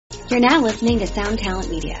You're now listening to Sound Talent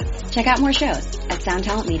Media. Check out more shows at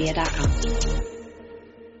soundtalentmedia.com.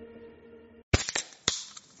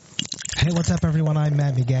 Hey, what's up, everyone? I'm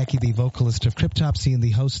Matt Migaki, the vocalist of Cryptopsy and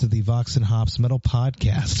the host of the Vox and Hops Metal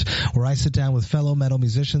Podcast, where I sit down with fellow metal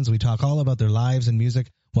musicians. We talk all about their lives and music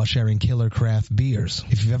while sharing killer craft beers.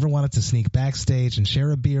 If you've ever wanted to sneak backstage and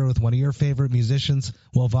share a beer with one of your favorite musicians,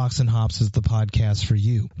 well, Vox and Hops is the podcast for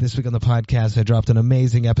you. This week on the podcast, I dropped an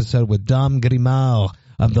amazing episode with Dom Grimal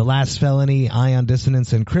of The Last Felony, Ion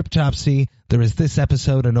Dissonance, and Cryptopsy. There is this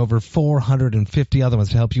episode and over 450 other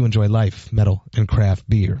ones to help you enjoy life, metal, and craft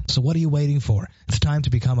beer. So what are you waiting for? It's time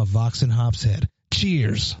to become a Vox and Hops head.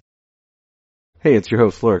 Cheers! Hey, it's your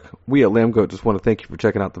host, Lurk. We at Lamb Goat just want to thank you for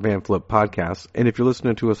checking out the Van Flip podcast. And if you're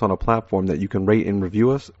listening to us on a platform that you can rate and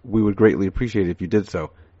review us, we would greatly appreciate it if you did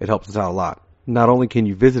so. It helps us out a lot. Not only can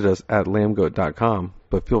you visit us at lambgoat.com,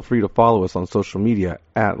 but feel free to follow us on social media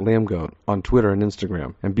at lambgoat on Twitter and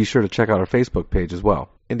Instagram. And be sure to check out our Facebook page as well.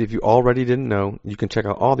 And if you already didn't know, you can check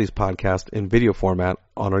out all these podcasts in video format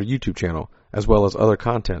on our YouTube channel, as well as other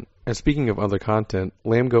content. And speaking of other content,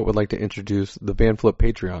 Lamb Goat would like to introduce the Van Flip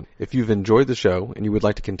Patreon. If you've enjoyed the show and you would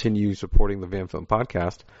like to continue supporting the Van Flip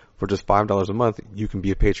podcast, for just $5 a month, you can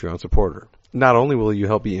be a Patreon supporter. Not only will you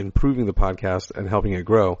help me improving the podcast and helping it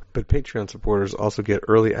grow, but Patreon supporters also get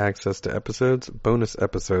early access to episodes, bonus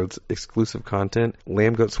episodes, exclusive content,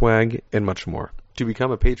 Lamb Goat swag, and much more. To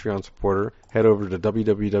become a Patreon supporter, head over to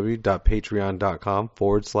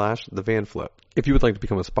www.patreon.com/thevanflip. If you would like to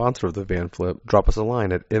become a sponsor of the Van Flip, drop us a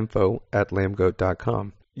line at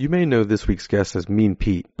info@lambgoat.com. You may know this week's guest as Mean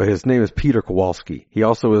Pete, but his name is Peter Kowalsky. He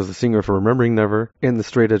also is the singer for Remembering Never and the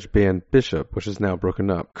straight edge band Bishop, which is now broken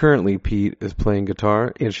up. Currently, Pete is playing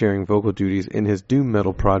guitar and sharing vocal duties in his doom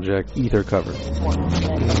metal project, Ether Coven.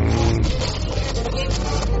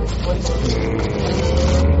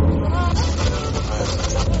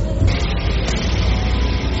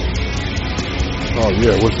 Oh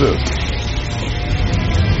yeah, what's this?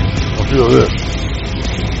 I feel this.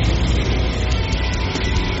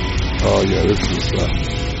 Oh yeah, this is the stuff.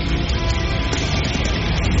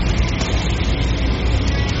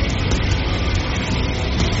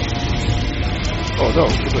 Oh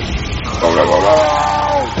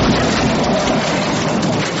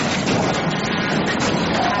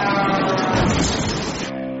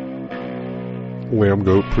no. Lamb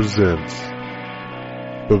Goat presents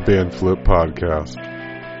the Van Flip Podcast.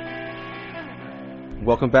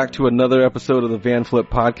 Welcome back to another episode of the Van Flip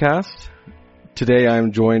Podcast. Today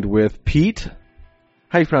I'm joined with Pete.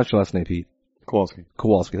 How do you pronounce your last name, Pete? Kowalsky.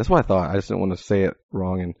 Kowalsky. That's what I thought. I just didn't want to say it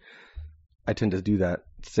wrong, and I tend to do that,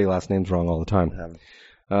 say last names wrong all the time.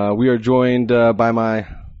 We are joined by my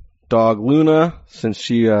dog Luna, since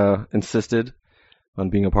she insisted on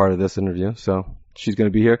being a part of this interview, so she's going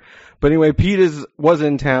to be here. But anyway, Pete is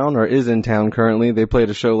in town currently. They played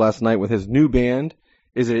a show last night with his new band.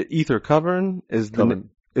 Is it Ether Coven? Coven.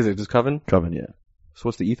 Is it just Coven? Coven, yeah. So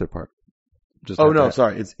what's the Ether part?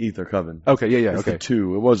 It's Ether Coven. Okay, yeah, it's okay. The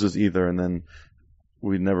two. It was just Ether, and then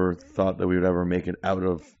we never thought that we would ever make it out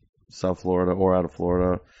of South Florida or out of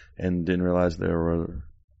Florida, and didn't realize there were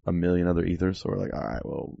a million other Ethers. So we're like, all right,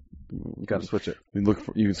 well, you got to switch it. You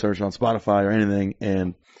can search on Spotify or anything,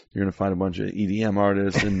 and you're gonna find a bunch of EDM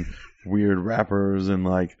artists and weird rappers, and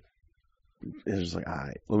like, it's just like, all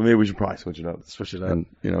right, well, maybe we should probably switch it up. And,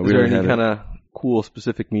 is there any kind of cool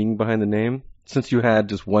specific meaning behind the name? Since you had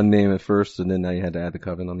just one name at first, and then now you had to add the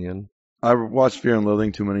Coven on the end. I watched Fear and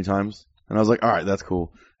Loathing too many times, and I was like, all right, that's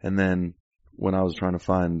cool. And then when I was trying to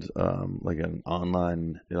find like an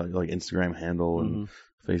online like Instagram handle and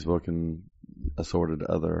Facebook and assorted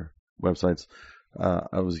other websites,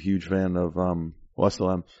 I was a huge fan of I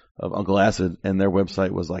still am, of Uncle Acid, and their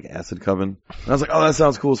website was like Acid Coven. And I was like, oh, that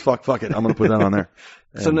sounds cool as fuck. Fuck it, I'm gonna put that on there.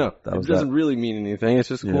 So no, it doesn't really mean anything. It's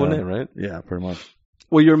just a cool name, right? Yeah, pretty much.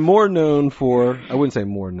 Well, you're more known for, I wouldn't say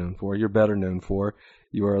more known for, you're better known for,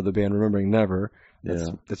 you are the band Remembering Never.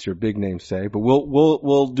 That's your big name say. But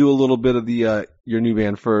we'll do a little bit of the your new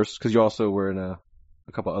band first, because you also were in a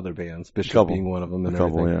couple other bands, Bishop being one of them and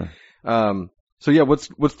everything. Yeah. So yeah, what's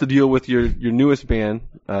the deal with your newest band,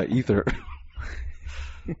 Ether?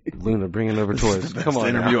 Luna bringing over toys. Come on,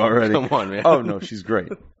 interview already. Come on, man. Oh no, she's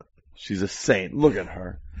great. She's a saint. Look at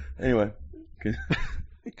her. Anyway,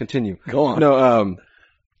 continue. Go on. No,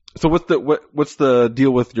 so what's the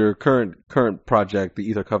deal with your current project, the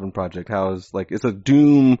Ether Coven project? How is, like, it's a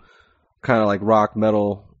doom kind of like rock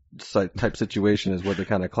metal type situation is what they're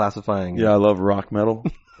kind of classifying. Yeah, I love rock metal.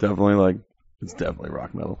 Definitely, it's definitely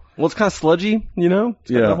rock metal. Well, it's kind of sludgy, you know?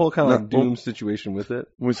 It's got the whole kind of doom situation with it.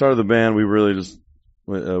 When we started the band, we really it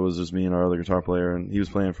was just me and our other guitar player, and he was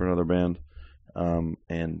playing for another band.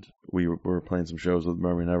 and we were playing some shows with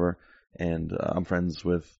Remember Me Never, and I'm friends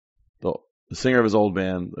with the singer of his old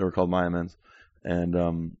band. They were called My Amends, and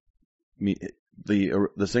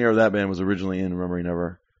the singer of that band was originally in Remember Me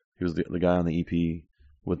Never. He was the guy on the EP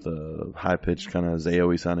with the high pitched kind of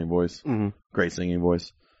Zayo-y sounding voice, great singing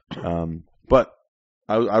voice. But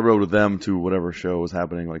I rode with them to whatever show was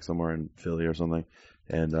happening, like somewhere in Philly or something,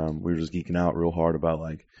 and we were just geeking out real hard about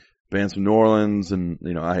like bands from New Orleans and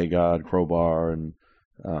I Hate God, Crowbar, and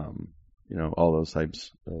all those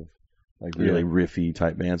types of like really riffy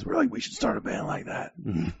type bands. We're like, we should start a band like that.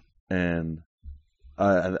 And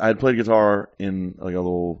I had played guitar in like a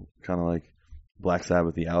little kind of like Black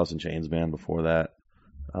Sabbath, the Alice in Chains band before that,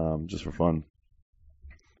 just for fun.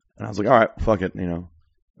 And I was like, all right, fuck it,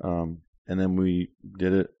 and then we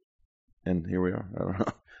did it, and here we are. I don't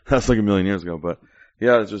know. That's like a million years ago, but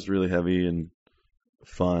yeah, it's just really heavy and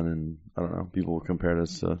fun, and I don't know. People compared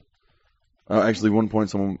us to. Actually, one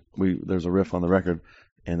point, there's a riff on the record,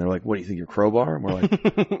 and they're like, "What do you think, you're Crowbar?" And we're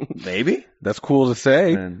like, "Maybe." That's cool to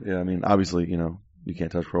say. And yeah, I mean, obviously, you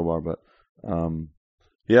can't touch Crowbar, but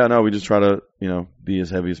yeah, no, we just try to be as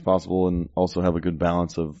heavy as possible, and also have a good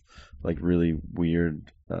balance of like really weird,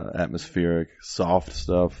 atmospheric, soft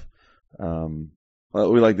stuff.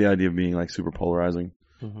 We like the idea of being like super polarizing,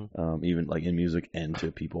 even like in music and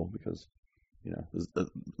to people, because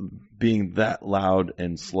being that loud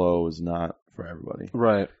and slow is not for everybody,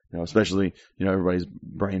 right? Especially everybody's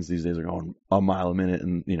brains these days are going a mile a minute,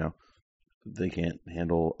 and they can't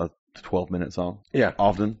handle a 12-minute song. Yeah,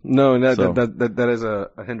 often. No, that is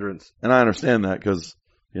a hindrance, and I understand that because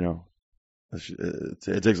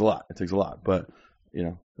it takes a lot. It takes a lot, but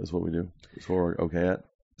that's what we do. That's what we're okay at.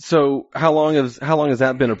 So how long has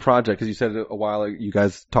that been a project? Because you said it a while ago, you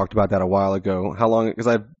guys talked about that a while ago. How long? Because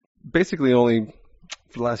I've basically only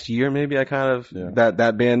for the last year, maybe I kind of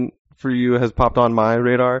that band for you has popped on my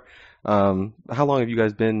radar. How long have you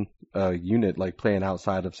guys been a unit, like playing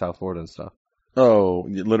outside of South Florida and stuff? Oh,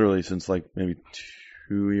 literally since like maybe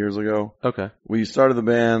 2 years ago. Okay. We started the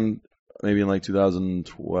band maybe in like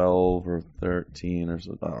 2012 or 13 or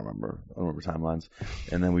so. I don't remember timelines.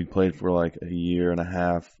 And then we played for like a year and a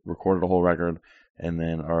half, recorded a whole record, and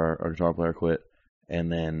then our guitar player quit.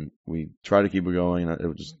 And then we tried to keep it going, and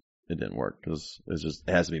it didn't work because it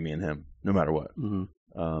has to be me and him, no matter what.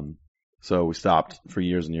 So we stopped for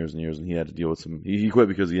years and years and years, and he had to deal with he quit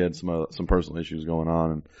because he had some personal issues going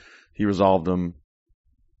on, and he resolved them.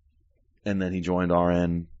 And then he joined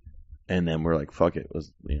RN. And then we're like, fuck it.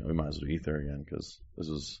 We might as well do Ether again because this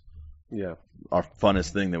is our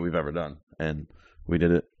funnest thing that we've ever done. And we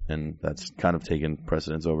did it, and that's kind of taken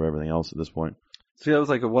precedence over everything else at this point. See, that was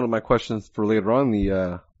like one of my questions for later on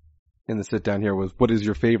in the sit down here was, what is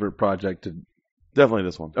your favorite project? Definitely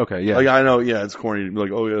this one. Okay, yeah. Like, I know, it's corny to be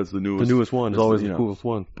like, oh yeah, it's the newest. The newest one. It's always the coolest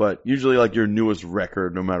one. But usually like your newest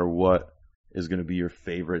record, no matter what, is going to be your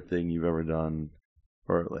favorite thing you've ever done.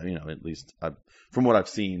 Or, at least from what I've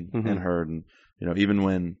seen and heard. And, even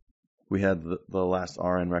when we had the last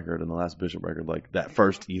RN record and the last Bishop record, like that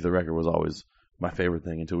first Ether record was always my favorite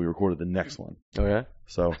thing until we recorded the next one. Oh, yeah?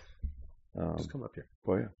 So. Just come up here.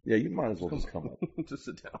 Oh, yeah. Yeah, you might as well just come up. Just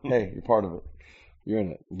sit down. Hey, you're part of it. You're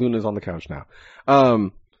in it. Luna's on the couch now.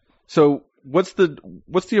 So what's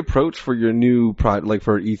the approach for your new like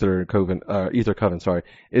for Ether Coven, sorry.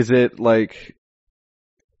 Is it like,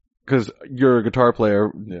 because you're a guitar player,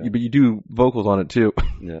 but you do vocals on it too.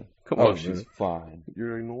 Yeah. Come on, she's fine.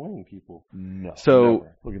 You're annoying people. No. So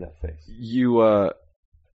never. Look at that face. You,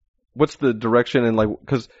 what's the direction and like?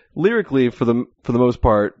 Because lyrically, for the most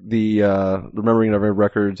part, the Remembering Never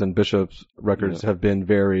records and Bishop's records have been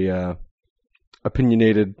very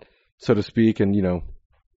opinionated, so to speak, and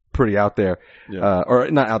pretty out there. Yeah. Or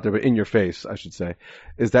not out there, but in your face, I should say.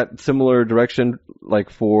 Is that similar direction like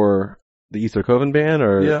for the Ether Coven band,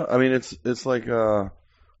 or? Yeah, I mean, it's like,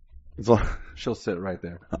 it's like, she'll sit right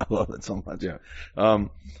there. I love it so much. Yeah.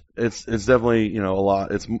 It's definitely, a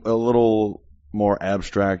lot, it's a little more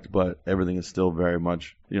abstract, but everything is still very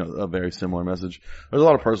much, a very similar message. There's a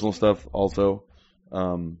lot of personal stuff also.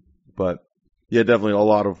 But yeah, definitely a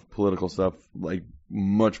lot of political stuff, like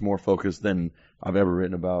much more focused than I've ever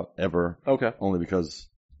written about ever. Okay. Only because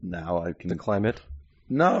now I can. The climate?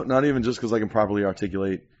 No, not even just because I can properly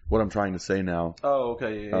articulate what I'm trying to say now. Oh,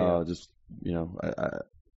 okay. Yeah. Just,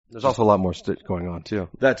 there's also a lot more going on too.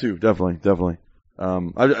 That too, definitely.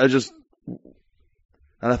 I just,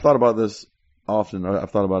 and I thought about this often.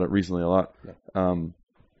 I've thought about it recently a lot. Yeah.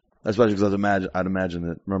 Especially because I'd imagine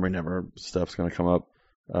that Remembering Never stuff's going to come up.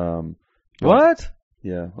 What?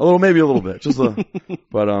 Yeah, maybe a little bit,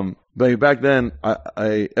 but back then,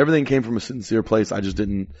 I everything came from a sincere place. I just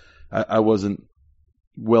didn't I wasn't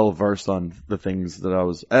well versed on the things that I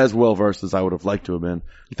was as well versed as I would have liked to have been.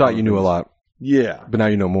 You thought you knew a lot. Yeah. But now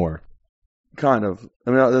you know more. Kind of.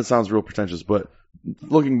 I mean, that sounds real pretentious, but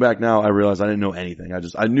looking back now, I realize I didn't know anything.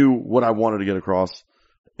 I knew what I wanted to get across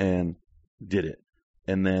and did it.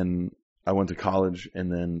 And then I went to college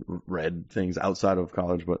and then read things outside of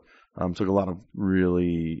college, but took a lot of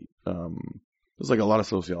really, there's like a lot of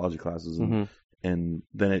sociology classes and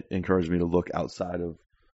then it encouraged me to look outside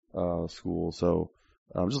of school. So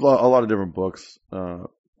just a lot of different books, and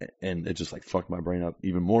it just like fucked my brain up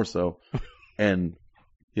even more so. And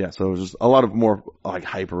yeah, so it was just a lot of more like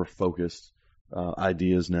hyper focused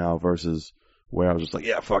ideas now versus where I was just like,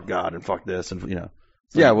 yeah, fuck God and fuck this and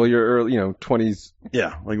Yeah, well, you're early, 20s.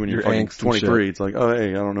 Yeah, like when you're fucking 23, it's like, oh hey,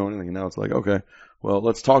 I don't know anything. And now it's like, okay, well,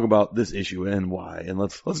 let's talk about this issue and why, and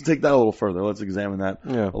let's take that a little further. Let's examine that a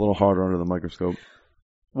little harder under the microscope.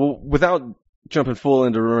 Well, without jumping full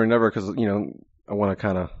into Remembering Never, because I want to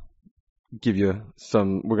kind of give you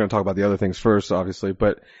some. We're going to talk about the other things first, obviously,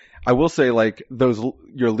 but I will say, like,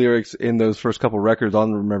 your lyrics in those first couple records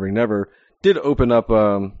on Remembering Never did open up,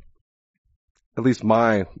 at least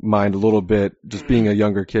my mind a little bit, just being a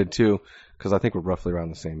younger kid too, because I think we're roughly around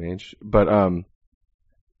the same age. But,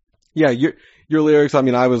 yeah, your lyrics, I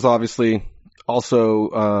mean, I was obviously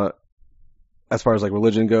also, as far as like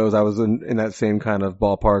religion goes, I was in that same kind of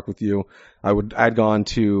ballpark with you. I'd gone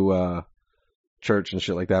to, church and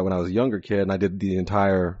shit like that when I was a younger kid, and I did the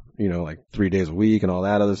entire, like 3 days a week and all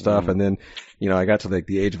that other stuff. And then, I got to like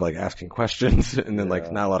the age of like asking questions, and then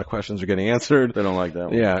like not a lot of questions are getting answered. They don't like that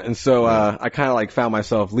one. Yeah. And so, I kind of like found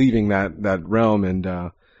myself leaving that realm. And,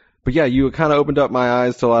 but yeah, you kind of opened up my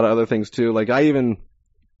eyes to a lot of other things too. Like I even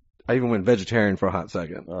went vegetarian for a hot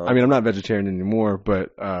second. I mean, I'm not vegetarian anymore,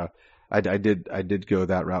 but, I did go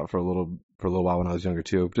that route for a little while when I was younger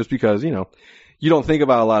too, just because, you don't think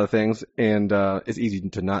about a lot of things, and it's easy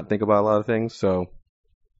to not think about a lot of things. So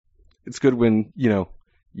it's good when, you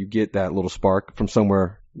get that little spark from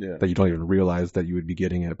somewhere that you don't even realize that you would be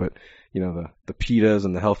getting it. But, the PETAs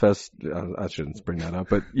and the Hellfest, I shouldn't bring that up,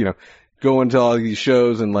 but, going to all these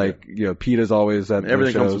shows and like, PETA's always at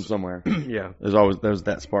everything shows. comes from somewhere. Yeah. There's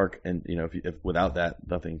that spark, and, if without that,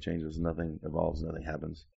 nothing changes, nothing evolves, nothing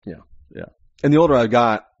happens. Yeah. Yeah. And the older I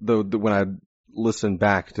got, when I listened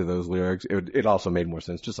back to those lyrics, it also made more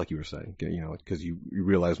sense, just like you were saying, because you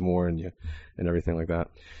realize more and everything like that.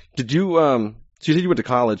 Did you, so you said you went to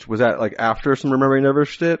college. Was that like after some Remembering Never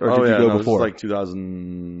shit, or did you go before? It was like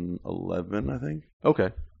 2011, I think. Okay.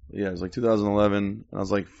 Yeah, it was like 2011, and I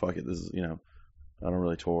was like, fuck it, this is, I don't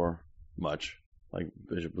really tour much. Like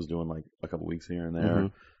Bishop was doing like a couple weeks here and there.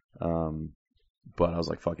 But I was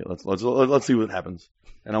like, fuck it, let's see what happens.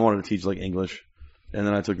 And I wanted to teach like English. And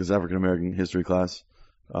then I took this African American history class,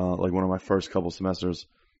 like one of my first couple semesters,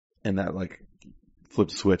 and that like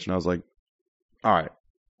flipped a switch, and I was like, all right,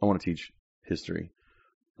 I want to teach history,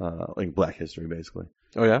 like black history basically.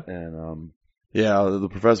 Oh yeah? And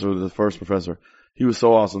the first professor, he was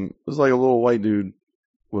so awesome. It was like a little white dude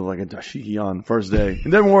with like a dashiki on first day. He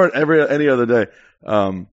never wore it any other day.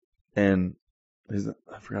 And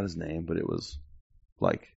I forgot his name, but it was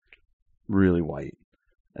like really white.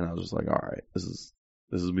 And I was just like, all right, this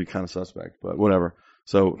would be kind of suspect, but whatever.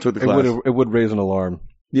 So took the class. It would raise an alarm.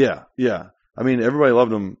 Yeah, yeah. I mean, everybody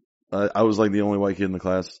loved him. I was like the only white kid in the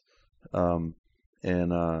class. He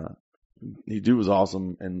dude was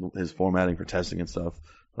awesome, and his formatting for testing and stuff,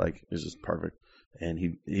 like, is just perfect. And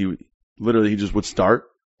he literally just would start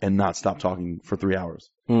and not stop talking for 3 hours.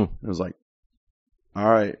 It was like, all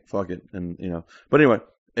right, fuck it. And, but anyway,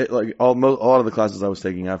 like a lot of the classes I was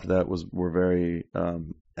taking after that were very,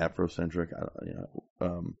 Afrocentric,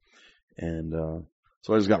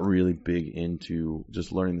 so I just got really big into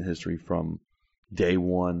just learning the history from day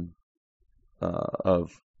one,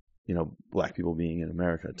 of, black people being in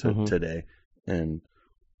America to today. And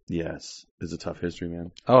yes, it's a tough history,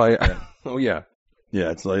 man. Oh yeah. Oh yeah.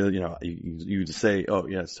 Yeah. It's like, you just say, oh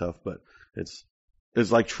yeah, it's tough, but it's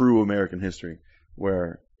like true American history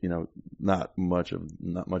where, not much of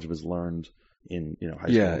it is learned in, high school.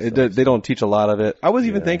 Yeah. They don't teach a lot of it. I was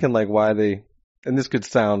even thinking like why and this could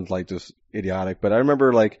sound like just idiotic, but I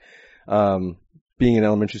remember like, being in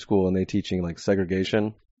elementary school and they teaching like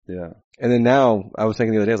segregation. Yeah. And then now I was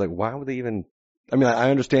thinking the other day, I was like, why would they even, I mean,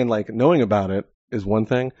 I understand like knowing about it is one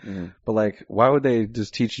thing, but like, why would they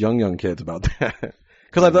just teach young kids about that?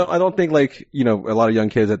 Cause I don't think like, a lot of young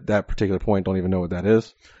kids at that particular point don't even know what that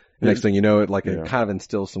is. Next thing you know, it kind of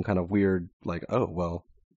instills some kind of weird, like, oh, well,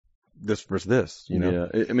 this versus this, Yeah.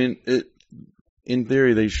 I mean, in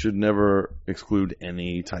theory, they should never exclude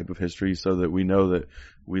any type of history so that we know that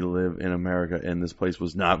we live in America and this place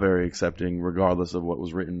was not very accepting regardless of what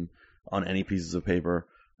was written on any pieces of paper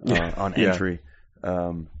on entry.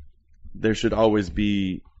 There should always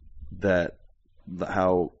be that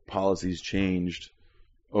how policies changed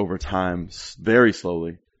over time very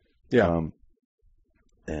slowly. Yeah.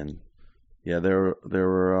 And yeah, there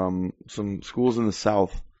were some schools in the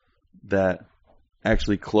South that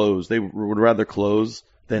actually closed. They would rather close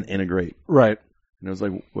than integrate. Right. And it was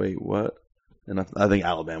like, wait, what? And I think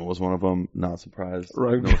Alabama was one of them. Not surprised.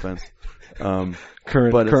 Right. No offense.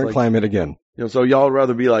 Current climate again. You know, so y'all would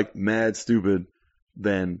rather be like mad stupid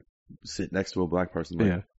than sit next to a black person. Like,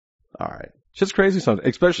 Yeah. All right. Just crazy sometimes,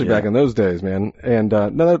 especially back in those days, man. And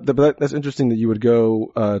that's interesting that you would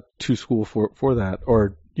go to school for that,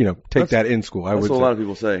 or take that in school. That's what a lot of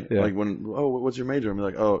people say. Yeah. Like what's your major? I'm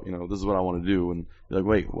like, this is what I want to do. And you're like,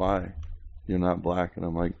 wait, why? You're not black. And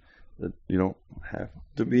I'm like, you don't have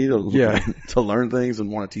to be to learn things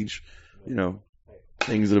and want to teach,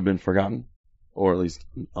 things that have been forgotten or at least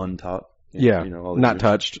untaught. Not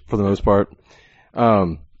touched for the most part.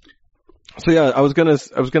 So yeah, I was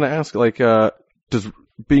gonna ask, like, does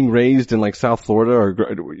being raised in like South Florida,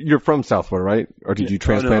 or you're from South Florida, right? Or did you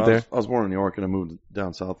transplant there? I was born in New York and I moved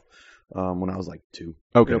down south when I was like 2.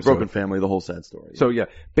 Okay, broken family, the whole sad story. So yeah,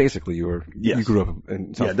 basically you grew up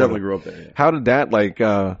in South Florida. Definitely grew up there. Yeah. How did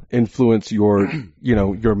that influence your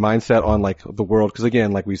your mindset on like the world? Because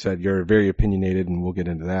again, like we said, you're very opinionated, and we'll get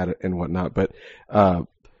into that and whatnot. But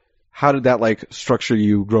how did that structure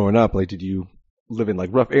you growing up? Like, did you live in like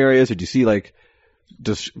rough areas? Did you see like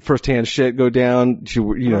just firsthand shit go down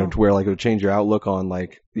to to where like it would change your outlook on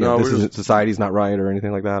like society's not right or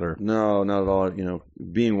anything like that? Or no, not at all.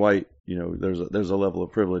 Being white, there's a level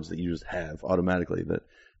of privilege that you just have automatically that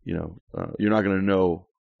you're not going to know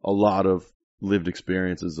a lot of lived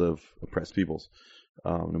experiences of oppressed peoples,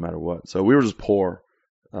 no matter what. So we were just poor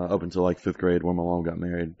up until like 5th grade when my mom got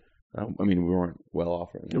married. We weren't well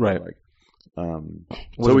off or anything, right?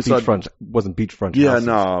 Wasn't beachfront. Yeah, houses.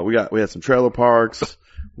 No, we had some trailer parks.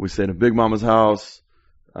 We stayed in Big Mama's house,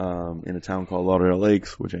 in a town called Lauderdale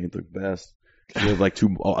Lakes, which ain't the best. We lived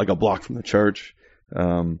like a block from the church.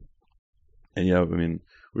 And yeah, we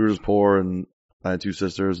were just poor, and I had 2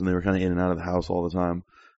 sisters, and they were kind of in and out of the house all the time.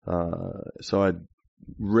 So I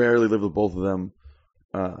rarely lived with both of them.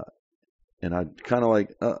 And I kind of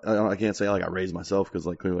I can't say like I raised myself because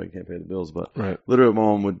like clearly I can't pay the bills, but literally my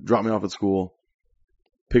mom would drop me off at school,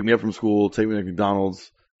 pick me up from school, take me to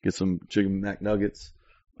McDonald's, get some chicken McNuggets,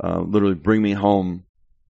 literally bring me home,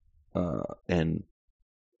 and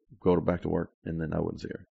go back to work, and then I wouldn't see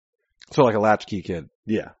her. So like a latchkey kid.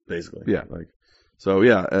 Yeah, basically. Yeah.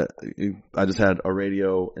 I just had a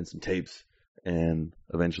radio and some tapes and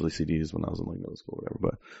eventually CDs when I was in like middle school or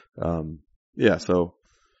whatever. But, so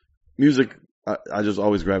music, I just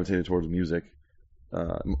always gravitated towards music.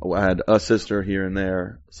 I had a sister here and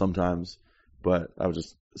there sometimes, but I would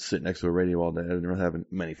just sit next to a radio all day. I didn't really have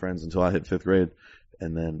many friends until I hit 5th grade.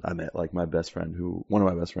 And then I met like one of my best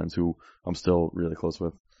friends who I'm still really close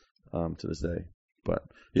with, to this day. But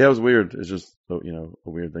yeah, it was weird. It's just, a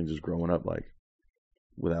weird thing just growing up like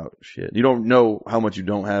without shit. You don't know how much you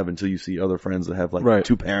don't have until you see other friends that have like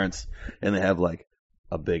 2 parents and they have like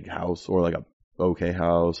a big house or like a okay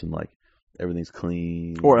house and like everything's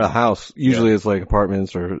clean. Or a house. Usually it's like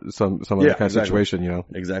apartments or some other kind of situation,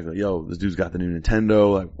 Exactly. Yo, this dude's got the new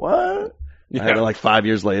Nintendo. Like, what? Yeah. I had it like 5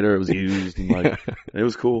 years later. It was used and like, it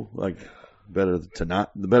was cool. Like, better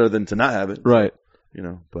than to not have it. Right.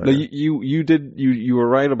 But no, you were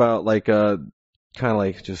right about like, kind of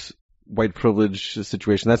like just white privilege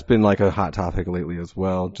situation. That's been like a hot topic lately as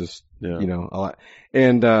well. Just, a lot.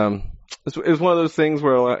 And, it was one of those things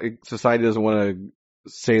where society doesn't want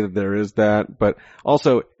to say that there is that, but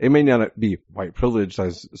also it may not be white privilege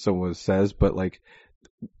as someone says, but like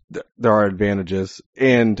there are advantages.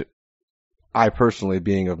 And I personally,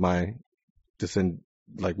 being of my descent,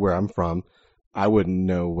 like where I'm from, I wouldn't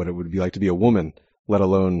know what it would be like to be a woman, let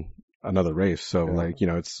alone another race. So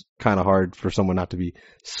it's kind of hard for someone not to be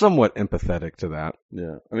somewhat empathetic to that.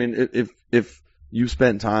 Yeah. If you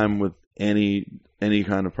spent time with any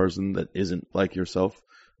kind of person that isn't like yourself,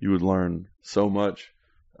 you would learn so much.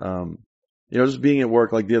 Just being at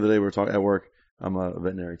work, like the other day we were talking at work, I'm a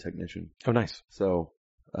veterinary technician. Oh, nice. So,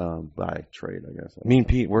 by trade, I guess. Mean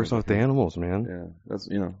Pete works with the animals, man. Yeah. That's,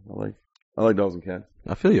 I like dogs and cats.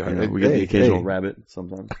 I feel you. We get the occasional rabbit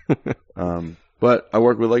sometimes. But I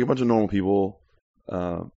work with like a bunch of normal people.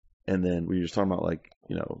 And then we were just talking about like,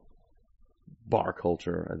 bar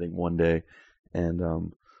culture, I think one day.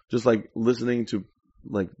 And, just like listening to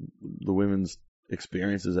like the women's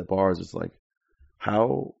experiences at bars. It's like,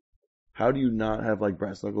 how do you not have like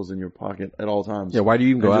brass knuckles in your pocket at all times? Yeah, why do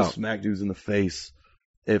you even go out? Just smack dudes in the face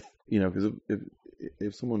if, because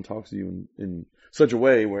if someone talks to you in such a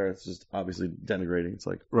way where it's just obviously denigrating, it's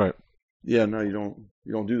like, right. Yeah, no, you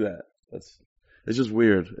don't do that. It's just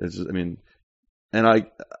weird. It's just, and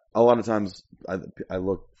a lot of times I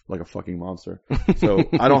look like a fucking monster. So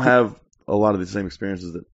I don't have a lot of the same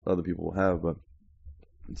experiences that other people have, but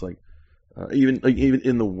it's like, even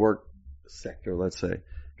in the work sector, let's say,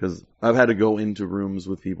 because I've had to go into rooms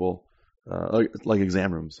with people, like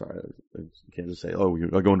exam rooms. Sorry, I can't just say, I go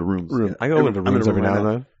into rooms. Yeah. I go into rooms every now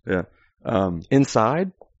and then. Yeah.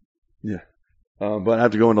 Inside? Yeah. But I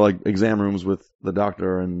have to go into like exam rooms with the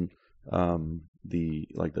doctor and the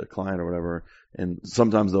client or whatever. And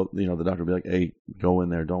sometimes the doctor will be like, "Hey, go in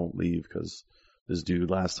there, don't leave because this dude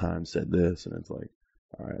last time said this." And it's like,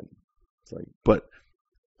 all right. It's like, but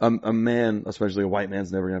a man, especially a white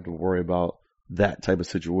man's, never gonna have to worry about that type of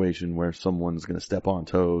situation where someone's gonna step on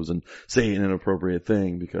toes and say an inappropriate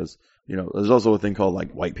thing, because there's also a thing called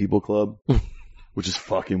like white people club, which is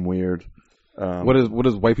fucking weird. What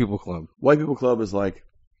is white people club? White people club is like,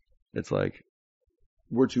 it's like,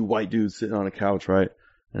 we're two white dudes sitting on a couch, right?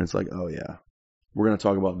 And it's like, oh yeah, we're gonna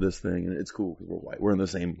talk about this thing, and it's cool because we're white. We're in the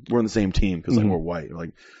same team because like we're white.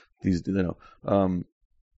 Like these,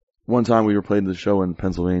 one time we were playing the show in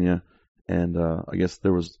Pennsylvania, and I guess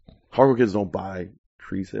there was hardcore kids don't buy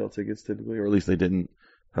pre-sale tickets typically, or at least they didn't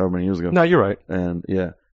however many years ago. No, you're right. And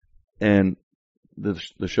yeah, and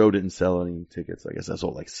the show didn't sell any tickets. I guess I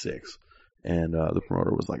sold like 6. And the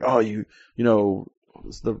promoter was like, "Oh, that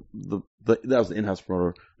was the in-house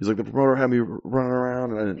promoter." He's like, "The promoter had me running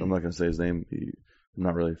around," and I'm not gonna say his name. I'm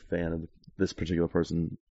not really a fan of this particular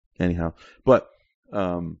person, anyhow. But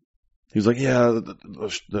he was like, "Yeah,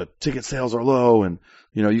 the ticket sales are low, and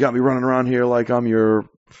you got me running around here like I'm your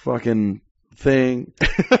fucking thing."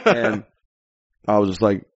 And I was just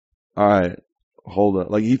like, "All right, hold up."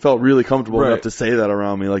 Like he felt really comfortable enough to say that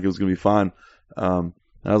around me, like it was gonna be fine.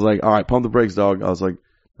 I was like, all right, pump the brakes, dog. I was like,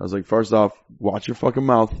 first off, watch your fucking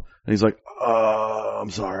mouth. And he's like,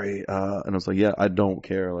 I'm sorry. And I was like, yeah, I don't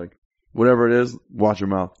care. Like, whatever it is, watch your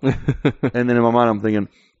mouth. And then in my mind, I'm thinking,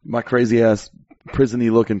 my crazy ass prison-y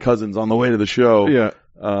looking cousin's on the way to the show. Yeah.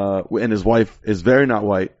 And his wife is very not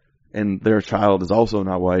white, and their child is also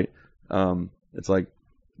not white. It's like,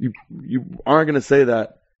 you aren't going to say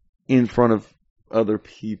that in front of other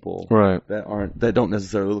people, right? That don't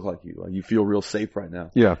necessarily look like you. Like you feel real safe right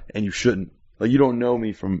now, yeah. And you shouldn't. Like you don't know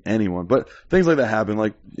me from anyone, but things like that happen.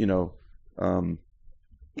 Like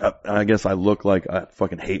I guess I look like a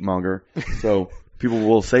fucking hate monger, so people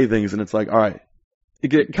will say things, and it's like, all right,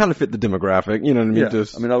 it kind of fit the demographic. You know what I mean?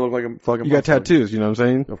 Yeah. I look like a fucking. You got tattoos. You know what I'm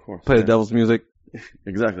saying? Of course. Play the devil's music.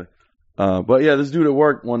 Exactly. But yeah, this dude at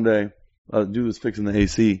work one day, dude was fixing the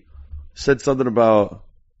AC, said something about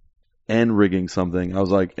end rigging something. I was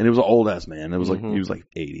like, and it was an old ass man. It was like, he was like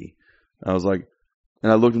 80. I was like,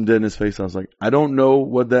 and I looked him dead in his face. I was like, I don't know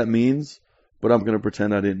what that means, but I'm going to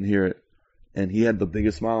pretend I didn't hear it. And he had the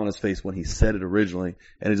biggest smile on his face when he said it originally,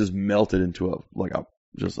 and it just melted into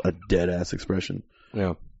just a dead ass expression.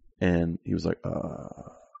 Yeah. And he was like, and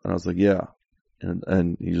I was like, yeah.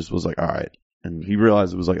 And he just was like, all right. And he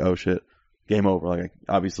realized it was like, oh shit, game over. Like,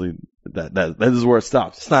 obviously that is where it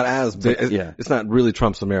stops. It's not as big. It's not really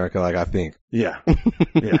Trump's America, like I think. Yeah.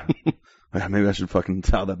 Yeah. Maybe I should fucking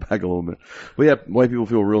dial that back a little bit. But yeah, white people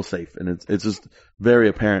feel real safe, and it's just very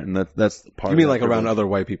apparent, and that's part. You mean like around other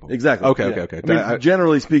white people? Exactly. Okay.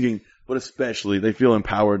 Generally speaking, but especially they feel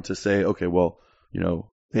empowered to say, okay, well,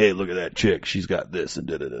 hey, look at that chick, she's got this and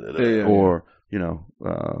da-da-da-da-da. Or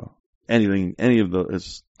anything, any of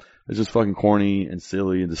it's just fucking corny and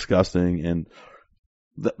silly and disgusting. And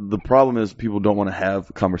the problem is people don't want to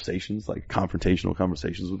have conversations, like confrontational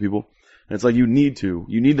conversations with people. And it's like you need to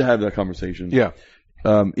have that conversation. Yeah.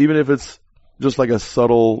 Even if it's just like a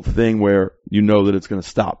subtle thing where that it's going to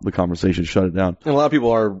stop the conversation, shut it down. And a lot of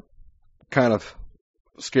people are kind of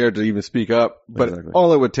scared to even speak up, but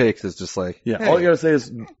all it would take is just like, hey. All you gotta say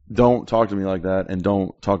is don't talk to me like that, and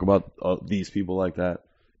don't talk about these people like that.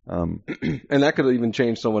 And that could even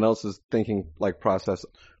change someone else's thinking, like, process.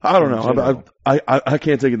 I don't know. I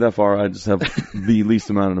can't take it that far. I just have the least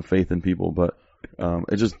amount of faith in people, but I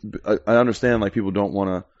understand, like, people don't want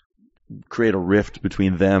to create a rift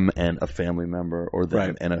between them and a family member, or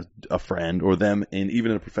them and a friend, or them and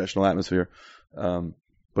even in a professional atmosphere.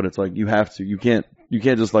 But it's like you can't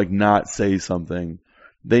just like not say something.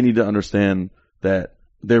 They need to understand that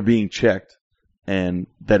they're being checked and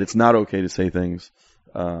that it's not okay to say things,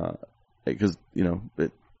 because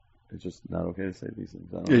it's just not okay to say these things.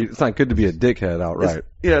 It's not good to be a dickhead outright.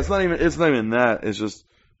 It's not even that. It's just,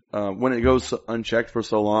 when it goes unchecked for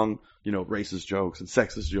so long, racist jokes and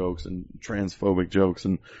sexist jokes and transphobic jokes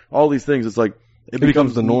and all these things, it's like, it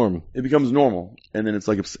becomes the norm. It becomes normal. And then it's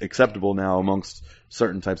like acceptable now amongst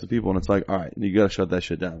certain types of people. And it's like, all right, you gotta shut that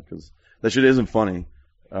shit down because that shit isn't funny.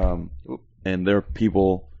 And there are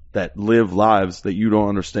people that live lives that you don't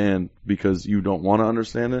understand because you don't want to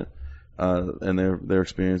understand it. And their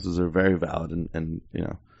experiences are very valid and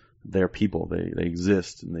they're people. They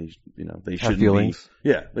exist and they shouldn't feelings.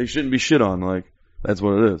 They shouldn't be shit on. Like, that's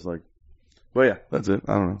what it is. Like, but yeah, that's it.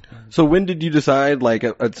 I don't know. So when did you decide, like,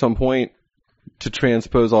 at some point to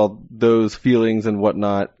transpose all those feelings and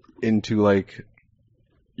whatnot into, like,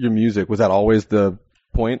 your music? Was that always the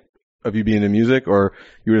point of you being in music, or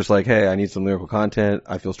you were just like, hey, I need some lyrical content,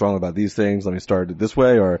 I feel strong about these things, let me start it this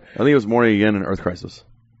way? Or I think it was Morning Again and Earth Crisis.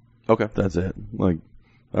 Okay. That's it. Like,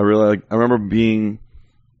 I remember being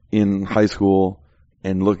in high school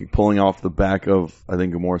and pulling off the back of, I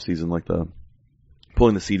think, Gomorrah Season, like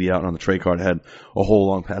pulling the CD out, and on the tray card it had a whole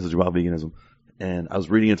long passage about veganism. And I was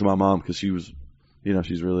reading it to my mom because she was,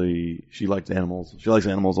 she likes animals. She likes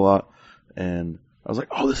animals a lot. And I was like,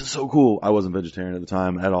 oh, this is so cool. I wasn't vegetarian at the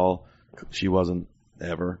time at all. She wasn't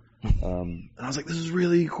ever. And I was like, this is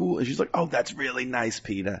really cool. And she's like, oh, that's really nice,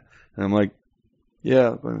 Peter. And I'm like,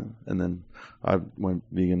 yeah. And then I went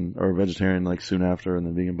vegan or vegetarian like soon after, and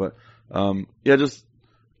then vegan. But, just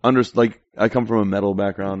I come from a metal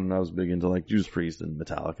background, and I was big into like Judas Priest and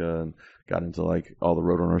Metallica, and got into like all the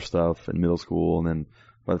Roadrunner stuff in middle school. And then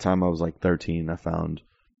by the time I was like 13,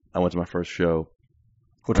 I went to my first show.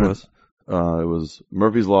 which was? It was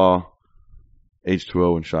Murphy's Law,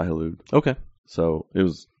 H2O, and Shai Hulud. Okay. So it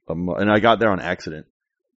was, and I got there on accident.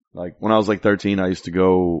 Like when I was like 13, I used to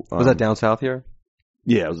go. Was that down south here?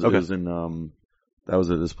 Yeah, it was in, that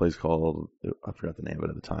was at this place called, I forgot the name of it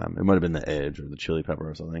at the time. It might have been the Edge or the Chili Pepper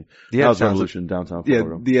or something. That was Revolution, downtown Florida.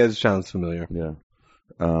 Yeah, the Edge sounds familiar. Yeah.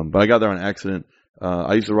 But I got there on accident.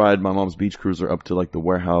 I used to ride my mom's beach cruiser up to like the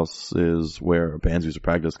warehouses where bands used to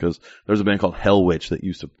practice, because there's a band called Hell Witch that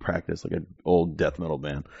used to practice, like an old death metal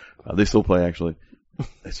band. They still play, actually.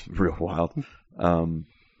 It's real wild.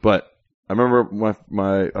 But I remember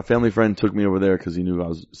a family friend took me over there because he knew I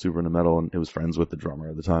was super into metal, and he was friends with the drummer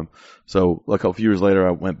at the time. So like a few years later,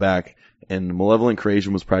 I went back, and Malevolent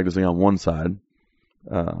Creation was practicing on one side,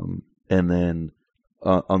 and then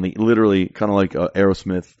on the literally kind of like a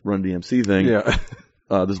Aerosmith Run DMC thing. Yeah.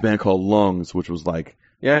 This band called Lungs, which was like,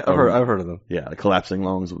 yeah, I've heard of them. Yeah, Collapsing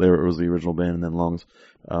Lungs. It was the original band, and then Lungs.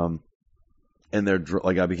 And they're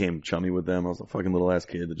like, I became chummy with them. I was a fucking little ass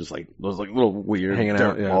kid that just like was like a little weird hanging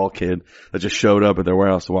out, ball kid that just showed up at their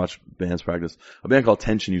warehouse to watch bands practice. A band called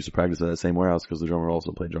Tension used to practice at that same warehouse because the drummer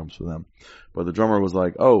also played drums for them. But the drummer was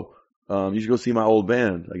like, "Oh, you should go see my old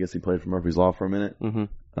band." I guess he played for Murphy's Law for a minute. Mm-hmm.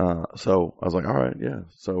 So I was like, all right, yeah.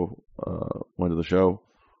 So went to the show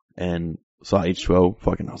and saw H2O.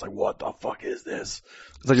 I was like, what the fuck is this?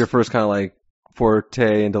 It's like your first kind of like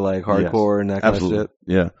forte into like hardcore and that kind of shit.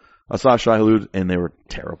 Yeah. I saw Shai Hulud, and they were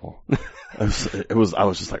terrible. I was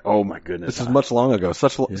just like, oh my goodness. This is much long ago.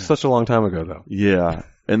 Such a long time ago, though. Yeah.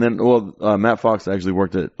 And then, Matt Fox actually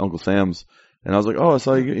worked at Uncle Sam's, and I was like, oh, I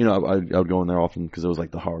saw you. I would go in there often because it was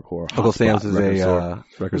like the hardcore. Uncle Sam's is record store.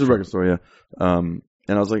 record It's a record store, yeah. And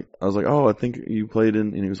I was like, oh, I think you played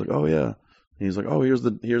in, and he was like, oh yeah. And he's like, oh,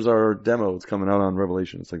 here's our demo. It's coming out on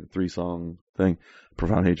Revelation. It's like the 3-song thing.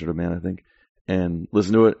 Profound Hatred of Man, I think. And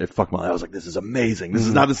listen to it. It fucked my life. I was like, this is amazing. This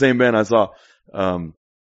is not the same band I saw. And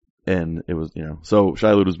it was, so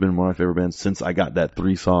Shai Hulud has been one of my favorite bands since I got that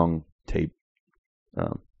 3-song tape. I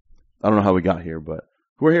don't know how we got here, but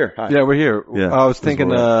we're here. Hi. Yeah, we're here. Yeah, I was thinking,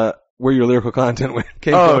 where your lyrical content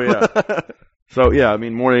came from. Oh, yeah. So, yeah, I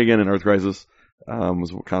mean, Morning Again and Earth Crisis,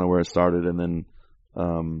 was kind of where it started. And then,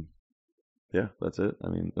 yeah, that's it. I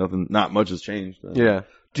mean, not much has changed. Yeah.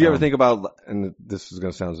 Do you ever think about, and this is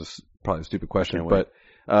going to sound probably a stupid question, but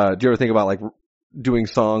do you ever think about like doing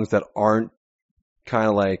songs that aren't kind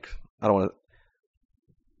of like, I don't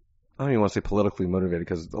even want to say politically motivated,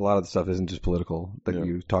 because a lot of the stuff isn't just political that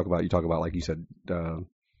you talk about. You talk about, like you said, I'm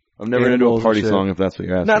never into a party song, if that's what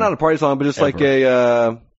you're asking. No, not a party song, but just like you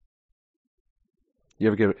ever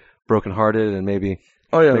get brokenhearted and maybe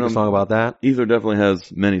make a song about that? Ether definitely has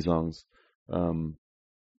many songs.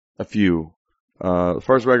 A few. The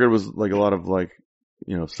first record was like a lot of like,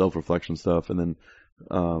 self-reflection stuff, and then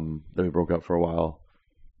we broke up for a while,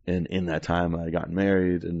 and in that time I had gotten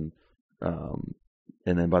married, and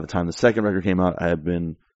then by the time the second record came out, I had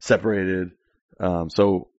been separated,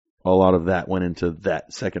 so a lot of that went into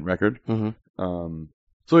that second record. Mm-hmm.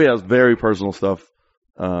 So yeah, it was very personal stuff,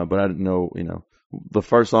 but I didn't know, the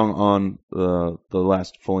first song on the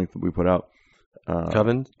last full length that we put out,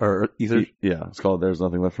 Coven or Ether? Yeah, it's called "There's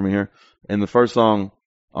Nothing Left for Me Here," and the first song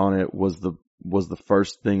on it was the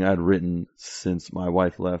first thing I'd written since my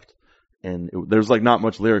wife left, and there's like not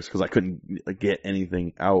much lyrics because I couldn't get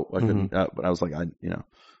anything out. I couldn't, but I was like,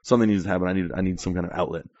 something needs to happen. I need some kind of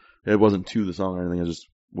outlet. It wasn't to the song or anything. I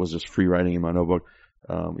was just free writing in my notebook,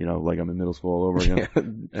 like I'm in middle school all over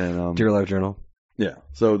again. And Dear Life Journal. Yeah.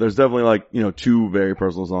 So there's definitely like 2 very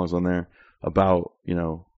personal songs on there about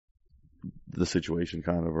the situation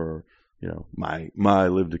kind of, or my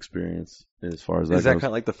lived experience as far as that Is that goes.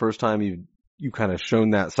 kind of like the first time you kind of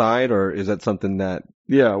shown that side, or is that something that?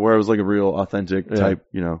 Yeah, where it was like a real authentic type,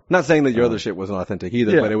 Not saying that your other shit wasn't authentic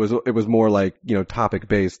either, but it was more like, topic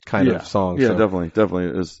based kind of song. Yeah, so. definitely.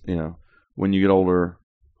 It was, when you get older,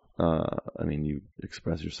 you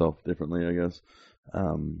express yourself differently, I guess.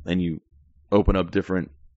 And you open up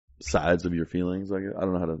different sides of your feelings. I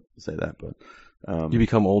don't know how to say that, but, you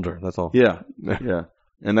become older. That's all. Yeah. Yeah.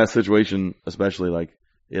 And that situation, especially,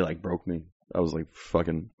 it broke me. I was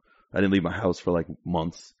I didn't leave my house for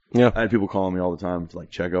months. Yeah. I had people calling me all the time to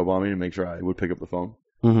check up on me and make sure I would pick up the phone.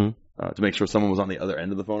 Mm-hmm. To make sure someone was on the other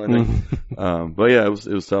end of the phone, I think. But yeah, it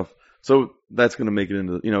was tough. So that's going to make it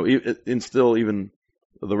into, and still even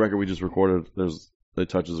the record we just recorded, it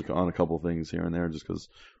touches on a couple things here and there just because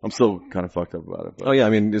I'm still kind of fucked up about it. But. Oh yeah. I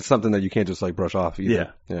mean, it's something that you can't just brush off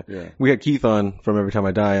either. Yeah. We had Keith on from Every Time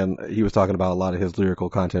I Die, and he was talking about a lot of his lyrical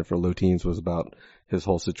content for Low Teens was about his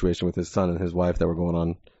whole situation with his son and his wife that were going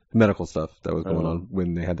on, medical stuff that was going on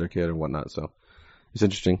when they had their kid and whatnot. So it's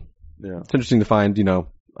interesting. Yeah. It's interesting to find,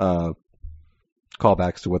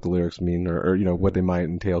 callbacks to what the lyrics mean or what they might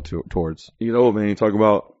entail towards. Man, you talk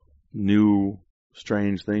about new,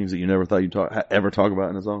 strange things that you never thought you'd ever talk about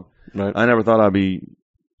in a song. Right. I never thought I'd be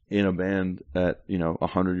in a band at,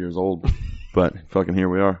 100 years old, but fucking here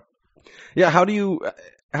we are. Yeah. How do you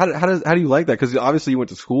like that? Cause obviously you went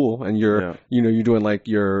to school and you're doing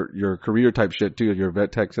your career type shit too, your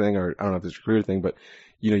vet tech thing, or I don't know if it's a career thing, but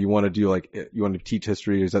you want to do you want to teach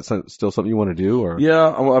history. Is that still something you want to do or?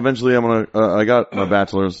 Yeah. Eventually I got my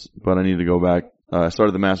bachelor's, but I need to go back. I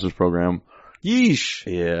started the master's program. Yeesh.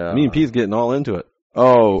 Yeah. Me and P's getting all into it.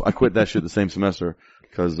 Oh, I quit that shit the same semester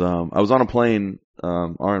because, I was on a plane.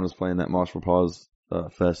 Aaron was playing that Mosh for Paws,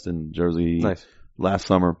 fest in Jersey last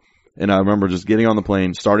summer. And I remember just getting on the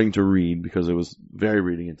plane, starting to read because it was very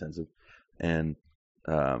reading intensive. And,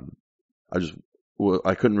 I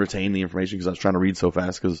couldn't retain the information because I was trying to read so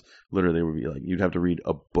fast because literally they would be you'd have to read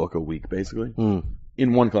a book a week basically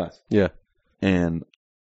in one class. Yeah. And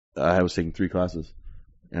I was taking 3 classes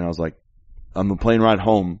and I was on the plane ride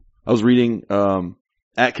home, I was reading,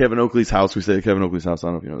 at Kevin Oakley's house. We stayed at Kevin Oakley's house. I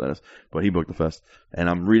don't know if you know what that is, but he booked the fest and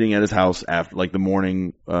I'm reading at his house after the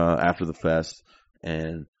morning, after the fest.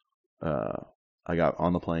 And, I got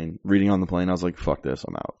on the plane, reading on the plane. I was like, fuck this.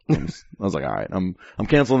 I'm out. I was like, all right, I'm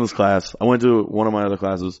canceling this class. I went to one of my other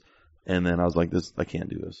classes and then I was like, I can't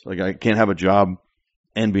do this. I can't have a job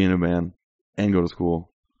and be in a band and go to school.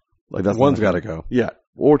 That's one's got to go. Yeah.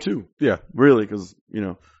 Or 2. Yeah. Really. Cause,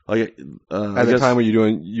 at the time were you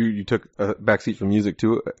doing, you took a backseat from music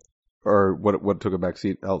too, or what took a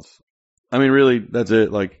backseat else? I mean, really, that's it.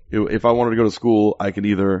 If I wanted to go to school,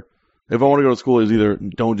 if I want to go to school, it's either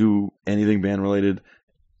don't do anything band related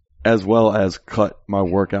as well as cut my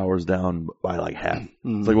work hours down by half.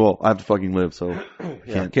 It's well, I have to fucking live, so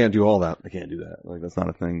can't do all that. I can't do that. That's not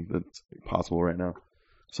a thing that's possible right now.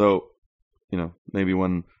 So, maybe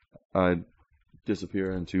when I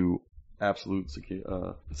disappear into absolute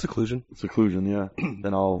seclusion, yeah,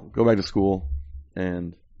 then I'll go back to school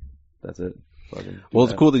and that's it. Well,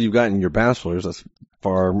 it's cool that you've gotten your bachelor's. That's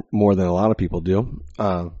far more than a lot of people do.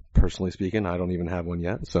 Personally speaking, I don't even have one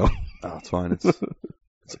yet, so. Oh, it's fine. It's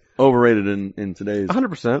overrated in today's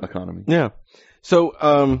 100% economy. Yeah.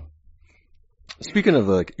 So, speaking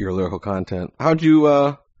of your lyrical content, how'd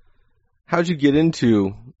you get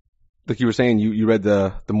into, you were saying you read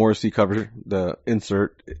the Morrissey cover, the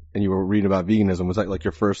insert, and you were reading about veganism. Was that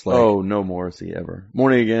your first Oh, no Morrissey ever.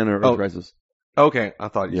 Morning Again or Earth Crisis. Okay, I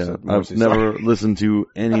thought you said Morrissey. I've never listened to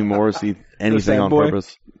any Morrissey anything on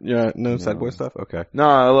purpose. Yeah, no sad boy stuff? Okay.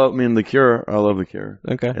 No, The Cure. I love The Cure.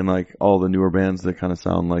 Okay. And all the newer bands that kind of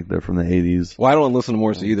sound like they're from the 80s. Well, I don't listen to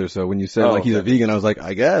Morrissey either, so when you said he's a vegan, I was like,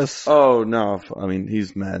 I guess. Oh, no. I mean,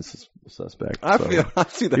 he's mad suspect. I see the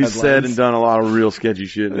headlines. He's said and done a lot of real sketchy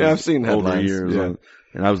shit. Yeah, I've seen headlines. Over the years.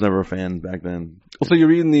 And I was never a fan back then. Well, so you're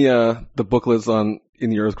reading the booklets in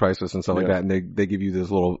the Earth Crisis and stuff like that, and they give you this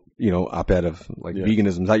little, op-ed of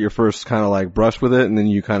veganism. Is that your first kind of brush with it, and then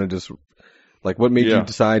you kind of just Like, what made you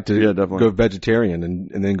decide to definitely go vegetarian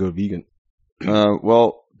and then go vegan?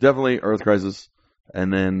 Well, definitely Earth Crisis,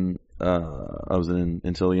 and then I was in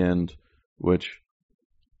Until the End, which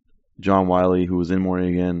John Wiley, who was in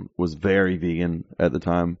Morning Again, was very vegan at the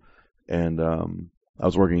time, and I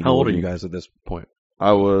was working. How old are you guys at this point?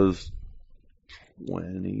 I was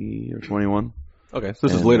 20 or 21. Okay, so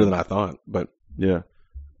this is later than I thought, but yeah,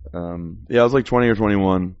 I was like 20 or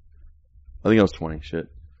 21. I think I was 20. Shit,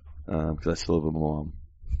 because I still live with my mom.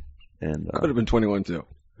 And could have been 21 too.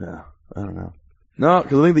 Yeah, I don't know. No,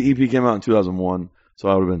 because I think the EP came out in 2001, so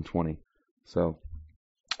I would have been 20. So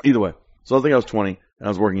either way, so I think I was 20, and I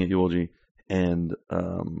was working at ULG, and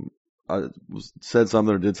I said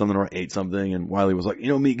something or did something or I ate something, and Wiley was like,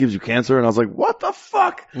 meat gives you cancer, and I was like, what the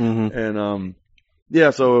fuck? Mm-hmm. And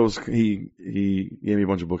so it was. He gave me a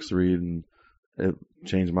bunch of books to read, and it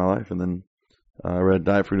changed my life. And then I read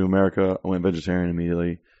Diet for a New America. I went vegetarian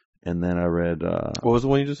immediately, and then I read what was the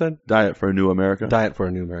one you just said? Diet for a New America. Diet for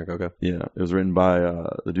a New America. Okay. Yeah, it was written by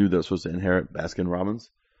the dude that was supposed to inherit Baskin Robbins,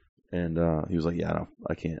 and he was like, "Yeah, no,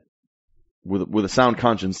 I can't with a sound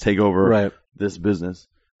conscience take over this business."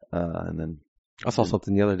 And then I saw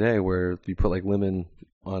something the other day where if you put like lemon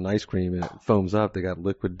on ice cream and it foams up, they got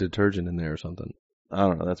liquid detergent in there or something. I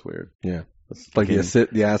don't know. That's weird. Yeah, it's like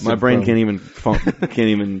the acid. My brain can't even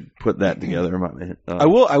put that together. I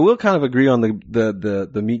will kind of agree on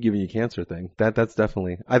the meat giving you cancer thing. That's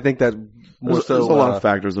definitely. I think that there's a lot of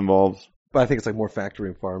factors involved. But I think it's like more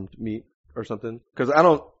factory farmed meat or something. Because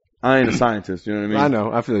I ain't a scientist, you know what I mean? I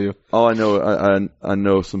know, I feel you. All I know, I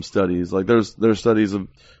know some studies. Like there's studies of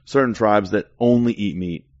certain tribes that only eat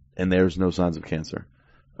meat, and there's no signs of cancer.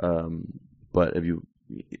 But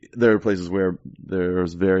there are places where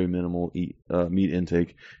there's very minimal meat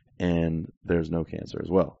intake, and there's no cancer as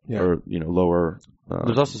well, or lower.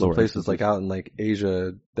 There's also some places like out in like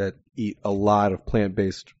Asia that eat a lot of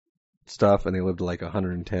plant-based stuff, and they live to like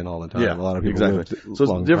 110 all the time. Yeah, a lot of people live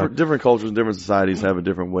so it's different cultures and different societies have a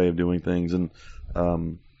different way of doing things, and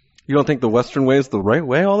you don't think the Western way is the right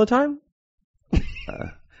way all the time?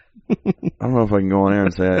 I don't know if I can go on air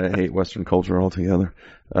and say I hate Western culture altogether,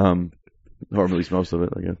 or at least most of it,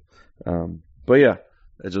 I guess. But yeah,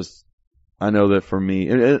 I know that for me,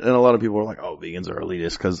 and a lot of people are like, "Oh, vegans are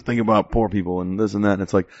elitist," because think about poor people and this and that. And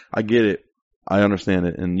it's like, I get it. I understand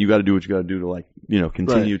it, and you got to do what you got to do to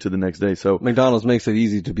continue to the next day. So McDonald's makes it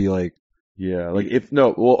easy to be like,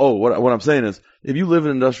 what I'm saying is, if you live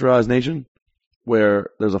in an industrialized nation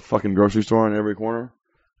where there's a fucking grocery store on every corner,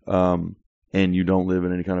 and you don't live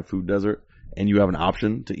in any kind of food desert, and you have an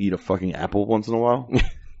option to eat a fucking apple once in a while,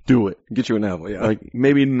 do it. Get you an apple, yeah. Like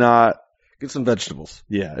maybe not. Get some vegetables.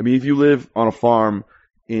 Yeah, I mean, if you live on a farm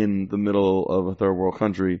in the middle of a third world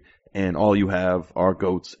country, and all you have are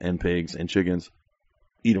goats and pigs and chickens,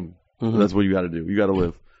 eat them. Mm-hmm. That's what you got to do. You got to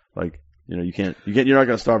live. Like, you're not going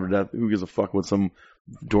to starve to death. Who gives a fuck what some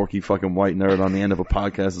dorky fucking white nerd on the end of a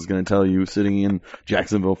podcast is going to tell you sitting in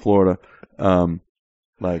Jacksonville, Florida? Do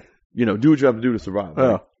what you have to do to survive.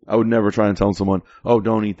 Like, I would never try and tell someone, oh,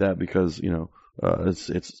 don't eat that because,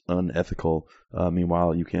 it's unethical.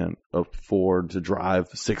 Meanwhile, you can't afford to drive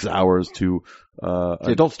 6 hours to,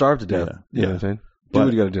 don't starve to death. You know what I'm saying? Do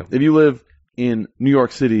what you got to do. If you live in New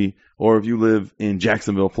York City, or if you live in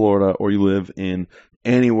Jacksonville, Florida, or you live in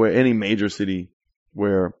any major city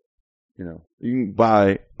where, you can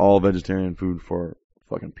buy all vegetarian food for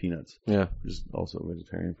fucking peanuts. Yeah. Which is also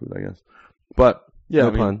vegetarian food, I guess. But, yeah.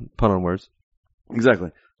 Pun on words.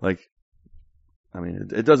 Exactly. Like,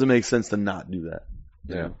 it doesn't make sense to not do that.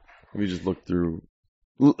 Yeah. If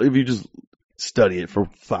you just study it for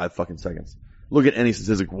 5 fucking seconds. Look at any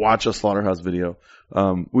statistic. Watch a slaughterhouse video.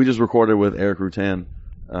 We just recorded with Eric Rutan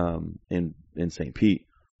in St. Pete,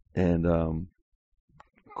 and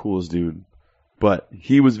coolest dude. But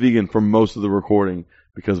he was vegan for most of the recording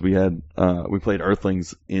because we played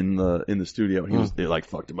Earthlings in the studio, and it like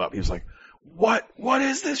fucked him up. He was like, "What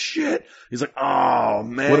is this shit?" He's like, "Oh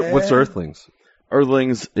man." What's Earthlings?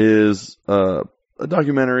 Earthlings is a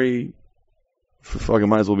documentary. Fucking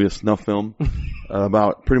might as well be a snuff film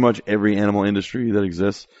about pretty much every animal industry that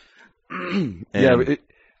exists. I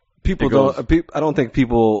don't think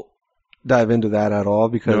people dive into that at all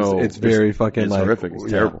because it's very fucking it's horrific. It's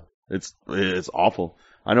terrible. It's awful.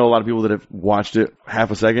 I know a lot of people that have watched it half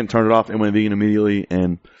a second, turned it off, and went vegan immediately.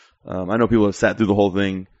 And I know people that sat through the whole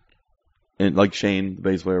thing, and like Shane, the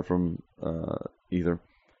bass player from Ether,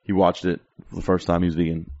 he watched it for the first time. He was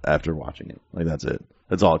vegan after watching it. Like that's it.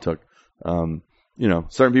 That's all it took.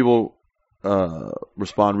 Certain people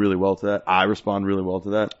respond really well to that. I respond really well to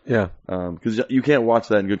that. Yeah. Because you can't watch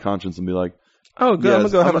that in good conscience and be like, Oh, good. I'm gonna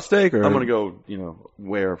go have a steak, or I'm gonna go,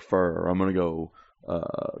 wear fur, or I'm gonna go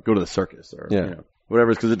to the circus, or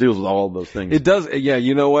whatever, because it deals with all of those things. It does. Yeah,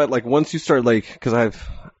 you know what? Like once you start, like, because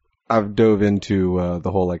I've dove into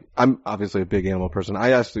the whole, like, I'm obviously a big animal person.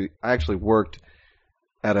 I actually worked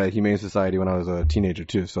at a humane society when I was a teenager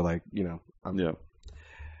too. So like,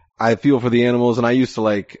 I feel for the animals, and I used to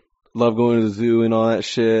like love going to the zoo and all that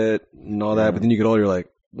shit and all that. But then you get older, you're like,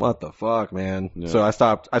 what the fuck, man? Yeah. So I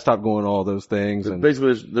stopped going to all those things. And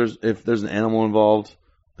basically, if there's an animal involved,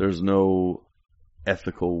 there's no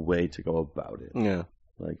ethical way to go about it. Yeah.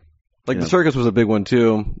 Like the circus was a big one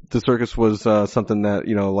too. The circus was something that,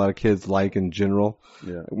 a lot of kids like in general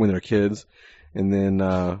when they're kids. And then,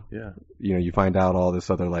 you find out all this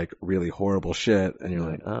other like really horrible shit, and you're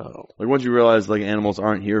like, oh. Like once you realize like animals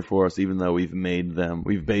aren't here for us, even though we've made them,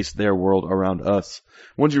 we've based their world around us.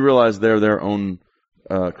 Once you realize they're their own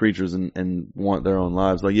creatures and want their own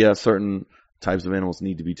lives, like certain types of animals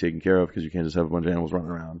need to be taken care of, because you can't just have a bunch of animals running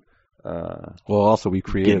around. Well, also we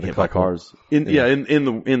created hit by cars in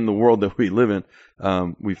the world that we live in.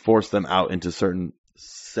 We force them out into certain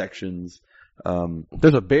sections.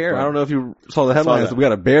 There's a bear. I don't know if you saw the headlines. We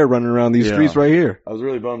got a bear running around these streets right here. I was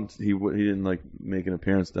really bummed he didn't like make an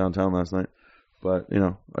appearance downtown last night. But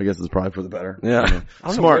I guess it's probably for the better. Yeah,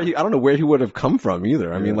 I don't know where he would have come from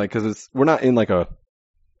either. I mean, like, because we're not in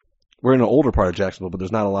we're in an older part of Jacksonville, but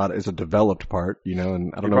there's not a lot. It's a developed part,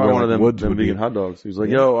 and I don't know where one of them woods them vegan hot dogs. He was like,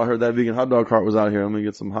 "Yo, I heard that vegan hot dog cart was out here. I'm gonna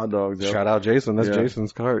get some hot dogs." Shout out Jason. That's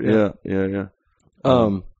Jason's cart. Yeah.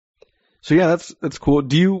 So yeah, that's cool. What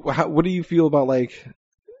do you feel about, like,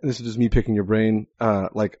 this is just me picking your brain,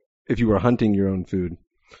 like if you were hunting your own food?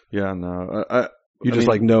 Yeah, no. You just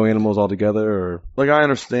like no animals altogether, or like I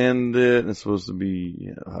understand it, and it's supposed to be.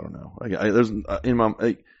 I don't know. There's in my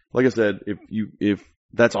like I said, if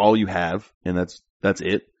that's all you have, and that's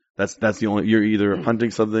it. That's the only. You're either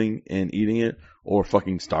hunting something and eating it, or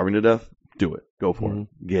fucking starving to death. Do it. Go for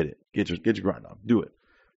it. Get it. Get your grind on. Do it.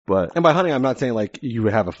 And by hunting, I'm not saying like you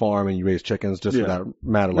would have a farm and you raise chickens just for that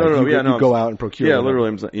matter. Like you go out and procure. Yeah, literally.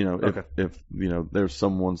 I'm saying, if there's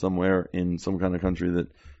someone somewhere in some kind of country that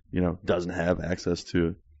doesn't have access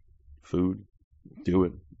to food, do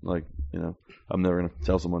it. Like I'm never gonna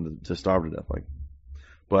tell someone to starve to death. Like,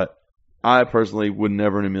 but I personally would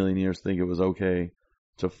never in a million years think it was okay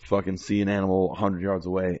to fucking see an animal 100 yards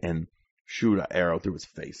away and shoot an arrow through its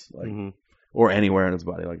face, like, or anywhere in its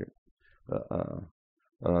body, like.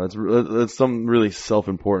 It's some really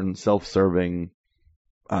self-important, self-serving,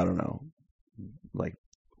 I don't know, like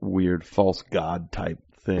weird false god type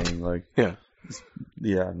thing. Like, no.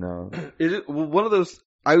 Is it one of those?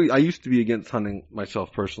 I used to be against hunting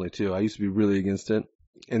myself personally too. I used to be really against it,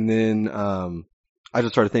 and then I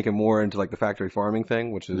just started thinking more into like the factory farming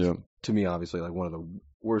thing, which is to me obviously like one of the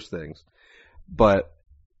worst things. But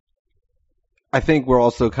I think we're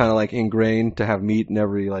also kind of like ingrained to have meat in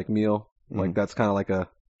every like meal. Like that's kind of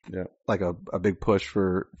like a big push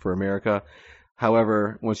for America.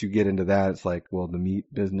 However, once you get into that, it's like, well, the meat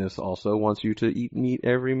business also wants you to eat meat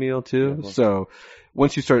every meal too. So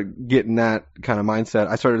once you start getting that kind of mindset,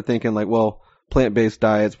 I started thinking like, well, plant-based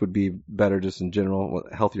diets would be better just in general,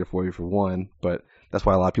 healthier for you for one, but that's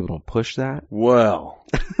why a lot of people don't push that. Well,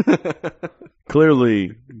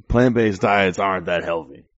 clearly plant-based diets aren't that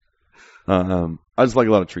healthy. I just like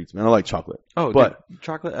a lot of treats, man. I like chocolate. Oh, but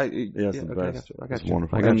chocolate? It's the best. I got it's you.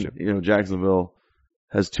 wonderful. I got you. And, Jacksonville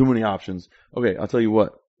has too many options. Okay, I'll tell you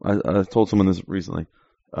what. I told someone this recently.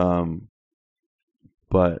 But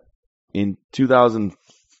in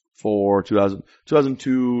 2004,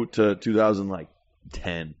 2002 to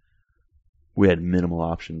 2010, we had minimal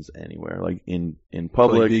options anywhere. Like in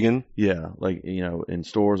public. So like vegan? Yeah. Like, in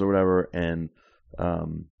stores or whatever. And,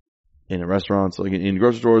 in restaurants, like in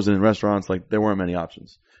grocery stores and in restaurants, like there weren't many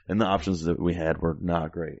options, and the options that we had were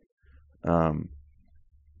not great. And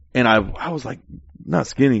I was like not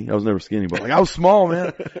skinny. I was never skinny, but like I was small,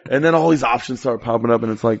 man. And then all these options start popping up,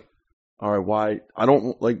 and it's like, all right, why? I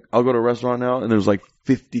don't like. I'll go to a restaurant now, and there's like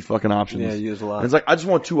 50 fucking options. Yeah, you use a lot. And it's like I just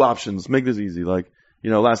want 2 options. Make this easy. Like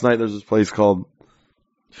last night there's this place called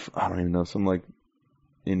I don't even know, some like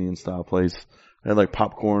Indian style place. They had like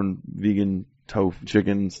popcorn, vegan tofu,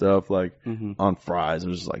 chicken stuff, like on fries. It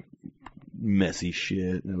was just like messy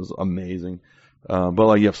shit, and it was amazing. But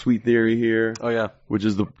like you have Sweet Theory here. Oh yeah, which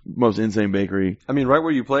is the most insane bakery. I mean, right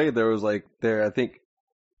where you played, there was like I think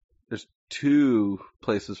there's 2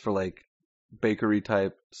 places for like bakery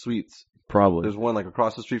type sweets. Probably there's one like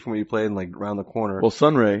across the street from where you played, and like around the corner. Well,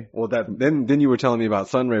 Sunray. Well, then you were telling me about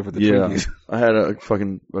Sunray for the Twinkies. I had a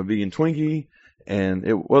vegan Twinkie. And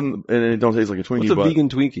it wasn't, and it don't taste like a Twinkie. What's a vegan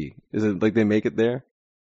Twinkie? Is it like they make it there?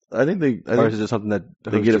 I think or is it something that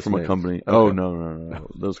they get it Hostess from a makes? company. Okay. Oh, no.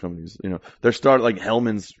 Those companies, they're like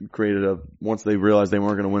Hellman's created once they realized they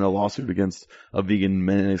weren't going to win a lawsuit against a vegan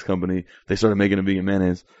mayonnaise company, they started making a vegan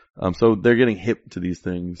mayonnaise. So they're getting hip to these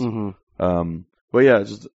things. Mm-hmm. But yeah, it's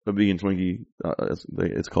just a vegan Twinkie.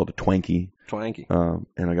 It's called a Twankie. Twankie.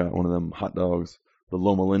 And I got one of them hot dogs, the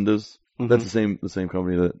Loma Lindas. Mm-hmm. That's the same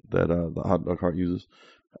company that the hot dog cart uses.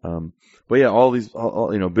 But yeah, all these,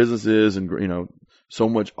 businesses and, so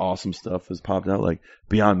much awesome stuff has popped out, like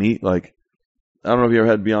Beyond Meat. Like, I don't know if you ever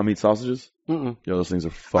had Beyond Meat sausages. Mm-mm. Yo, those things are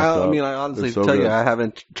fucked up. I mean, I honestly so tell good. you, I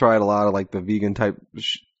haven't tried a lot of like the vegan type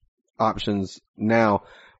options now,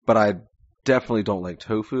 but I definitely don't like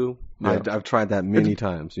tofu. Yeah. I've tried that many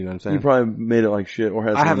times. You know what I'm saying? You probably made it like shit or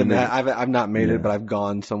had. I haven't. made it. I've not made Yeah. it, but I've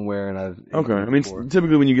gone somewhere and I've. Okay, I mean, before.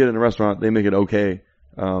 typically when you get it in a restaurant, they make it okay.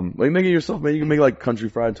 But you make it yourself, man. You can make like country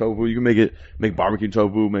fried tofu. You can make barbecue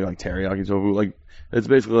tofu, make like teriyaki tofu. Like, it's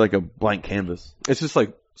basically like a blank canvas. It's just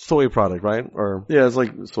like soy product, right? Or Yeah, it's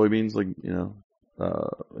like soybeans, like,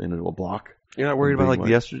 in a block. you're not worried about like Big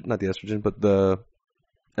the estrogen, not the estrogen, but the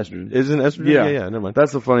Estrogen. isn't estrogen? Yeah. Yeah. Never mind.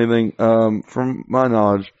 That's the funny thing. From my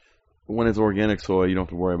knowledge, when it's organic soy, you don't have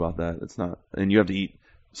to worry about that. It's not, and you have to eat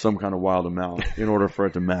some kind of wild amount in order for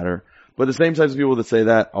it to matter. But the same types of people that say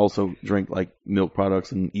that also drink like milk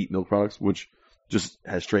products and eat milk products, which just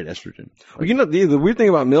has straight estrogen. Well, the weird thing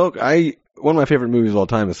about milk, one of my favorite movies of all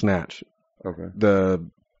time is Snatch. Okay. The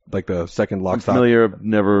second Lock, I'm Stock. familiar. I've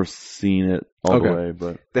never seen it all the Okay. way,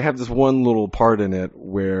 but They have this one little part in it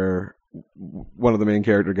where one of the main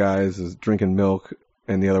character guys is drinking milk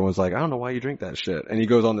and the other one's like, I don't know why you drink that shit. And he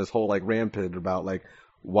goes on this whole like rampage about like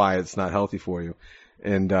why it's not healthy for you.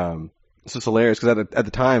 And, it's just hilarious because at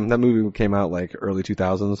the time that movie came out like early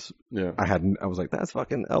 2000s. yeah. I was like, that's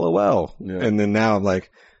fucking LOL. Yeah. And then now I'm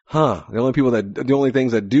like, the only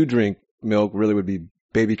things that do drink milk really would be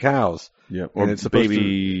baby cows. Yeah. Or it's supposed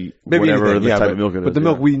baby Baby whatever anything, the yeah, type but, of milk it is. But the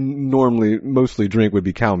milk we mostly drink would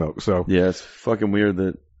be cow milk. So Yeah, it's fucking weird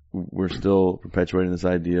that we're still perpetuating this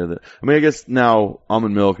idea that, I mean, I guess now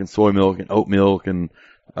almond milk and soy milk and oat milk and,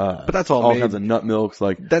 but that's all made, kinds of nut milks,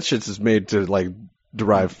 like, that shit's just made to like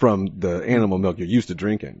derive from the animal milk you're used to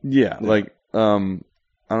drinking. yeah, like, I don't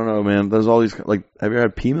know, man. There's all these, like, have you ever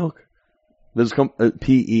had pea milk? There's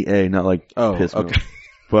PEA, not like piss milk. Okay.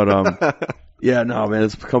 But, yeah, no, man,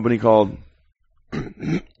 it's a company called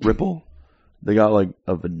Ripple. They got like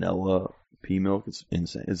a vanilla pea milk. It's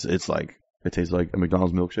insane. It's like, it tastes like a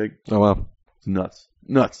McDonald's milkshake. Oh wow. It's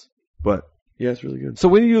nuts. But yeah, it's really good. So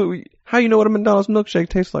how you know what a McDonald's milkshake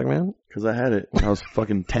tastes like, man? Cause I had it when I was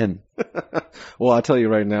fucking 10. Well, I'll tell you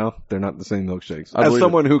right now, they're not the same milkshakes. I As believe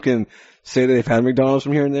someone who can say that they've had McDonald's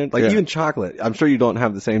from here and there, like Yeah. even chocolate, I'm sure you don't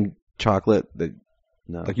have the same chocolate that,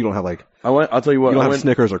 No. like you don't have like, I'll tell you what. you don't have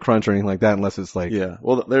Snickers or Crunch or anything like that unless it's like, Yeah.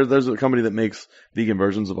 Well, there's a company that makes vegan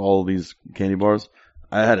versions of all of these candy bars.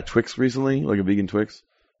 I had a Twix recently, like a vegan Twix.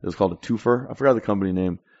 It was called a twofer. I forgot the company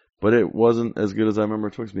name, but it wasn't as good as I remember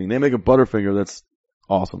Twix being. They make a Butterfinger that's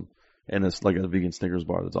awesome. And it's like a vegan Snickers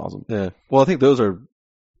bar that's awesome. yeah. Well, I think those are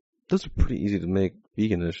pretty easy to make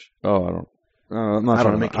veganish. Oh, I'm not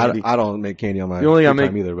trying to make candy. I don't make candy on my The only I free make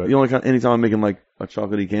time either, but the only kind, anytime I'm making like a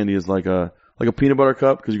chocolatey candy is like a peanut butter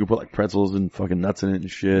cup, because you can put like pretzels and fucking nuts in it and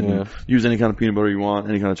shit. Yeah. And use any kind of peanut butter you want,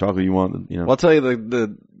 any kind of chocolate you want. Well, I'll tell you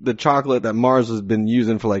the chocolate that Mars has been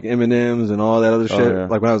using for like M&Ms and all that other shit. yeah.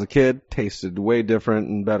 Like when I was a kid, tasted way different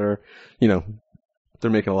and better. They're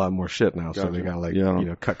making a lot more shit now, so they Gotcha.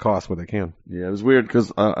 gotta cut costs where they can. Yeah, it was weird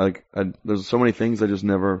because there's so many things I've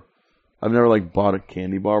never like bought a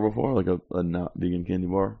candy bar before, like a not vegan candy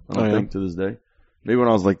bar. I don't think to this day. Maybe when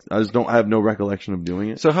I was like, I have no recollection of doing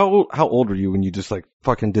it. So how old were you when you just like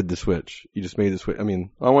fucking did the switch? You just made the switch. I mean,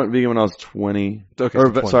 I went vegan when I was 20. Okay, Or,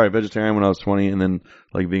 so 20. sorry, vegetarian when I was 20, and then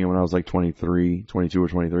like vegan when I was like 22 or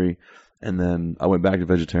 23. And then I went back to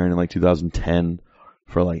vegetarian in like 2010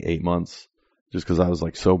 for like 8 months, just because I was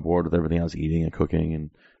like so bored with everything I was eating and cooking.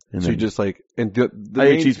 And so then you just like, and I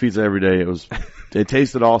ate cheese pizza every day. It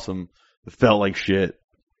tasted awesome. It felt like shit,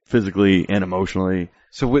 physically and emotionally.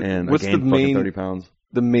 So what's the main 30 pounds?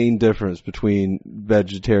 The main difference between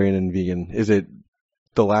vegetarian and vegan? Is it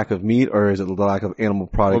the lack of meat, or is it the lack of animal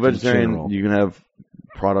products? Well, vegetarian, in general? you can have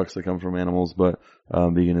products that come from animals, but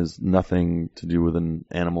vegan is nothing to do with an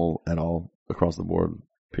animal at all across the board,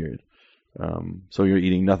 period. So you're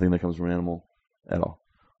eating nothing that comes from an animal at all.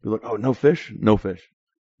 You're like, oh, no fish? No fish.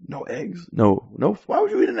 No eggs? No. Why would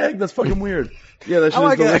you eat an egg? That's fucking weird. Yeah, that shit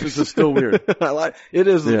is delicious. eggs. It's still weird. It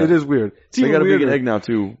is. Yeah. It is weird. It's They even got a weirder. vegan egg now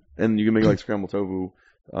too, and you can make like scrambled tofu.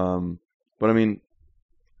 But I mean,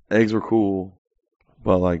 eggs are cool,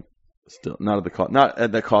 but like still not at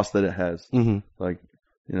the cost that it has. Mm-hmm. Like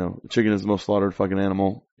Chicken is the most slaughtered fucking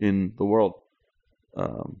animal in the world.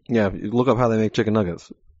 Yeah, look up how they make chicken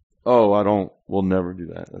nuggets. Oh, we'll never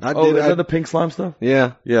do that. Is that the pink slime stuff?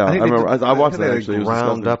 Yeah. Yeah, I remember. I watched that actually. They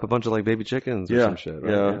ground up a bunch of like baby chickens or some shit,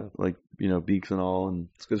 right? Yeah, like, beaks and all. And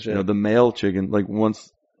it's good shit. the male chicken, like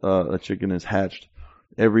once a chicken is hatched,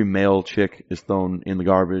 every male chick is thrown in the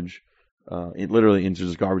garbage, literally into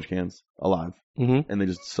just garbage cans, alive. Mm-hmm. And they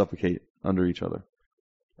just suffocate under each other.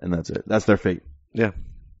 And that's it. That's their fate. Yeah.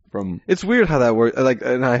 It's weird how that works. Like,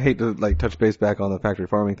 and I hate to like touch base back on the factory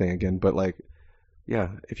farming thing again, but like, yeah,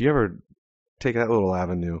 if you ever take that little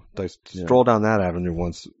avenue, like stroll down that avenue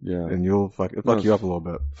once, and it'll fuck you up a little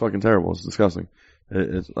bit. Fucking terrible. It's disgusting. I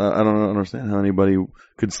don't understand how anybody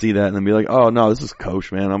could see that and then be like, oh no, this is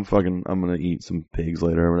kosher, man. I'm gonna eat some pigs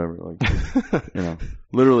later or whatever. Like,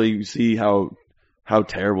 literally you see how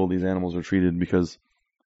terrible these animals are treated because,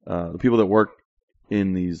 the people that work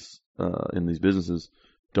in these businesses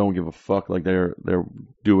don't give a fuck. Like they're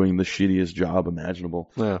doing the shittiest job imaginable.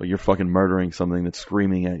 Yeah. Like you're fucking murdering something that's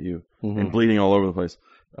screaming at you and bleeding all over the place.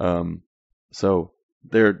 So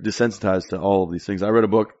they're desensitized to all of these things. I read a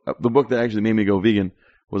book. The book that actually made me go vegan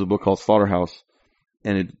was a book called Slaughterhouse,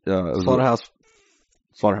 and it was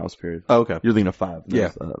Slaughterhouse. Period. Oh, okay. You're thinking of 5.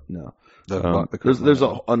 Yeah. No. There's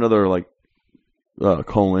another like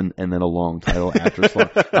colon and then a long title after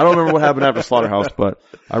Slaughterhouse. I don't remember what happened after Slaughterhouse, but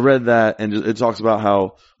I read that and it talks about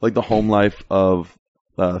how like the home life of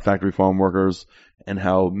factory farm workers and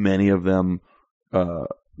how many of them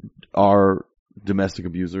are domestic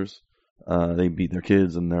abusers. They beat their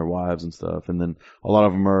kids and their wives and stuff, and then a lot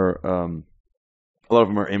of them are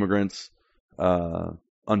immigrants,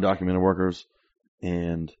 undocumented workers,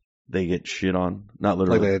 and they get shit on. Not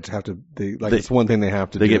literally. Like they have to. It's one thing they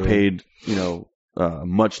have to. They get paid,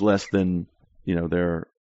 much less than their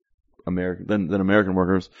American than American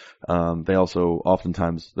workers. They also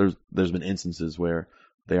oftentimes there's been instances where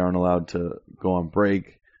they aren't allowed to go on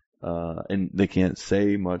break, and they can't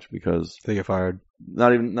say much because they get fired.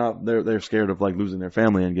 They're scared of like losing their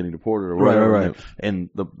family and getting deported or whatever. Right.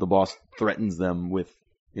 And the boss threatens them with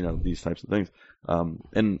these types of things.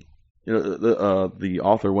 The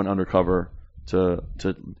author went undercover to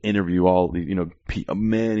interview all the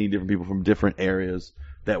many different people from different areas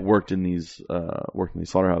that worked in these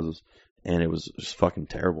slaughterhouses, and it was just fucking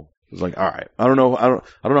terrible. It was like, all right, I don't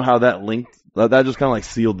know how that linked. That just kind of like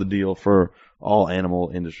sealed the deal for all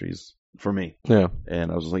animal industries for me. Yeah.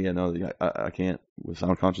 And I was just like, yeah, no, I can't with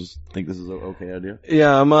sound conscious think this is an okay idea.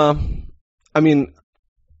 Yeah, I'm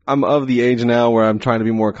of the age now where I'm trying to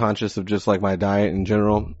be more conscious of just like my diet in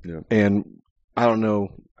general. Yeah. And I don't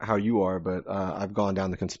know how you are, but I've gone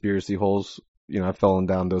down the conspiracy holes. I've fallen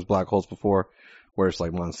down those black holes before where it's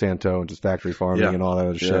like Monsanto and just factory farming and all that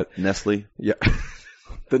other shit. Nestle. Yeah.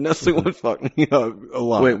 The Nestle one fucked me up a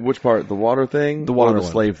lot. Wait, which part? The water thing? The water or the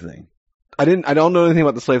one. slave thing? I don't know anything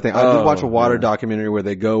about the slave thing. I did watch a water documentary where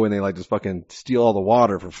they go and they like just fucking steal all the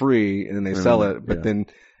water for free and then they sell it. But then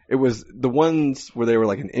it was the ones where they were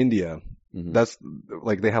like in India. Mm-hmm. That's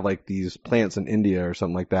like they have like these plants in India or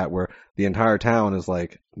something like that where the entire town is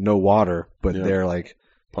like no water, but they're like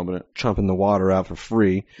chumping the water out for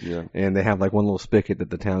free. Yeah. And they have like one little spigot that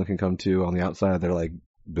the town can come to on the outside of their like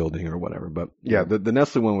building or whatever. But yeah, the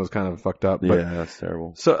Nestle one was kind of fucked up. But, yeah, that's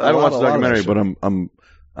terrible. So I haven't watched the documentary, but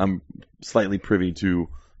I'm slightly privy to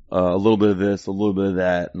a little bit of this, a little bit of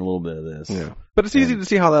that, and a little bit of this. Yeah. But it's easy to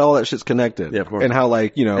see how all that shit's connected. Yeah, of course. And how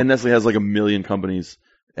like, And Nestle has like 1 million companies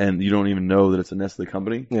and you don't even know that it's a Nestle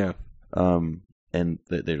company. Yeah. And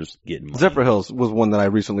they're just getting money. Zephyr Hills was one that I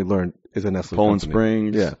recently learned is a Nestle Poland company.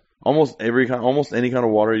 Springs. Yeah. Almost any kind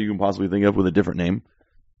of water you can possibly think of with a different name.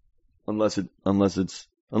 Unless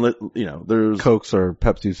there's Cokes or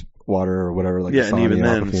Pepsi's water or whatever. Like and even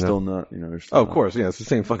then, Aquafina. it's still not, of course, yeah, it's the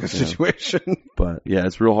same fucking situation. But yeah,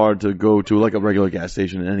 it's real hard to go to like a regular gas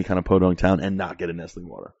station in any kind of podunk town and not get a Nestle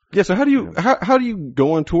water. Yeah, so how do you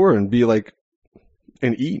go on tour and be like,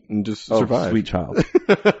 and eat and just survive? Sweet child.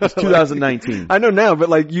 It's 2019. I know now, but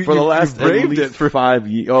like you, for the last you braved at least it for 5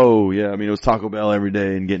 years. Oh yeah, I mean it was Taco Bell every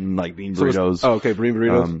day and getting like bean burritos. Okay, bean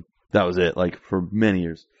burritos. That was it. Like for many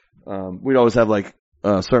years, we'd always have like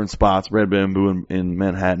certain spots, Red Bamboo in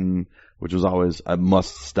Manhattan, which was always a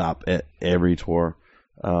must stop at every tour.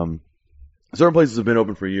 Certain places have been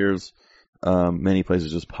open for years. Many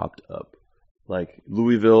places just popped up. Like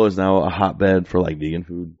Louisville is now a hotbed for like vegan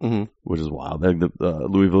food, which is wild. The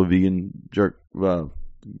Louisville Vegan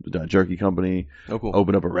Jerky Company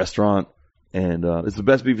opened up a restaurant, and it's the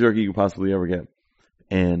best beef jerky you could possibly ever get.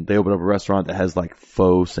 And they opened up a restaurant that has like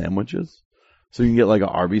faux sandwiches, so you can get like an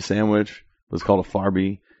Arby's sandwich. It's called a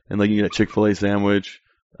Farby, and like you can get a Chick-fil-A sandwich.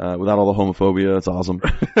 without all the homophobia. It's awesome.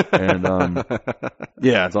 And,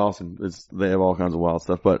 yeah, it's awesome. They have all kinds of wild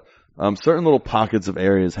stuff, but, certain little pockets of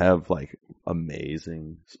areas have like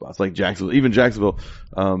amazing spots, like Jacksonville, even Jacksonville,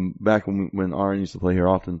 back when Aaron used to play here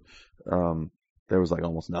often, there was like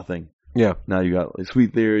almost nothing. Yeah. Now you got like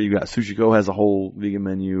Sweet Theory, you got Sushi Co has a whole vegan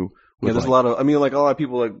menu. Yeah, there's a lot of, I mean, like a lot of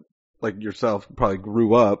people like yourself probably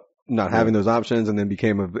grew up not having those options and then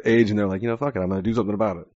became of age and they're like, fuck it, I'm going to do something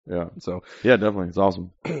about it. Yeah. So. Yeah, definitely. It's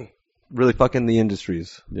awesome. Really fucking the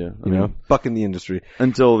industries. Yeah. Fucking the industry.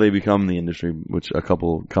 Until they become the industry, which a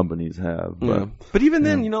couple companies have. But even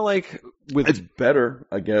then, like, it's better,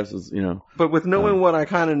 I guess, But with knowing what I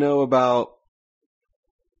kind of know about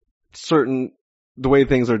the way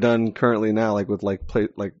things are done currently now, like with like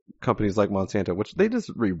companies like Monsanto, which they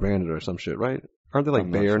just rebranded or some shit, right? Aren't they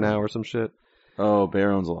like Bayer now or some shit? Oh,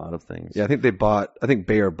 Bayer owns a lot of things. Yeah, I think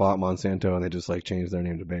Bayer bought Monsanto and they just like changed their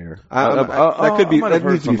name to Bayer. That could be, that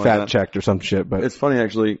needs to be fact checked or some shit, but. It's funny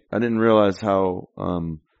actually, I didn't realize how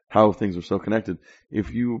things are so connected.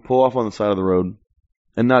 If you pull off on the side of the road,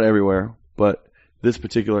 and not everywhere, but this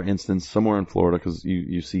particular instance, somewhere in Florida, because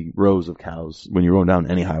you see rows of cows when you're going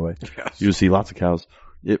down any highway. Yes. You just see lots of cows.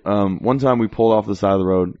 One time we pulled off the side of the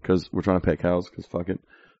road because we're trying to pet cows, because fuck it.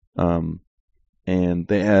 And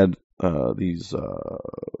they had these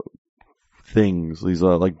things, these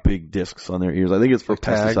like big discs on their ears. I think it's for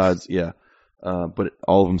pesticides. Yeah. But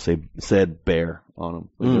all of them said Bayer on them.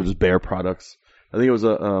 Like they're just Bayer products. I think it was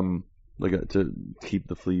to keep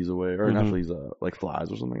the fleas away, or not fleas, like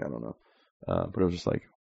flies or something. I don't know. But it was just like,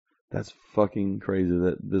 that's fucking crazy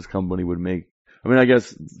that this company would make. I mean, I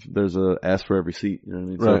guess there's a ass for every seat. You know what I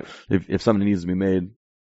mean? Right. So if something needs to be made,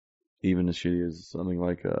 even as shitty as something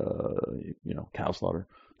like cow slaughter,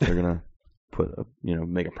 they're gonna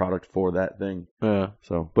make a product for that thing. Yeah.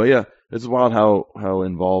 So, but yeah, it's wild how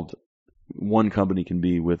involved one company can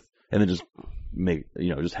be with, and then just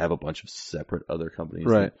just have a bunch of separate other companies,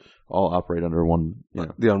 right? All operate under one,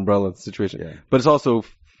 the umbrella situation. Yeah. But it's also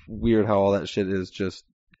weird how all that shit is just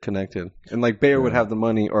connected. And like Bayer would have the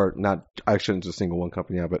money, or not, I shouldn't just single one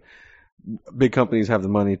company out, but big companies have the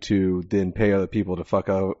money to then pay other people to fuck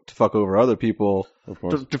over other people, of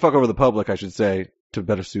course. To fuck over the public, I should say, to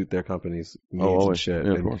better suit their company's needs and shit.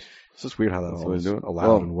 Yeah, of course. It's just weird how that all was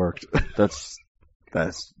allowed and worked. That's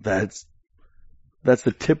the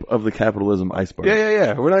tip of the capitalism iceberg.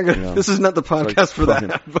 Yeah. We're not gonna. This is not the podcast for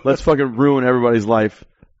that. Let's fucking ruin everybody's life.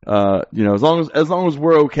 As long as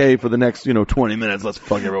we're okay for the next 20 minutes, let's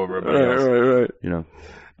fuck everybody else.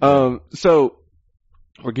 Right. So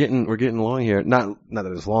we're getting long here. Not that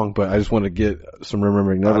it's long, but I just want to get some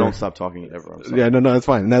remembering never. I don't stop talking ever. Yeah, no, it's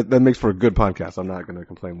fine. That makes for a good podcast. I'm not going to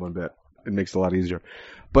complain one bit. It makes it a lot easier.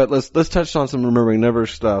 But let's touch on some remembering never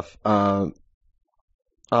stuff.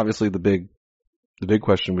 Obviously the big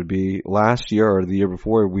question would be, last year or the year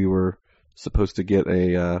before, we were supposed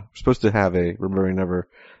to have a Remembering Never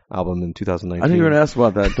album in 2019. I didn't even ask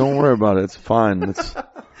about that. Don't worry about it. It's fine.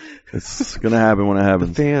 It's gonna happen when it happens.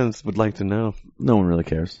 The fans would like to know. No one really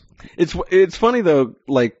cares. It's funny though,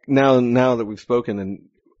 like now that we've spoken, and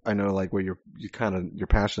I know like where your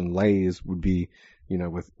passion lays would be,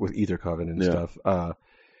 with Ether Coven and stuff.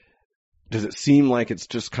 Does it seem like it's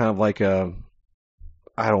just kind of like I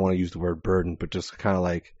don't want to use the word burden, but just kind of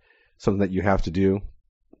like something that you have to do?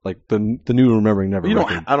 Like the new Remembering Never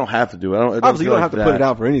record. I don't have to do it. Obviously, you don't have to put it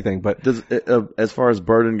out for anything, but does it, as far as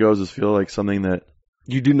burden goes, does it feel like something that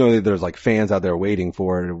you do know that there's like fans out there waiting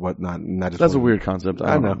for it or whatnot? Not just that's a weird concept.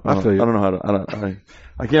 I know. I feel you. I don't know how to.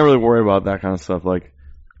 I can't really worry about that kind of stuff. Like,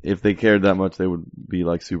 if they cared that much, they would be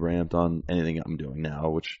like super amped on anything I'm doing now,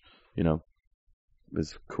 which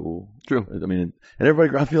is cool. True. I mean, and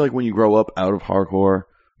everybody. I feel like when you grow up out of hardcore.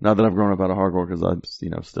 Not that I've grown up out of hardcore, because I,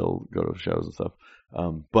 still go to shows and stuff.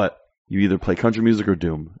 But you either play country music or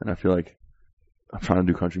doom, and I feel like I'm trying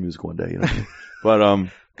to do country music one day, But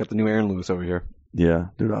got the new Aaron Lewis over here. Yeah,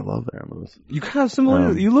 dude, I love Aaron Lewis. You kind of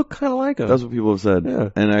similar. You look kind of like him. That's what people have said. Yeah.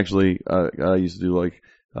 And actually, I used to do like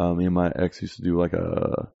me and my ex used to do like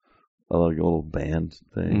a little band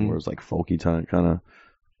thing where it's like folky kind of,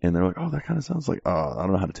 and they're like, oh, that kind of sounds like, I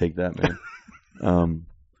don't know how to take that, man.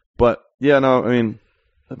 But yeah, no, I mean.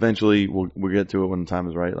 Eventually, we'll get to it when the time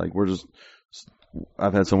is right. Like,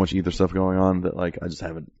 I've had so much Ether stuff going on that like I just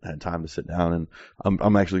haven't had time to sit down, and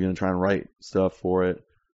I'm actually going to try and write stuff for it.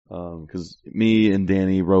 Because me and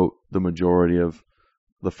Danny wrote the majority of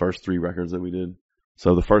the first 3 records that we did.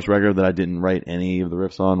 So the first record that I didn't write any of the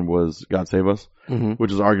riffs on was God Save Us,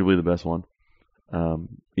 which is arguably the best one.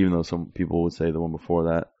 Even though some people would say the one before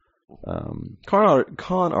that.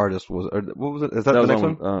 Con Artist was, what was it? Is that the next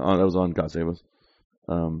one? That was on God Save Us.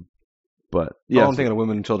 But yeah, I'm thinking of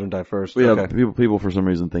Women and Children Die First. Yeah, Okay. people for some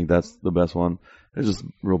reason think that's the best one. It's just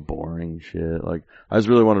real boring shit. Like, I just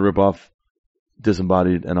really want to rip off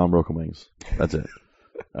Disembodied and On Broken Wings. That's it.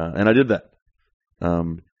 And I did that.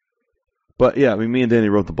 But yeah, I mean, me and Danny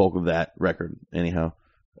wrote the bulk of that record anyhow.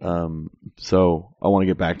 So I want to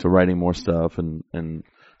get back to writing more stuff, and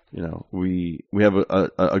you know, we have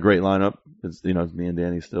a great lineup. It's, you know, it's me and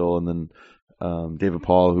Danny still, and then David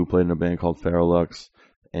Paul, who played in a band called Farolux,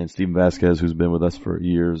 and Steven Vasquez, who's been with us for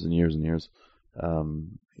years and years and years.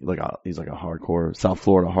 He's like a hardcore South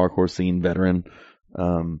Florida hardcore scene veteran.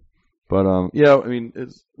 Yeah, I mean,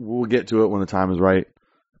 we'll get to it when the time is right.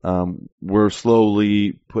 We're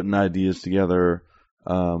slowly putting ideas together.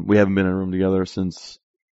 We haven't been in a room together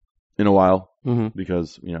in a while,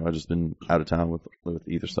 because, you know, I've just been out of town with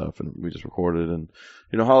either stuff, and we just recorded, and,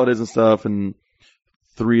 you know, holidays and stuff, and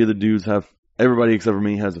 3 of the dudes everybody except for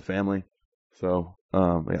me has a family. So,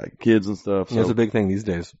 kids and stuff. So. Yeah, it's a big thing these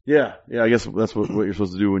days. Yeah, I guess that's what you're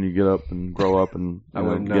supposed to do when you get up and grow up and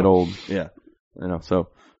get old. Yeah, you know. So,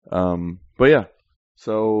 but yeah,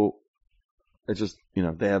 so it's just, you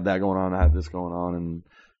know, they have that going on, I have this going on,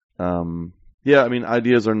 and yeah, I mean,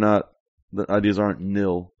 ideas aren't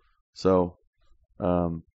nil. So,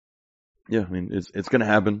 yeah, I mean, it's gonna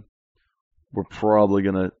happen. We're probably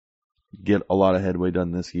gonna get a lot of headway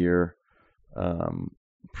done this year.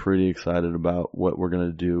 Pretty excited about what we're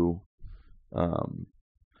gonna do. We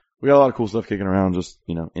got a lot of cool stuff kicking around, just,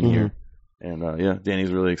 you know, in here, and yeah,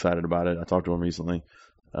 Danny's really excited about it. I talked to him recently,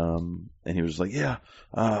 and he was just like, "Yeah,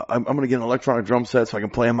 I'm gonna get an electronic drum set so I can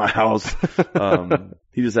play in my house."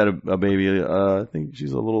 He just had a baby. I think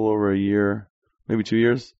she's a little over a year, maybe 2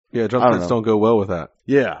 years. Yeah, drum sets don't go well with that.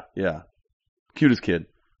 Yeah, cutest kid.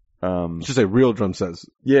 Just say real drum sets.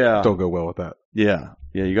 Yeah, don't go well with that. Yeah,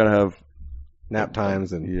 you gotta have nap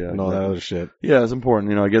times and all that other shit. Yeah, it's important.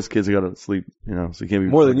 You know, I guess kids have got to sleep, you know, so you can't be...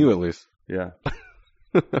 More than you, at least. Yeah.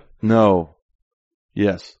 No.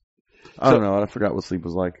 Yes. I don't know. I forgot what sleep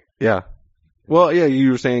was like. Yeah. Well, yeah,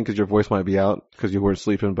 you were saying because your voice might be out because you weren't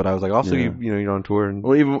sleeping, but I was like, also, you're on tour. And...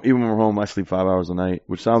 Well, even when we're home, I sleep 5 hours a night,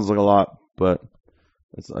 which sounds like a lot, but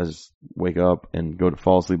I just wake up and go to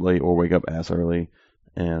fall asleep late or wake up ass early,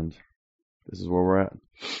 and this is where we're at.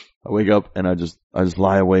 I wake up and I just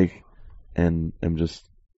lie awake and am just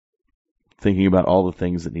thinking about all the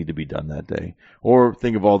things that need to be done that day, or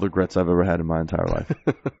think of all the regrets I've ever had in my entire life.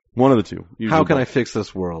 One of the two. How can I fix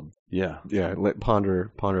this world? Yeah.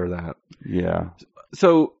 Ponder that. Yeah.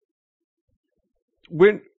 So,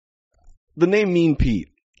 the name Mean Pete,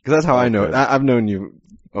 because that's how I know it. I've known you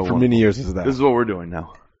for many years as that. This is what we're doing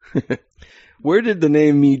now. Where did the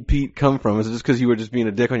name Mean Pete come from? Is it just because you were just being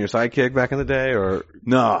a dick on your sidekick back in the day, or?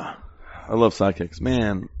 Nah. I love sidekicks.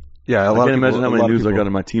 Man. Yeah, I can't imagine how many news I got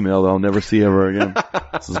in my T-mail that I'll never see ever again.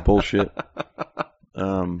 This is bullshit.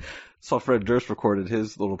 Saw Fred Durst recorded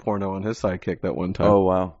his little porno on his sidekick that one time. Oh,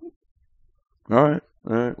 wow. All right.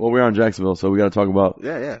 Well, we're on Jacksonville, so we got to talk about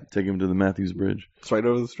taking him to the Matthews Bridge. It's right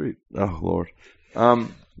over the street. Oh, Lord.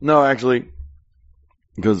 No, actually,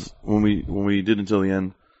 because when we did Until the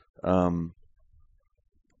End,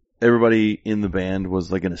 everybody in the band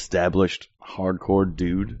was like an established hardcore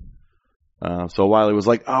dude. So Wiley was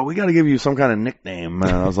like, "Oh, we got to give you some kind of nickname."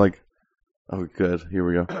 And I was like, "Oh, good. Here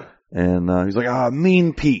we go." And he's like,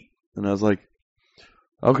 Mean Pete." And I was like,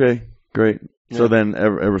 "Okay, great." Yeah. So then,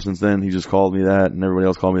 ever since then, he just called me that, and everybody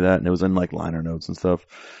else called me that, and it was in like liner notes and stuff.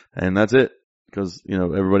 And that's it, because, you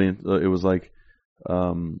know, everybody, it was like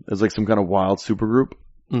some kind of wild super group.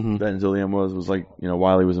 Mm-hmm. That Until the End was like, you know,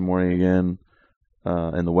 Wiley was in Morning Again,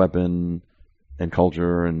 and The Weapon, and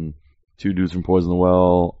Culture, and 2 dudes from Poison the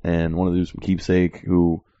Well, and one of the dudes from Keepsake,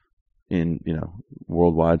 who, in, you know,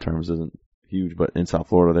 worldwide terms isn't huge, but in South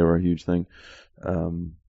Florida they were a huge thing.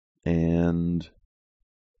 And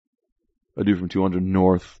a dude from 200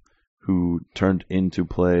 North who turned into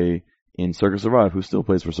play in Circus Survive, who still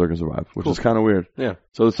plays for Circus Survive, which is kind of weird. Yeah.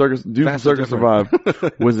 So the dude from Circus Survive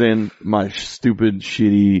was in my stupid,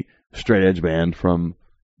 shitty, straight edge band from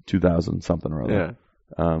 2000 something or other.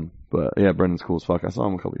 Yeah. But yeah, Brendan's cool as fuck. I saw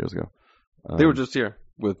him a couple years ago. They were just here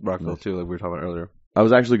with Rockville too, like we were talking about earlier. I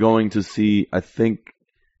was actually going to see, I think...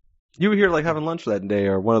 You were here like having lunch that day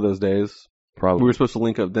or one of those days. Probably. We were supposed to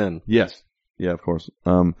link up then. Yes. Yeah, of course.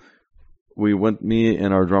 Me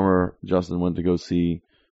and our drummer, Justin, went to go see,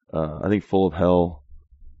 I think Full of Hell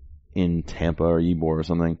in Tampa or Ybor or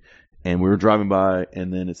something. And we were driving by,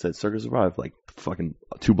 and then it said Circus Survive, like fucking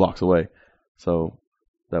 2 blocks away. So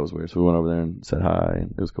that was weird. So we went over there and said hi,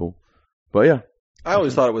 and it was cool. But yeah. I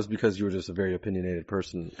always thought it was because you were just a very opinionated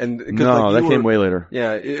person. And no, that came way later.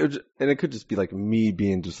 Yeah, and it could just be like me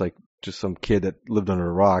being just like just some kid that lived under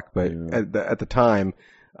a rock. But at the time,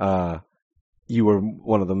 you were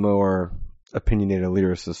one of the more opinionated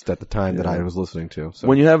lyricists at the time that I was listening to. So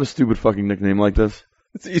when you have a stupid fucking nickname like this,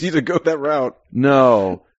 it's easy to go that route.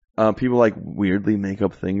 No. People like weirdly make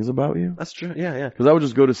up things about you. That's true. Yeah. Because I would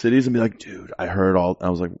just go to cities and be like, dude, I heard all. I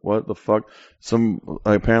was like, what the fuck?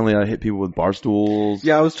 Apparently I hit people with bar stools.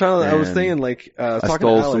 Yeah, I was thinking like, I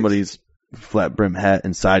stole somebody's flat brim hat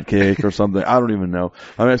and sidekick or something. I don't even know.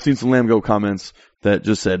 I mean, I've seen some Lamgo comments that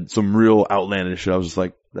just said some real outlandish shit. I was just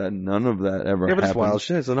like, none of that ever happened. Yeah, but it's wild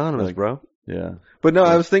shit. It's anonymous, bro. Yeah. But no,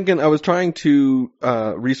 I was trying to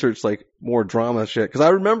research like more drama shit because I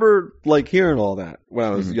remember like hearing all that when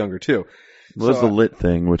I was younger too. Well, that's the lit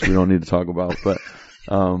thing, which we don't need to talk about, but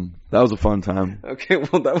that was a fun time. Okay,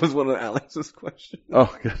 well that was one of Alex's questions.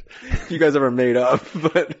 Oh, good. You guys ever made up?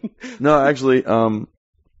 But no, actually,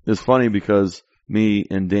 it's funny because me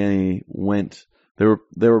and Danny went. They were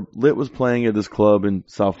Lit was playing at this club in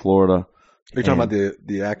South Florida. Are you talking about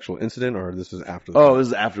the actual incident, or this was after the fact? Oh, this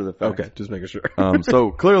is after the fact. Okay, just making sure.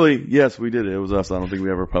 So clearly, yes, we did it. It was us. I don't think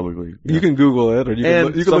we ever publicly. You can Google it, or you can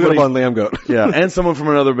look it up on Lambgoat. Yeah, and someone from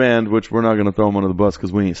another band, which we're not going to throw them under the bus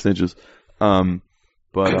because we ain't snitches. Either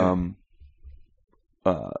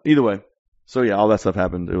way. So yeah, all that stuff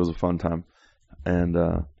happened. It was a fun time.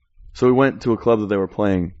 And, so we went to a club that they were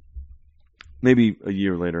playing maybe a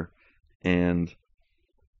year later, and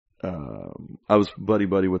I was buddy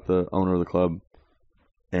with the owner of the club,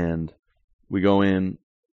 and we go in,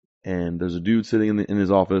 and there's a dude sitting in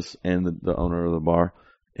his office, and the owner of the bar,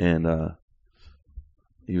 and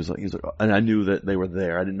he was like, and I knew that they were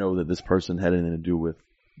there. I didn't know that this person had anything to do with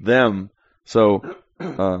them. So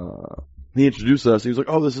he introduced us. He was like,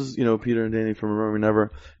 "Oh, this is Peter and Danny from Remember Me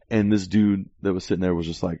Never," and this dude that was sitting there was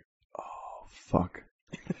just like, "Oh fuck,"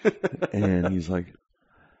 and he's like,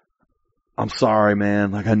 "I'm sorry,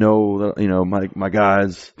 man. Like, I know that, my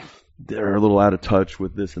guys, they're a little out of touch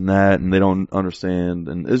with this and that, and they don't understand."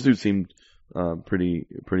 And this dude seemed, pretty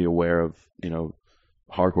aware of,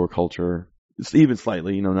 hardcore culture. Even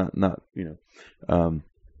slightly, not,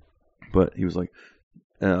 but he was like,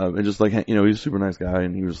 and just like, he was a super nice guy,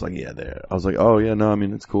 and he was like, yeah, there. I was like, oh yeah, no, I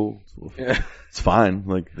mean, it's cool. Yeah. It's fine.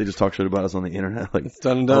 Like, they just talk shit about us on the internet. Like, it's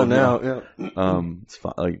done and done now. Yeah. It's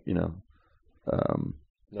fine. Like,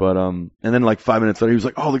 but, and then like 5 minutes later, he was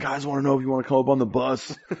like, "Oh, the guys want to know if you want to come up on the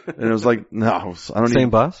bus." And it was like, no, I don't need. Same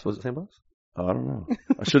bus? Was it same bus? Oh, I don't know.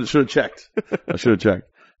 I should have checked.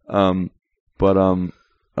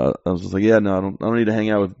 I was just like, yeah, no, I don't need to hang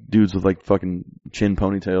out with dudes with like fucking chin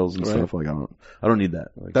ponytails and stuff. Like, I don't need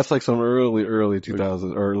that. Like, that's like some early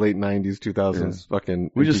 2000s or late 90s, 2000s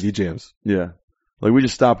fucking MTV jams. Yeah. Like, we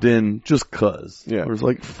just stopped in just cause. Yeah. We're just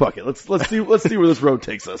like, fuck it. Let's see where this road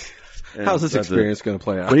takes us. And how's this experience going to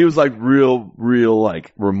play out? But he was like real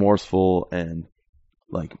like remorseful and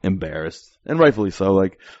like embarrassed, and rightfully so.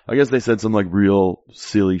 Like, I guess they said some like real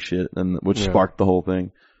silly shit, and which sparked the whole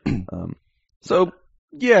thing. So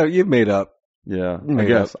yeah, you've made up. Yeah, I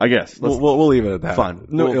guess. We'll leave it at that. Fine.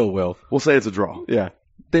 No ill will. We'll say it's a draw. Yeah,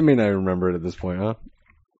 they may not remember it at this point, huh?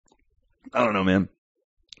 I don't know, man.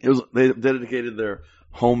 They dedicated their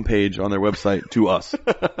homepage on their website to us.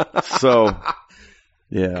 So.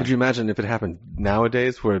 Yeah. Could you imagine if it happened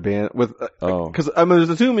nowadays where a band with, cause I was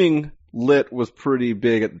assuming Lit was pretty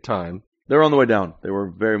big at the time. They were on the way down. They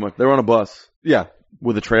were on a bus. Yeah.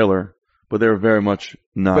 With a trailer, but they were very much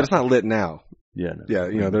not. But it's not Lit now. Yeah. No.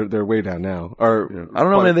 Yeah. They're way down now. Or, I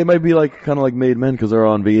don't know, man. They might be like, kind of like Made Men because they're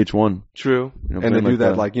on VH1. True. And they do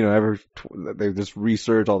that like, they just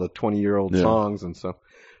research all the 20-year-old songs and stuff.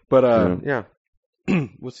 But, yeah.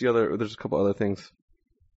 What's the other, there's a couple other things.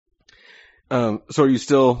 So are you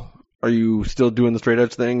still doing the straight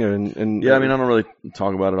edge thing? And yeah, I mean, I don't really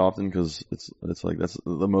talk about it often because it's like that's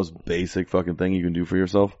the most basic fucking thing you can do for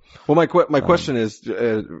yourself. Well, my question is,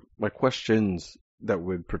 my questions that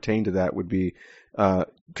would pertain to that would be, cause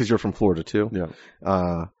you're from Florida too.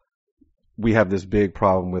 Yeah. We have this big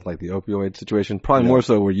problem with like the opioid situation, probably more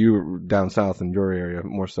so where you were down south in your area,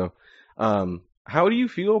 more so. How do you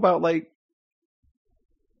feel about like,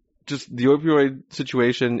 just the opioid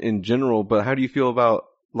situation in general, but how do you feel about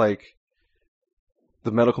like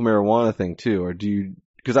the medical marijuana thing too? Or do you,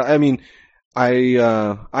 cause I mean,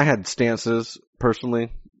 I had stances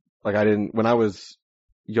personally. Like when I was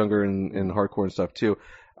younger in hardcore and stuff too,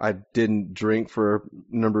 I didn't drink for a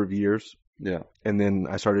number of years. Yeah. And then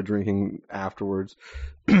I started drinking afterwards.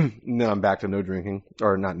 And then I'm back to no drinking,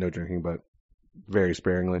 or not no drinking, but very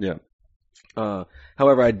sparingly. Yeah.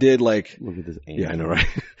 However, I did like, look at this angel. Yeah, I know, right?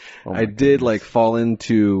 Oh I did like fall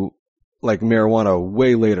into like marijuana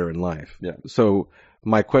way later in life. Yeah. So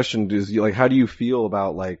my question is like, how do you feel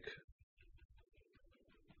about like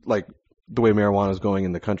like the way marijuana is going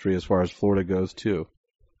in the country as far as Florida goes too.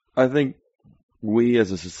 I think we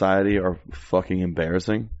as a society are fucking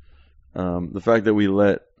embarrassing. The fact that we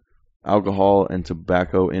let alcohol and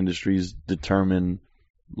tobacco industries determine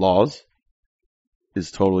laws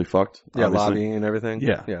is totally fucked. Yeah, obviously. lobbying and everything.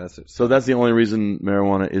 Yeah. That's it. So that's the only reason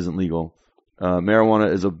marijuana isn't legal.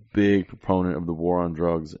 Marijuana is a big proponent of the war on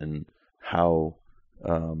drugs and how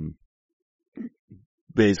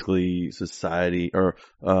basically the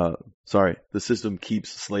system keeps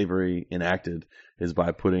slavery enacted is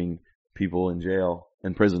by putting people in jail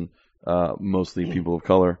and prison, mostly people of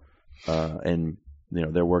color, and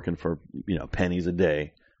they're working for pennies a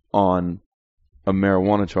day on a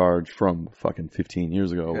marijuana charge from fucking 15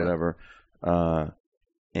 years ago or whatever,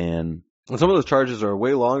 and some of those charges are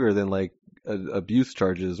way longer than like abuse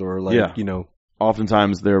charges or like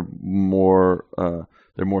oftentimes they're more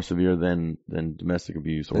severe than domestic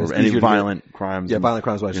abuse or any violent crimes. Yeah, violent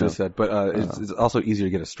crimes. What I should have said, but it's also easier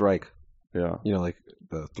to get a strike. Yeah, like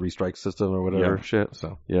the 3 strike system or whatever shit.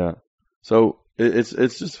 So yeah, so it's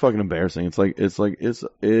just fucking embarrassing. It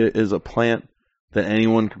is a plant that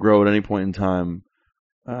anyone could grow at any point in time.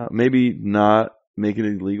 Maybe not make it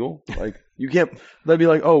illegal. Like you can't. They'd be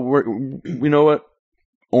like, you know what?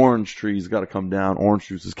 Orange trees got to come down. Orange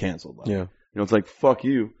juice is canceled. Like, it's like fuck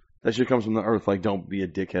you. That shit comes from the earth. Like, don't be a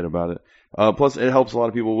dickhead about it. Plus, it helps a lot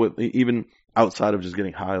of people with even outside of just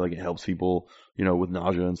getting high. Like, it helps people, with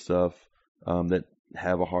nausea and stuff that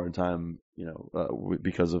have a hard time,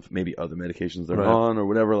 because of maybe other medications they're on or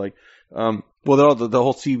whatever. Like, well, the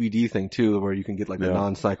whole CBD thing too, where you can get like the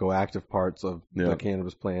non-psychoactive parts of the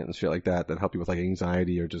cannabis plant and shit like that help you with like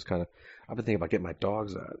anxiety or just kind of. I've been thinking about getting my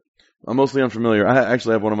dogs that. I'm mostly unfamiliar. I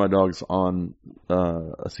actually have one of my dogs on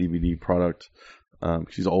a CBD product.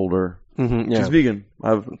 She's older. Mm-hmm, She's vegan.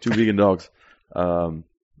 I have 2 vegan dogs.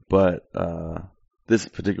 But this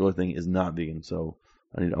particular thing is not vegan, so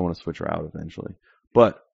I want to switch her out eventually.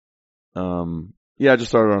 But I just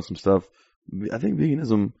started on some stuff. I think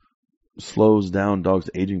veganism slows down dogs'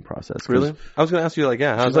 aging process. Really? I was going to ask you, like,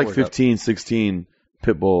 how she's like 15, 16,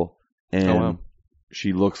 pit bull, and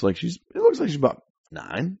she looks like she's about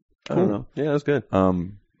 9. I don't know. Yeah, that's good.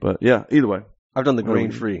 But yeah, either way. I've done the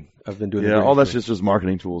grain free. I've been doing all that's just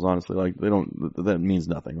marketing tools, honestly. Like that means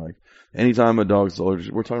nothing. Like anytime a dog's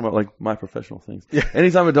allergic, we're talking about like my professional things. Yeah.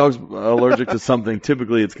 Anytime a dog's allergic to something,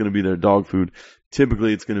 typically it's going to be their dog food.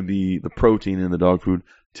 Typically it's going to be the protein in the dog food.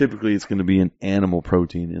 Typically it's going to be an animal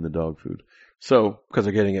protein in the dog food. So because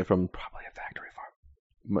they're getting it from probably a factory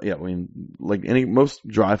farm. Yeah, I mean, like most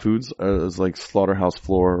dry foods is like slaughterhouse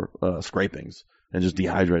floor scrapings and just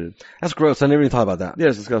dehydrated. That's gross. I never even thought about that. Yeah,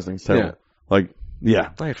 it's disgusting. It's terrible. Yeah.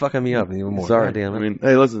 You're fucking me up even more. Sorry. God damn it. I mean,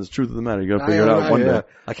 hey, listen, it's the truth of the matter. You gotta figure it out one day.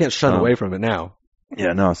 I can't shun away from it now.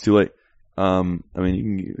 Yeah, no, it's too late. I mean,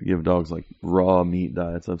 you can give dogs like raw meat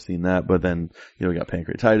diets. I've seen that, but then, we got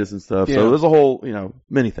pancreatitis and stuff. Yeah. So there's a whole,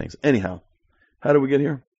 many things. Anyhow, how did we get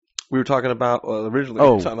here? We were talking about, originally we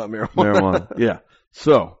were talking about marijuana. Yeah.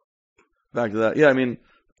 So, back to that. Yeah, I mean,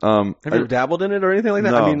 have you ever dabbled in it or anything like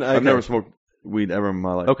that? No, I mean, I've never smoked weed ever in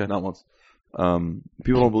my life. Okay. Not once.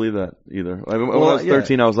 People don't believe that either. I mean, when I was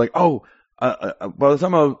 13, I was like, by the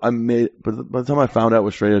time I found out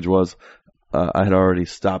what straight edge was, I had already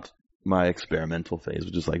stopped my experimental phase,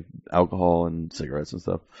 which is like alcohol and cigarettes and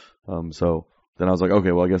stuff. So then I was like,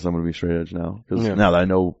 okay, well, I guess I'm going to be straight edge now. Cause now that I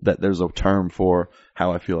know that there's a term for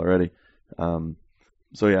how I feel already. So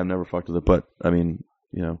yeah, I've never fucked with it, but I mean,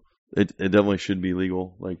 it definitely should be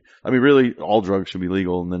legal. Like, I mean, really, all drugs should be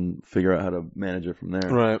legal, and then figure out how to manage it from there.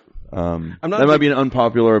 Right. That might be an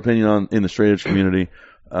unpopular opinion in the straight edge community,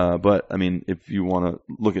 but I mean, if you want to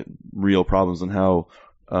look at real problems and how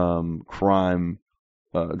crime,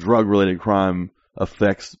 drug-related crime,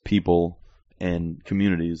 affects people and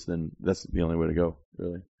communities, then that's the only way to go,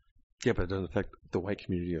 really. Yeah, but it doesn't affect the white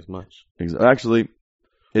community as much. Actually.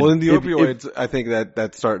 Well, in the opioids, I think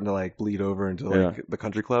that's starting to like bleed over into like the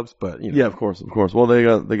country clubs, but Yeah, of course. Well, they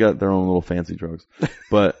got their own little fancy drugs,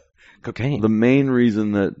 but cocaine. The main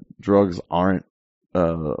reason that drugs aren't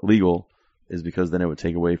legal is because then it would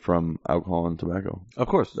take away from alcohol and tobacco. Of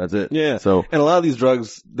course, that's it. Yeah. So, and a lot of these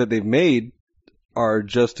drugs that they've made are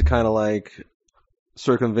just to kind of like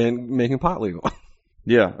circumvent making pot legal.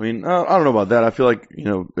 Yeah, I mean, I don't know about that. I feel like,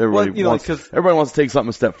 everybody wants to take something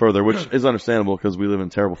a step further, which is understandable because we live in a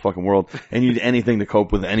terrible fucking world and you need anything to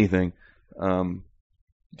cope with anything.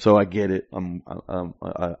 So I get it.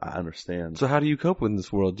 I understand. So how do you cope in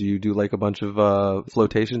this world? Do you do like a bunch of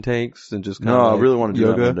flotation tanks and just kind No, of I really want to do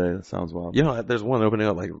yoga? that one day. That sounds wild. You know, there's one opening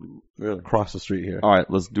up like Really? across the street here. All right,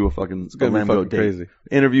 let's do a fucking It's gonna be fucking date. crazy.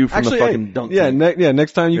 Interview from Actually, the fucking dunk yeah, tank.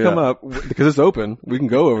 next time you come Yeah. up, because it's open, we can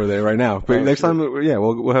go over there right now. But Oh, next shit. time, yeah,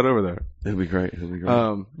 we'll head over there. It'll be great.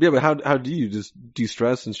 Yeah, but how do you just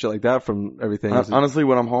de-stress and shit like that from everything? Honestly,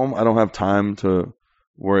 when I'm home, I don't have time to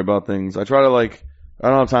worry about things. I try to I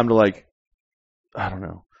don't have time to I don't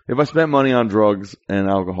know. If I spent money on drugs and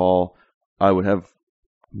alcohol, I would have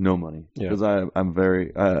no money. Yeah. Because I'm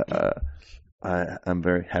very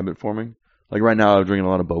habit forming. Like right now, I'm drinking a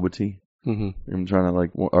lot of boba tea. Mm-hmm. I'm trying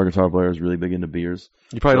to our guitar player is really big into beers.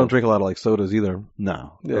 You probably don't drink a lot of like sodas either.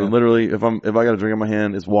 No. Yeah. Literally, if I got a drink in my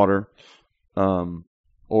hand, it's water.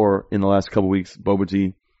 Or in the last couple weeks, boba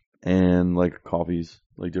tea and coffees,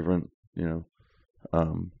 different,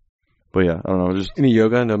 but yeah, I don't know, just Any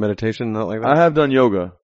yoga, no meditation, not like that? I have done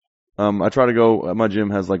yoga. I try to go. My gym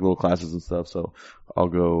has little classes and stuff, so I'll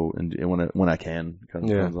go and when I can. Kind of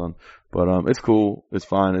depends on. But it's cool. It's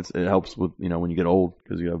fine. It helps with when you get old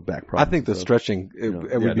because you have back problems. I think the stretching it would be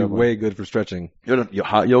definitely. way good for stretching. You done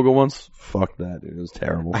hot yoga once? Fuck that, dude. It was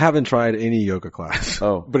terrible. I haven't tried any yoga class.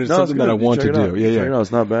 Oh, but it's no, something that I good. want to Check it do. out. Yeah. Check it out.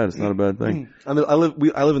 It's not bad. It's not a bad thing. I mean, I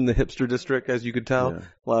live in the hipster district, as you could tell. Yeah.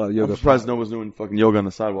 A lot of yoga. I'm surprised no one's doing fucking yoga on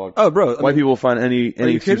the sidewalk. Oh, bro. White people will find any Are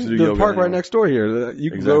you excuse kidding? to do The yoga. park right anywhere. next door here. You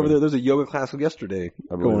can Exactly. go over there. There's a yoga class yesterday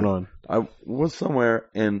going on. I was somewhere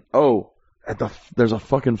and there's a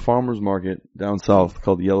fucking farmer's market down south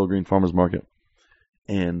called the Yellow Green Farmer's Market,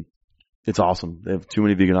 and it's awesome. They have too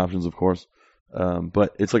many vegan options, of course,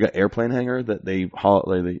 but it's like an airplane hangar that they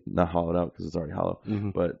not hollowed out because it's already hollow,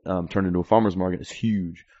 but turned into a farmer's market. It's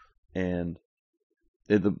huge, and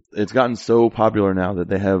it's gotten so popular now that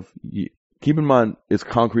they have. Keep in mind, it's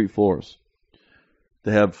concrete floors.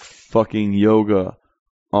 They have fucking yoga.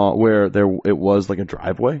 Where it was like a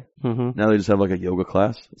driveway. Mm-hmm. Now they just have a yoga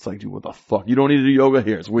class. It's like, dude, what the fuck? You don't need to do yoga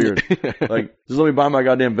here. It's weird. Just let me buy my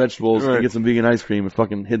goddamn vegetables and get some vegan ice cream and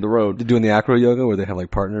fucking hit the road. They're doing the acro yoga where they have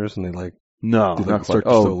partners and they No, do not Cirque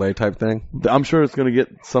quite. du Soleil type thing. I'm sure it's gonna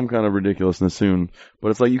get some kind of ridiculousness soon.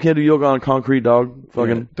 But it's you can't do yoga on concrete, dog.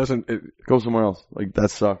 Fucking go somewhere else. That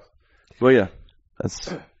sucks. But yeah,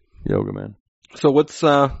 that's yoga, man. So what's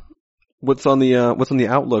on the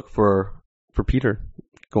outlook for Peter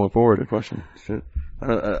going forward? Good question. Shit.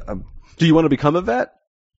 Do you want to become a vet?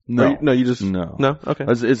 No. You just No. No? Okay.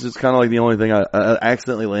 It's just kind of the only thing I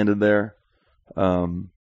accidentally landed there. And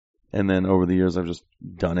then over the years I've just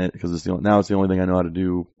done it because it's the only thing I know how to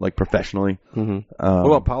do professionally. Mm-hmm. What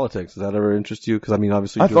about politics? Does that ever interest you? Because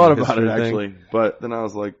obviously I doing thought the about it history thing. actually, but then I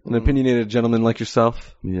was like, An opinionated gentleman like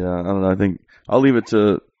yourself. yeah, I don't know. I think I'll leave it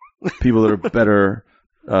to people that are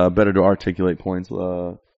better to articulate points.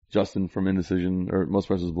 Justin from Indecision or Most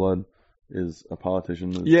Precious Blood is a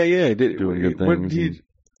politician. Yeah. Doing good When things. did he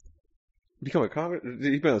become a Congress? Did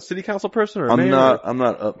he become a city council person or a I'm mayor?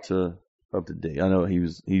 not up to date. I know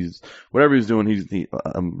he's whatever he's doing.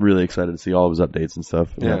 I'm really excited to see all of his updates and stuff.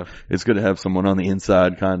 Yeah. It's good to have someone on the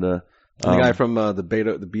inside, kind of. The guy from the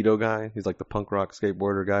Beto guy. He's the punk rock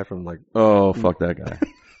skateboarder guy from Oh, fuck that guy.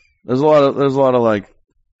 There's a lot of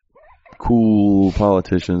cool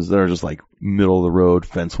politicians that are just middle of the road,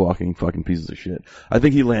 fence walking fucking pieces of shit. I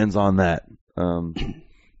think he lands on that. I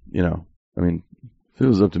mean, if it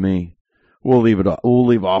was up to me, we'll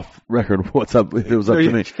leave off record what's up if it was up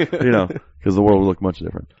to me, because the world would look much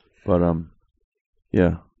different. But,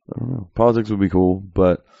 yeah, I don't know. Politics would be cool,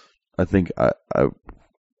 but I think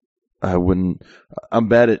I wouldn't, I'm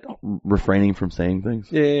bad at refraining from saying things.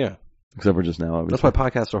 Yeah. Except for just now, obviously. That's why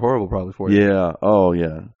podcasts are horrible probably for you. Yeah. Oh,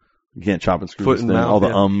 yeah. You can't chop and screw Foot this and thing. mouth, All the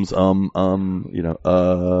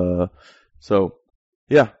yeah. So,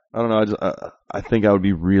 yeah. I don't know. I think I would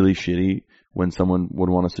be really shitty when someone would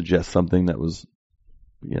want to suggest something that was,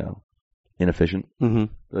 inefficient.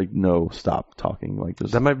 Mm-hmm. No, stop talking like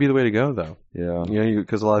this. That might be the way to go though. Yeah.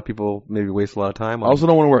 Because a lot of people maybe waste a lot of time I on also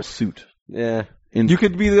don't want to wear a suit. Yeah. You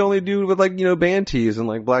could be the only dude with band tees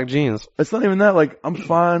and black jeans. It's not even that. I'm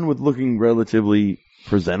fine with looking relatively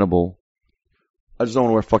presentable. I just don't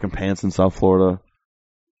want to wear fucking pants in South Florida,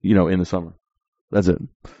 in the summer. That's it.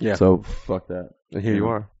 Yeah. So fuck that. And here you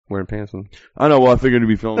are wearing pants and. I know. Well, I figured to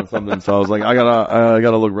be filming something, so I was like, I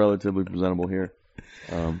gotta look relatively presentable here.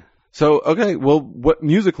 So okay, well, what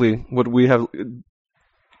we have?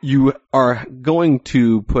 You are going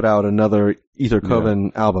to put out another Ether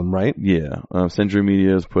Coven album, right? Yeah. Century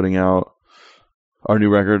Media is putting out our new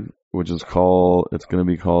record, which is it's going to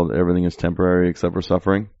be called Everything is Temporary Except for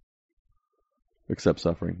Suffering. Except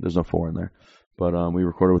Suffering. There's no 4 in there. But we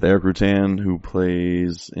recorded with Eric Rutan, who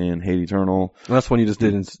plays in Hate Eternal. Well, that's one you just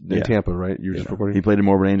did in Tampa, right? You were just recording? He played in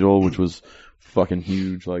Morbid Angel, which was fucking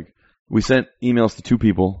huge. Like, we sent emails to 2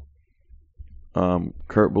 people.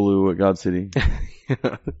 Kurt Ballou at God City,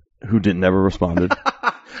 who never responded.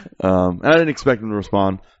 And I didn't expect him to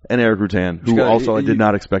respond. And Eric Rutan, who I did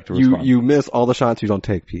not expect to respond. You miss all the shots you don't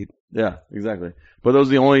take, Pete. Yeah, exactly. But those are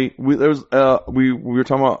the only, we were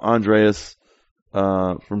talking about Andreas,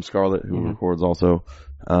 from Scarlet, who records also.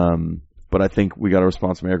 But I think we got a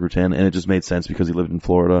response from Eric Rutan, and it just made sense because he lived in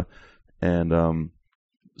Florida. And,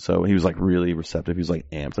 so he was like really receptive. He was like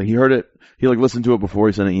amped. Like he heard it, he like listened to it before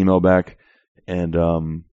he sent an email back. And,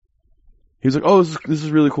 he was like, oh, this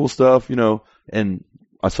is really cool stuff, you know. And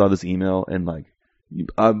I saw this email, and like,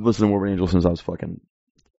 I've listened to Morbid Angel since I was fucking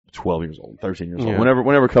 12 years old, 13 years old.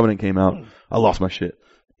 Whenever Covenant came out, I lost my shit.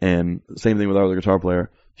 And same thing with our other guitar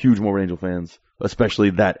player. Huge Morbid Angel fans,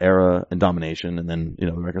 especially that era and Domination, and then, you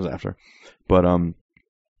know, the records after. But,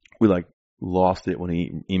 we like lost it when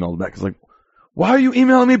he emailed back. It's like, why are you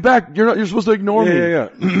emailing me back? You're supposed to ignore me. Yeah.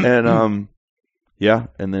 And, yeah,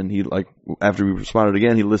 and then he, like, after we responded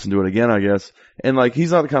again, he listened to it again, I guess. And, like,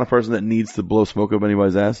 he's not the kind of person that needs to blow smoke up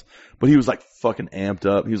anybody's ass. But he was, like, fucking amped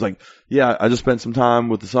up. He was like, yeah, I just spent some time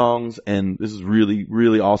with the songs, and this is really,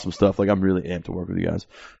 really awesome stuff. Like, I'm really amped to work with you guys.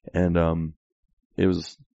 And, it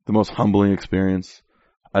was the most humbling experience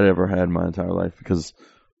I'd ever had in my entire life, because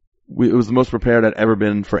it was the most prepared I'd ever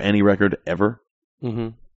been for any record ever. Mm-hmm.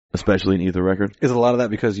 Especially an Ether record. Is it a lot of that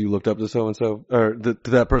because you looked up to so-and-so, or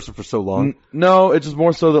to that person for so long? No, it's just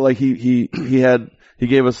more so that like he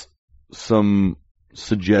gave us some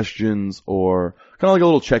suggestions, or kind of like a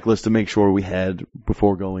little checklist to make sure we had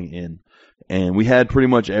before going in. And we had pretty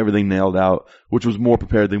much everything nailed out, which was more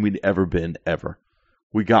prepared than we'd ever been, ever.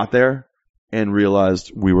 We got there and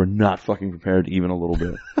realized we were not fucking prepared even a little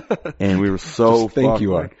bit. And we were so think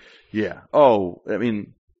you are. Yeah. Oh, I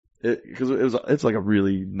mean, because it's like a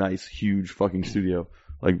really nice, huge fucking studio,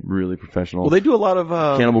 like really professional. Well, they do a lot of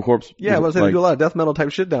Cannibal Corpse. Yeah, I was saying they do a lot of death metal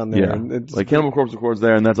type shit down there. Yeah, and it's, like Cannibal Corpse records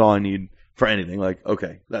there, and that's all I need for anything. Like,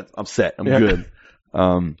 okay, I'm set. I'm good.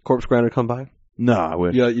 Corpse Grinder come by? No, I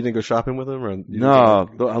wish. Yeah, you didn't go shopping with him, or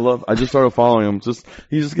no? I just started following him.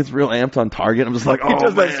 He just gets real amped on Target. I'm just like, oh he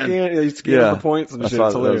does man, that scan. Yeah, he scans the points and shit.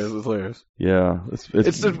 It's hilarious. It's hilarious. Yeah,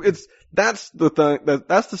 that's the thing.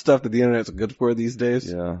 That's the stuff that the internet's good for these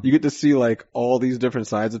days. Yeah, you get to see like all these different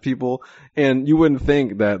sides of people, and you wouldn't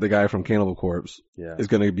think that the guy from Cannibal Corpse is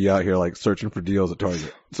going to be out here like searching for deals at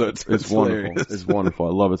Target. So it's wonderful. It's wonderful.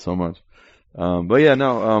 I love it so much. But yeah,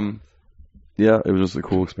 no. Yeah, it was just a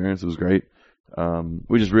cool experience. It was great.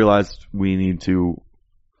 We just realized we need to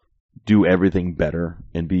do everything better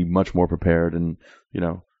and be much more prepared, and, you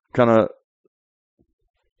know, kind of,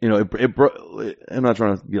 you know, I'm not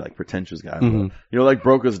trying to be like pretentious guy, but, you know, like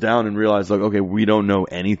broke us down and realized like, okay, we don't know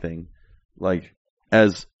anything, like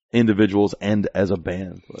as individuals and as a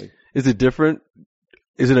band. Like, is it different?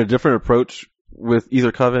 Is it a different approach with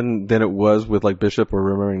either Coven than it was with like Bishop or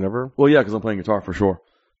Remembering Never? Well, yeah, because I'm playing guitar for sure.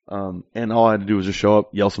 And all I had to do was just show up,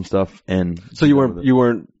 yell some stuff, and so you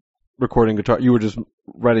weren't recording guitar. You were just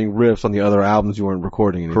writing riffs on the other albums. You weren't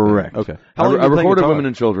recording anything. Correct. Okay. I recorded Women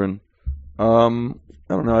and Children. I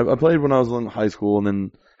don't know. I played when I was in high school, and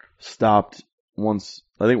then stopped once.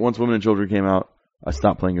 I think once Women and Children came out, I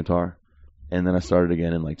stopped playing guitar, and then I started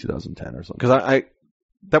again in like 2010 or something. Because I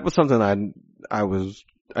that was something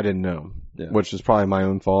I didn't know, which is probably my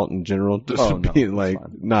own fault in general, just being like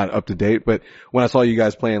not up to date. But when I saw you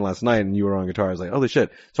guys playing last night and you were on guitar, I was like, holy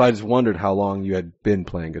shit. So I just wondered how long you had been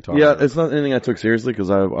playing guitar. Yeah, it's not anything I took seriously because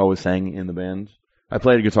I always sang in the band. I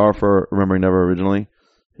played guitar for Remembering Never originally.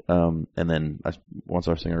 And then once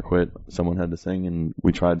our singer quit, someone had to sing, and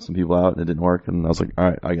we tried some people out and it didn't work. And I was like, all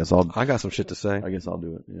right, I got some shit to say. I guess I'll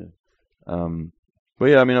do it. Yeah. But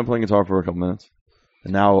yeah, I mean, I'm playing guitar for a couple minutes.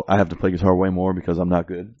 And now I have to play guitar way more because I'm not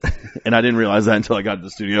good. And I didn't realize that until I got to the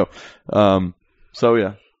studio. So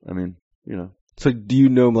yeah, I mean, you know. So do you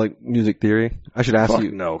know like music theory? I should ask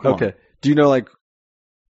you. No, come on. Do you know like,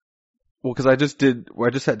 well, cause I just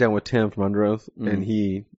sat down with Tim from Under Oath, and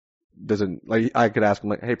he doesn't, like, I could ask him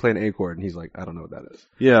like, hey, play an A chord, and he's like, I don't know what that is.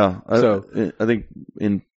 Yeah. I think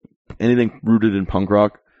in anything rooted in punk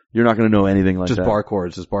rock, you're not going to know anything like just that.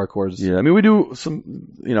 Just bar chords. Yeah, I mean, we do some,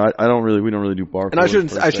 you know, we don't really do bar chords. And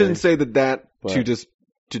I shouldn't say that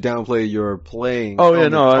to downplay your playing. Oh yeah,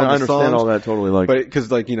 no, I understand songs, all that totally. Like, but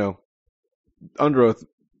cause like, you know, Under Oath,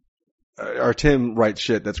 our Tim writes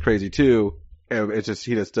shit that's crazy too. And it's just,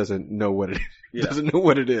 he just doesn't know what it is. He doesn't know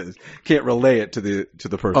what it is. Can't relay it to the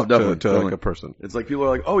person. Oh, definitely. To like a person. It's like people are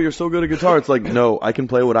like, oh, you're so good at guitar. It's like, no, I can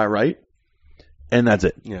play what I write. And that's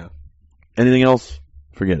it. Yeah. anything else,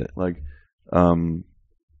 forget it. Like, I don't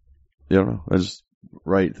know. I just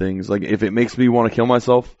write things. Like, if it makes me want to kill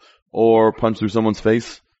myself or punch through someone's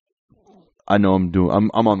face, I know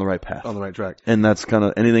I'm on the right path. On the right track. And that's kind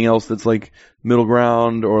of anything else that's like middle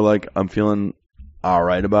ground or like I'm feeling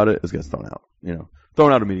alright about it, gets thrown out.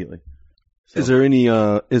 Thrown out immediately. So. Is there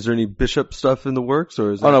any Bishop stuff in the works,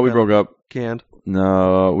 or is that we broke up. Canned?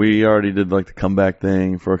 No, we already did like the comeback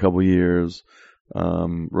thing for a couple years.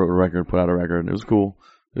 Wrote a record, put out a record. It was cool.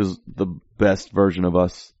 It was the best version of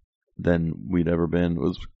us than we'd ever been. It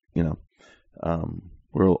was, we're a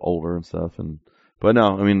little older and stuff. But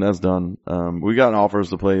no, I mean, that's done. We got offers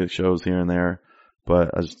to play shows here and there,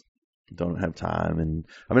 but I just don't have time. And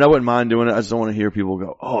I mean, I wouldn't mind doing it. I just don't want to hear people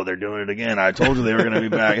go, "Oh, they're doing it again. I told you they were going to be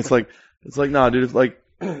back." It's like, nah, dude, it's like,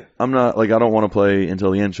 I'm not, like, I don't want to play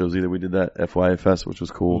Until the End shows either. We did that FYFS, which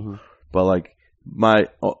was cool. Mm-hmm. But like, my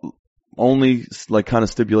only like kind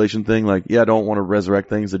of stipulation thing, like, I don't want to resurrect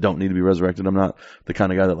things that don't need to be resurrected. I'm not the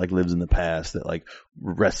kind of guy that like lives in the past, that like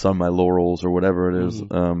rests on my laurels or whatever it is.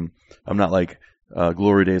 Mm-hmm. I'm not like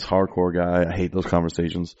Glory Days hardcore guy. I hate those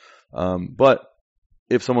conversations. But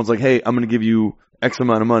if someone's like, "Hey, I'm going to give you X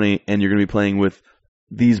amount of money and you're going to be playing with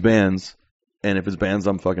these bands," and if it's bands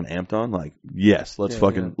I'm fucking amped on, like, yes, let's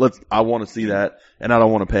I want to see that, and I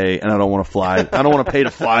don't want to pay, and I don't want to fly. I don't want to pay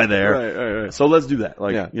to fly there. Right. So let's do that.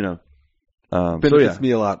 Like, benefits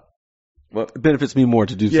me a lot. What? It benefits me more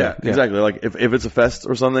to do so. Yeah, exactly. Like, if it's a fest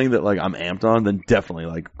or something that like I'm amped on, then definitely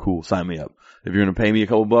like, cool, sign me up. If you're going to pay me a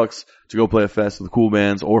couple bucks to go play a fest with cool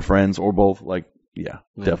bands or friends or both, like,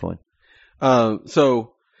 definitely.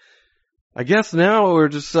 So I guess now we're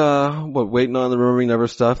just, waiting on the Remembering Never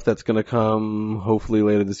stuff that's gonna come hopefully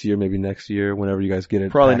later this year, maybe next year, whenever you guys get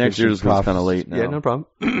it. Probably next year, just because it's kind of late now. Yeah, no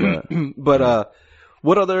problem. But,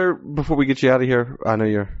 what other, before we get you out of here, I know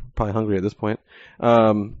you're probably hungry at this point.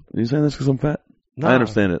 Are you saying this because I'm fat? Nah. I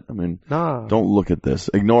understand it. I mean, don't look at this.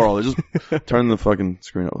 Ignore all this. Just turn the fucking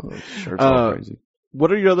screen off. Shirt's all crazy.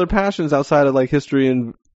 What are your other passions outside of like history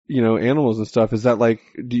and, animals and stuff? Is that like,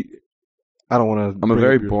 I don't want to. I'm a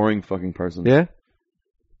very boring fucking person. Yeah?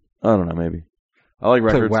 I don't know, maybe. I like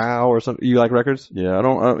records. Like WoW or something. You like records? Yeah,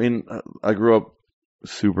 I grew up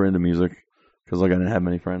super into music because like I didn't have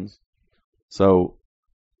many friends. So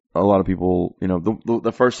a lot of people,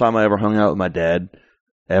 the first time I ever hung out with my dad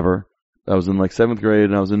ever, I was in like 7th grade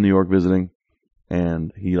and I was in New York visiting,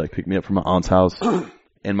 and he like picked me up from my aunt's house.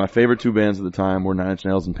 And my favorite 2 bands at the time were 9 Inch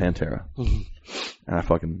Nails and Pantera. And I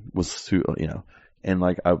fucking was, and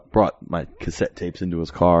like I brought my cassette tapes into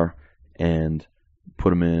his car and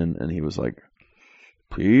put them in, and he was like,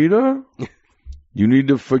 "Peter, you need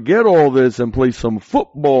to forget all this and play some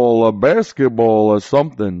football or basketball or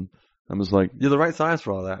something." I was like, "You're the right size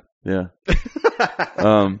for all that." Yeah.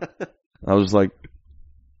 I was like,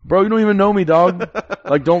 "Bro, you don't even know me, dog.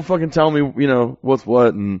 Like, don't fucking tell me, what's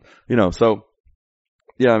what." And, so,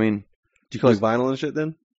 yeah, I mean. Do you collect vinyl and shit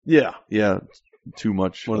then? Yeah. Too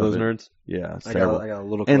much. One of those nerds? Yeah. I got a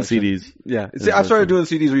little collection. And CDs. Yeah. See, I started doing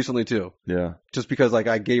CDs recently too. Yeah. Just because like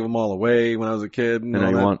I gave them all away when I was a kid. And now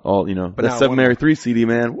you want all, but that 7 Mary 3 CD,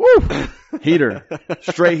 man. Woo! Heater.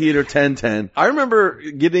 Straight heater, 1010. I remember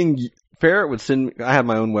getting, Ferret would send, I had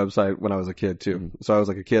my own website when I was a kid too. Mm-hmm. So I was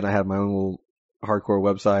like a kid, I had my own little hardcore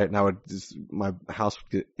website, and my house would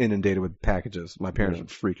get inundated with packages. My parents would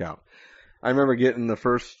freak out. I remember getting your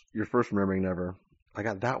first Remembering Never. I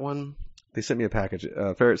got that one. They sent me a package.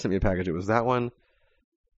 Ferret sent me a package. It was that one.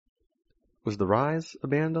 Was The Rise a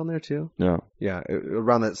band on there too? Yeah. Yeah,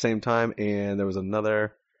 around that same time, and there was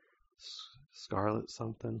another Scarlet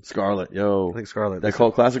something. Scarlet, yo. I think Scarlet. That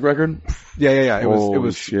called classic record? Yeah. It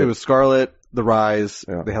was Scarlet, The Rise.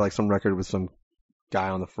 Yeah. They had like some record with some guy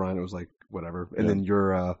on the front. It was like whatever. And then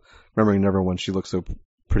your Remembering Never one, She Looks So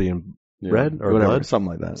Pretty in Red or whatever, blood? something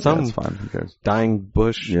like that. Something. That's fine. Who cares? Dying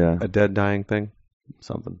bush. Yeah. A dead dying thing.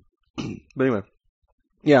 Something. But anyway.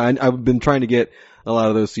 Yeah, I've been trying to get a lot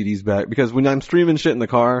of those CDs back because when I'm streaming shit in the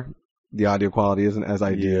car, the audio quality isn't as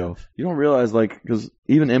ideal. Yeah. You don't realize, like, because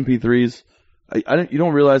even MP3s, you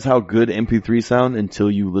don't realize how good MP3s sound until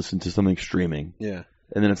you listen to something streaming. Yeah.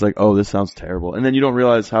 And then it's like, oh, this sounds terrible. And then you don't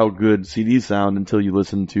realize how good CDs sound until you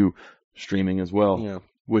listen to streaming as well. Yeah.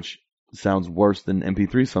 Which sounds worse than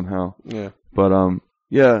MP3 somehow. Yeah. But,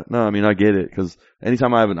 yeah, no, I mean, I get it, because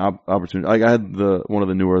anytime I have an opportunity, like I had one of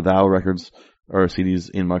the newer Thou records, or CDs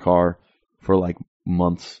in my car for like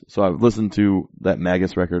months. So I've listened to that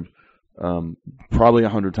Magus record, probably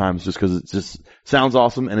 100 times just because it just sounds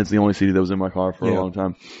awesome, and it's the only CD that was in my car for a long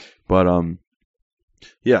time. But,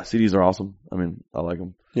 yeah, CDs are awesome. I mean, I like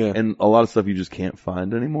them. Yeah. And a lot of stuff you just can't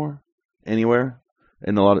find anymore, anywhere.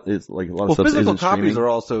 and a lot of stuff physical isn't copies streaming. are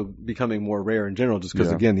also becoming more rare in general, just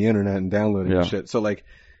because again the internet and downloading and shit. So like,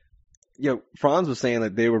 Franz was saying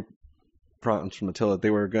that Franz from Attila, they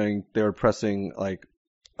were pressing like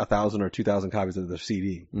 1,000 or 2,000 copies of their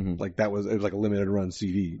CD. Mm-hmm. Like it was like a limited run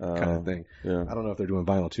CD kind of thing. Yeah. I don't know if they're doing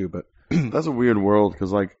vinyl too, but that's a weird world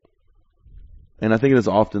because and I think it is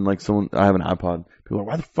often like I have an iPod. People are like,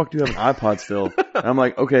 why the fuck do you have an iPod still? And I'm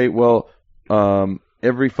like, okay, well,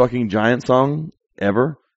 every fucking Giant song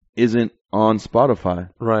ever isn't on Spotify.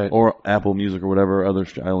 Right. Or Apple Music or whatever other,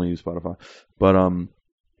 I only use Spotify. But,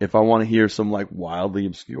 if I want to hear some like wildly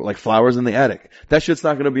obscure, like Flowers in the Attic, that shit's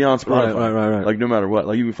not going to be on Spotify. Right. Like no matter what.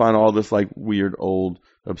 Like you can find all this like weird old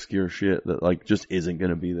obscure shit that like just isn't going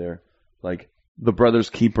to be there. Like the Brothers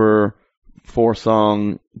Keeper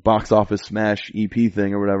 4-song box office smash EP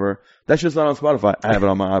thing or whatever. That shit's not on Spotify. I have it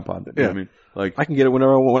on my iPod. You know what I mean? Like I can get it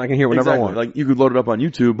whenever I want. I can hear it whenever I want. Like you could load it up on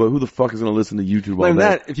YouTube, but who the fuck is going to listen to YouTube all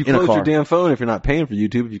day? If you close your damn phone, if you're not paying for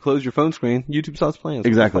YouTube, if you close your phone screen, YouTube stops playing.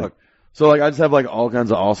 Exactly. So like I just have like all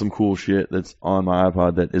kinds of awesome cool shit that's on my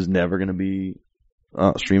iPod that is never going to be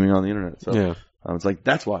streaming on the internet. So it's like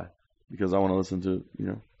that's why, because I want to listen to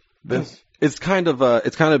this. It's kind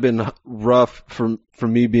of been rough for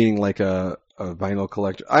me being like a vinyl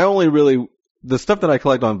collector. I only really the stuff that I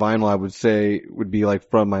collect on vinyl, I would say would be like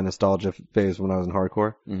from my nostalgia phase when I was in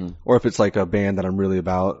hardcore, or if it's like a band that I'm really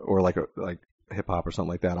about, or like hip hop or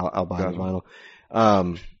something like that, I'll buy it on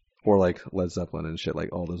vinyl. Or like Led Zeppelin and shit,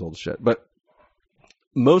 like all those old shit. But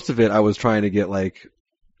most of it, I was trying to get like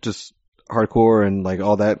just hardcore and like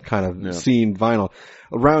all that kind of scene vinyl.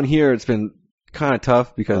 Around here, it's been kind of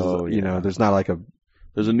tough because there's not like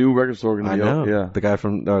there's a new record store going to be up. Yeah, the guy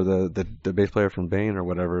from or the bass player from Bane or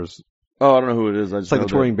whatever is. Oh, I don't know who it is. It's like the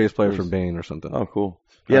touring bass player from Bane or something. Oh, cool.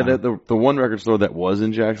 Yeah, the one record store that was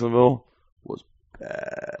in Jacksonville was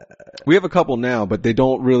bad. We have a couple now, but they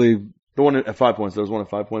don't really. The one at 5 Points. There was one at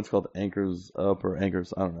 5 Points called Anchors Up or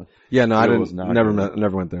Anchors. I don't know. Yeah, no, I didn't.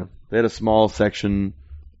 Never went there. They had a small section,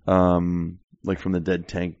 like from the Dead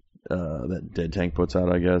Tank, that Dead Tank puts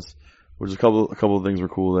out, I guess. Which is a couple of things were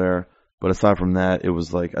cool there. But aside from that, it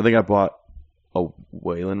was like I think I bought a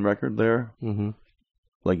Waylon record there,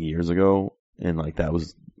 like years ago, and like it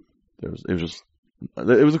was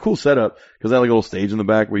a cool setup because they had like a little stage in the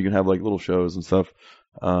back where you can have like little shows and stuff.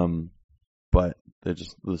 But they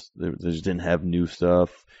just didn't have new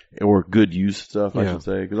stuff or good use stuff, I should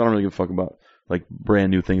say, because I don't really give a fuck about like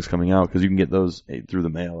brand new things coming out because you can get those through the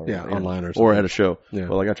mail or online or at a show. Yeah.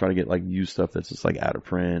 But like I try to get like used stuff that's just like out of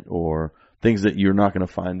print or things that you're not going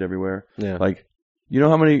to find everywhere. Yeah. Like, you know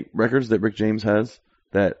how many records that Rick James has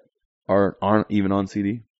that aren't even on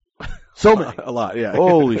CD? So many. A lot, yeah.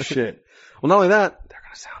 Holy shit. Well, not only that, they're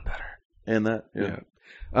going to sound better. And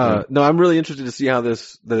that, no, I'm really interested to see how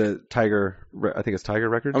the Tiger, I think it's Tiger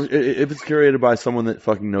Records. If it's curated by someone that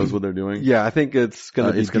fucking knows what they're doing. Yeah, I think it's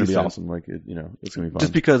gonna be awesome. Like, it's gonna be fun.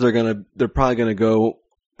 Just because they're probably gonna go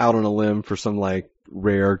out on a limb for some like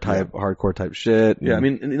rare type, hardcore type shit. Yeah, I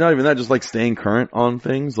mean, not even that, just like staying current on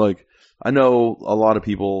things. Like, I know a lot of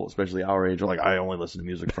people, especially our age, are like, I only listen to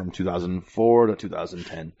music from 2004 to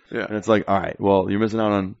 2010. Yeah. And it's like, alright, well, you're missing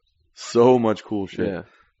out on so much cool shit. Yeah.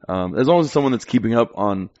 As long as it's someone that's keeping up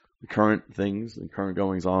on the current things and current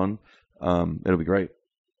goings on, it'll be great.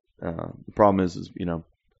 The problem is,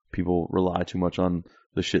 people rely too much on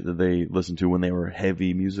the shit that they listened to when they were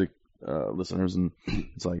heavy music, listeners, and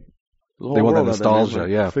it's like, they want that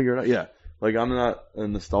nostalgia, figure it out. Yeah. Like, I'm not a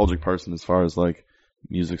nostalgic person as far as like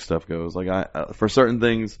music stuff goes. Like, I for certain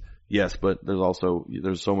things, yes, but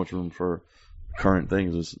there's so much room for current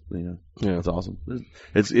things. It's awesome.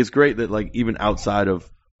 It's great that like even outside of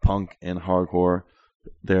punk and hardcore,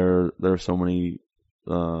 there are so many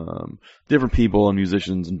different people and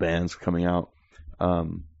musicians and bands coming out.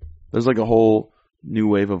 There's like a whole new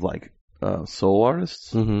wave of like soul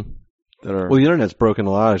artists that are. Well, the internet's broken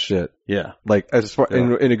a lot of shit. Yeah, like as far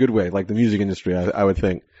in a good way, like the music industry, I would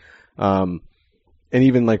think. And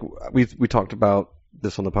even like we talked about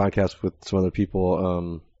this on the podcast with some other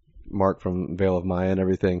people, Mark from Veil of Maya and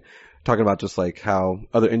everything, talking about just like how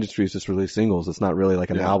other industries just release singles. It's not really like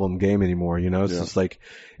an album game anymore, It's just like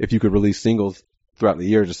if you could release singles throughout the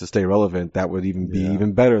year just to stay relevant, that would even be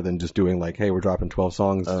even better than just doing like, hey, we're dropping 12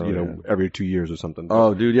 songs, every 2 years or something.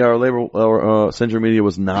 Oh, dude, yeah, our label, Century Media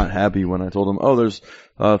was not happy when I told them, there's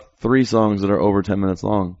 3 songs that are over 10 minutes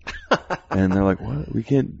long. And they're like, what? We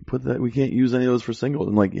can't put that, we can't use any of those for singles.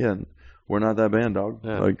 I'm like, yeah, we're not that band, dog.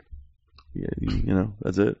 Yeah. Like,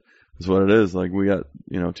 that's it. That's what it is. Like, we got,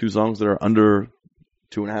 2 songs that are under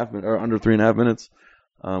 2.5 minutes, or under 3.5 minutes,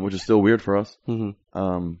 which is still weird for us.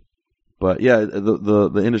 But yeah,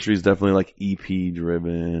 the industry is definitely like EP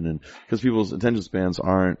driven, and because people's attention spans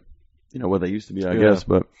aren't, what they used to be, I guess.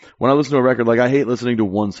 But when I listen to a record, like I hate listening to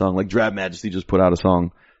one song. Like Drab Majesty just put out a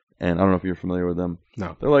song, and I don't know if you're familiar with them.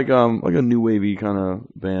 No. They're like a new wavy kind of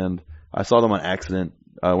band. I saw them on accident.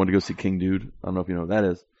 I went to go see King Dude. I don't know if you know what that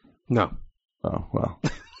is. No. Oh, well.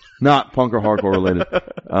 Not punk or hardcore related.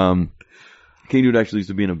 King Dude actually used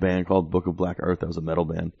to be in a band called Book of Black Earth. That was a metal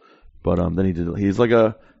band. But then he's like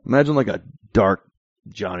imagine like a dark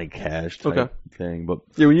Johnny Cash type thing. But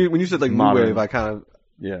yeah, when you said like modern. New Wave, I kind of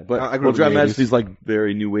but Drab Majesty's like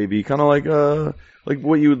very new wavy, kind of like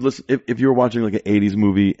what you would listen if you were watching like an 80s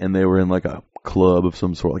movie and they were in like a club of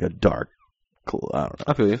some sort, like a dark club. I don't know.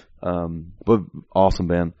 I feel you. But awesome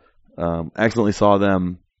band. Accidentally saw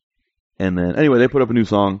them, and then anyway they put up a new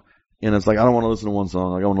song, and it's like I don't want to listen to one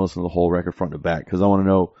song, like I want to listen to the whole record front to back because I want to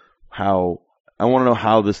know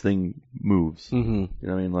how this thing moves. Mm-hmm. You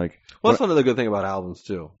know what I mean? Like, well, that's another good thing about albums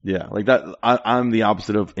too. Yeah, like that. I'm the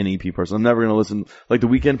opposite of an EP person. I'm never gonna listen. Like The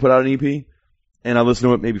Weeknd put out an EP, and I listen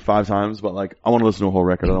to it maybe 5 times, but like I want to listen to a whole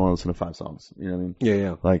record. I don't want to listen to 5 songs. You know what I mean?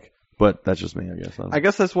 Yeah. Like, but that's just me, I guess. I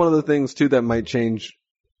guess that's one of the things too that might change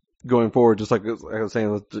going forward. Just like I was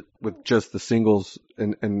saying with just the singles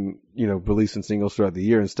and releasing singles throughout the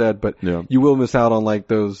year instead. But you will miss out on like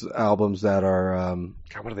those albums that are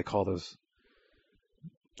God, what do they call those?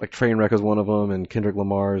 Like Trainwreck is one of them, and Kendrick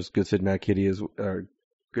Lamar's Good Kid, Mad Kitty is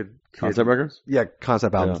good concept records. Yeah,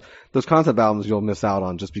 concept albums. Yeah. Those concept albums you'll miss out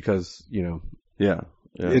on just because Yeah.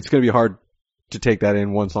 It's going to be hard to take that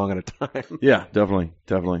in one song at a time. Yeah, definitely.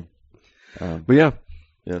 But yeah.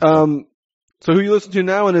 So who you listen to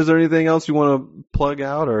now, and is there anything else you want to plug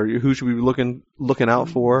out, or who should we be looking out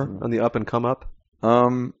for on the up and come up? I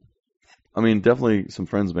mean, definitely some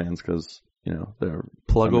Friends bands because they're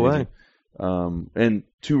plug amazing. Away. And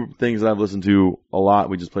 2 things that I've listened to a lot.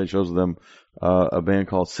 We just played shows with them. A band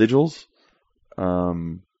called Sigils,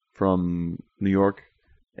 from New York,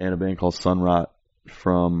 and a band called Sunrot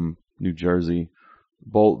from New Jersey.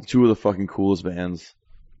 Both 2 of the fucking coolest bands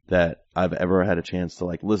that I've ever had a chance to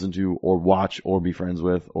like listen to or watch or be friends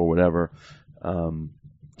with or whatever.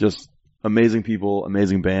 Just amazing people,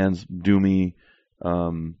 amazing bands. Doomy.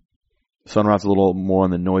 Sunrot's a little more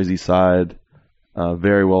on the noisy side.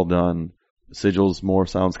 Very well done. Sigils more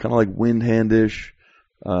sounds kind of like Windhandish,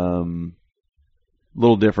 little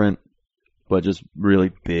different, but just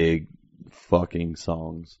really big fucking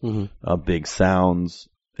songs, big sounds,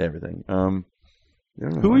 everything. Who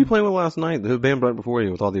were you playing with last night? The band right before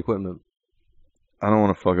you with all the equipment. I don't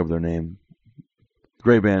want to fuck up their name.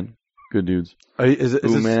 Great band, good dudes. Is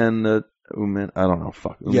Uman, I don't know.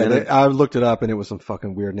 Fuck. Yeah, I looked it up and it was some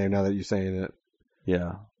fucking weird name. Now that you're saying it,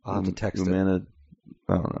 yeah, I'll have to text it. I don't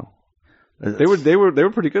know. They were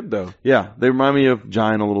pretty good though. Yeah, they remind me of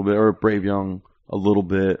Giant a little bit, or Brave Young a little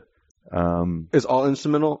bit. It's all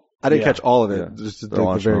instrumental. I didn't catch all of it, just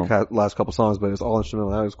the very last couple songs, but it's all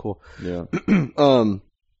instrumental. That was cool. Yeah. Are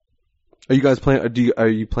you guys playing? Are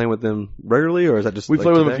you playing with them regularly, or is that just we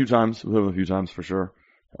played with them a few times? We played with them a few times for sure.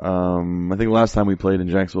 I think last time we played in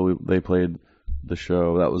Jacksonville, they played the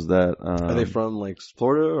show. That was that. Are they from like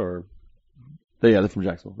Florida or? They're from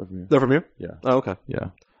Jacksonville. They're from here. They're from here? Yeah. Oh, okay. Yeah.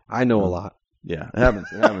 I know a lot. Yeah, it happens.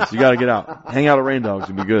 You gotta get out. Hang out at Rain Dogs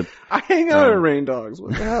would be good. I hang out at Rain Dogs.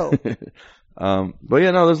 What the hell? But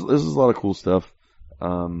yeah, no, there's a lot of cool stuff. I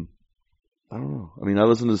don't know. I mean, I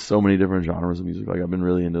listen to so many different genres of music. Like, I've been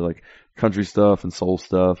really into like country stuff and soul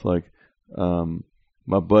stuff. Like,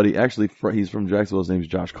 my buddy, actually, he's from Jacksonville. His name's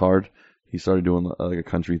Josh Card. He started doing like a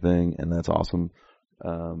country thing, and that's awesome.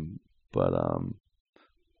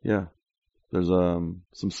 Yeah. There's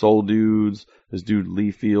some soul dudes. This dude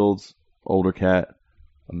Lee Fields, older cat,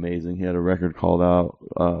 amazing. He had a record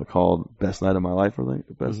called Best Night of My Life, I think.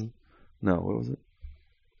 No, what was it?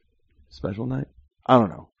 Special Night? I don't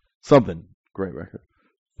know. Something. Great record.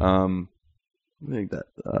 I think that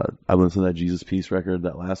I listened to that Jesus Peace record,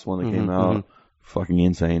 that last one that came out. Fucking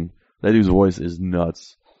insane. That dude's voice is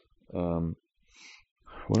nuts. How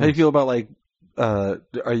do you feel about like do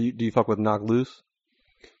you fuck with Knock Loose?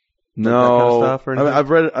 No, that kind of stuff or anything? I've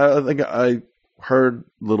read. I think I heard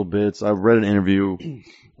little bits. I've read an interview.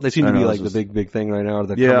 They seem to be like the big thing right now, or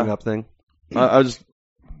the coming up thing. I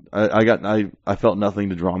felt nothing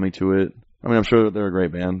to draw me to it. I mean, I'm sure they're a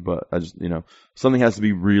great band, but I just something has to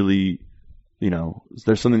be really,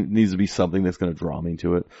 there's needs to be something that's going to draw me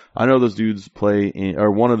to it. I know those dudes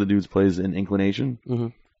or one of the dudes plays in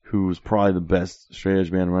Inclination, who's probably the best straight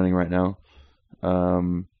edge band running right now.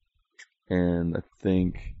 And I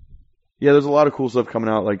think. Yeah, there's a lot of cool stuff coming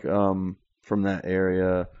out, like from that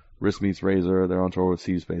area. Wrist Meets Razor, they're on tour with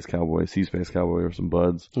Sea Space Cowboy or some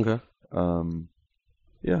buds. Okay.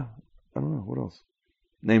 Yeah. I don't know. What else?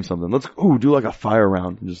 Name something. Let's do like a fire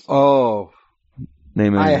round. Just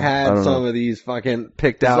name it. I had some of these fucking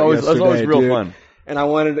picked out yesterday. It's always real fun. And I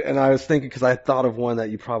was thinking, because I thought of one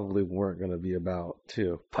that you probably weren't going to be about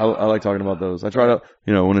too. I like talking about those. I try to,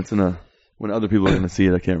 when other people are going to see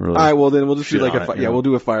it, I can't really. All right, well then we'll just do like we'll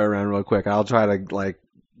do a fire round real quick. I'll try to like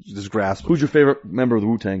just grasp. Who's your favorite member of the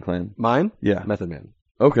Wu-Tang Clan? Mine? Yeah. Method Man.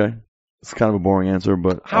 Okay. It's kind of a boring answer,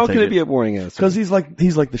 but how can it be a boring answer? Because he's like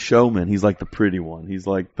the showman. He's like the pretty one. He's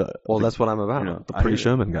like the. Well, that's what I'm about. The pretty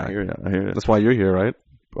showman guy. I hear it. That's why you're here, right?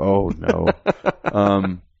 Oh no.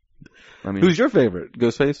 I mean, who's your favorite?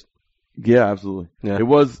 Ghostface? Yeah, absolutely. Yeah. It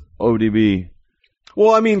was ODB.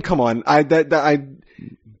 Well, I mean, come on. I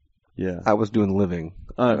was doing living.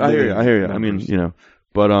 I hear you. I mean,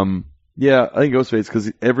 but yeah, I think Ghostface,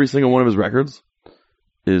 because every single one of his records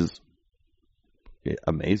is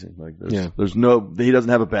amazing. Like, there's he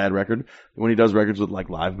doesn't have a bad record. When he does records with like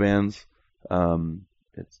live bands,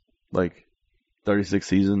 it's like 36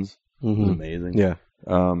 Seasons. Mm-hmm. It's amazing. Yeah.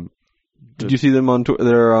 Did you see them on tour?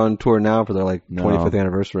 They're on tour now for their 25th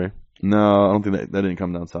anniversary. No, I don't think that didn't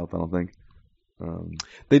come down south. I don't think.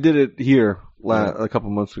 They did it here a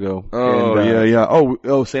couple months ago. Oh, yeah.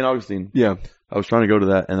 Oh, St. Augustine. Yeah. I was trying to go to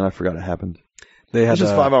that, and then I forgot it happened. It's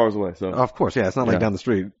just 5 hours away, so. Of course, yeah. It's not like down the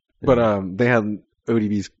street. Yeah. But they had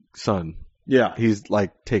ODB's son. Yeah. He's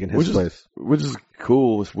like taking his place. Which is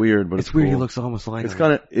cool. It's weird, but it's weird. Cool. He looks almost like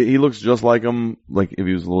him. He looks just like him, like if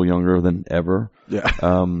he was a little younger than ever.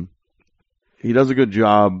 Yeah. He does a good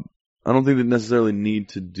job. I don't think they necessarily need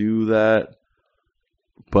to do that,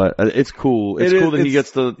 but it's cool. It's cool that he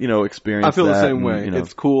gets to, experience that. I feel the same way.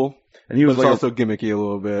 It's cool. And he was but it's also gimmicky a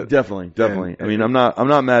little bit. Definitely. I mean, I'm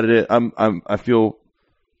not mad at it. I feel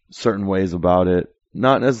certain ways about it.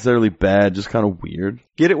 Not necessarily bad, just kind of weird.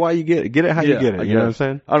 Get it while you get it. Get it how you get it. You know what I'm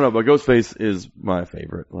saying? I don't know, but Ghostface is my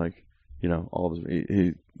favorite. Like, all of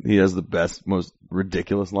his, he has the best, most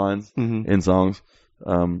ridiculous lines in songs.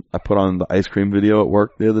 I put on the ice cream video at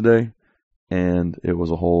work the other day, and it was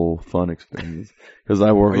a whole fun experience. Because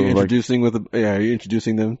I work. Are you introducing Are you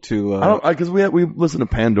introducing them to? Because we listen to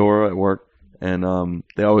Pandora at work, and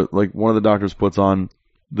they always one of the doctors puts on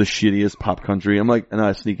the shittiest pop country. I'm like, and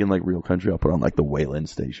I sneak in real country. I'll put on the Wayland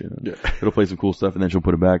station. Yeah. It'll play some cool stuff, and then she'll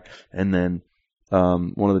put it back. And then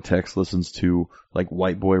one of the techs listens to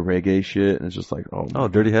white boy reggae shit, and it's just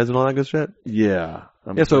Dirty Heads and all that good shit. Yeah.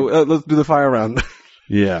 So let's do the fire round.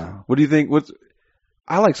 Yeah. What do you think?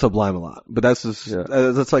 I like Sublime a lot, but that's just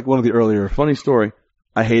that's one of the earlier. Funny story.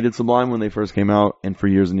 I hated Sublime when they first came out, and for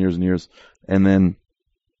years and years and years, and then.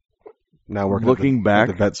 Now working looking back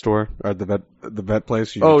at the vet store or the vet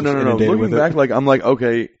place. No. Looking back, I'm like,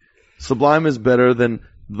 okay, Sublime is better than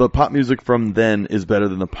the pop music from then is better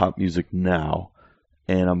than the pop music now,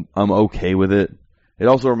 and I'm okay with it. It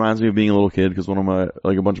also reminds me of being a little kid because one of my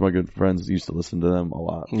a bunch of my good friends used to listen to them a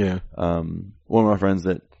lot. Yeah. One of my friends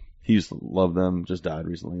that he used to love them just died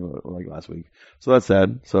recently, last week. So that's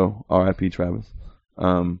sad. So R.I.P. Travis.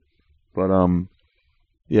 Yeah.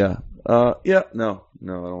 No, I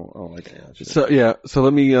don't like that. So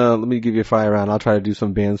let me give you a fire round. I'll try to do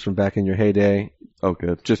some bands from back in your heyday. Oh,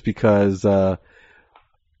 good. Just because one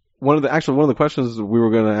of the questions we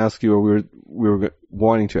were going to ask you, or we were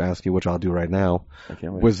wanting to ask you, which I'll do right now, I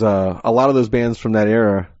can't wait. was a lot of those bands from that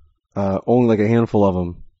era. Only a handful of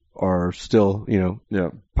them are still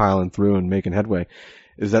piling through and making headway.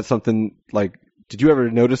 Is that something did you ever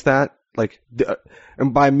notice that?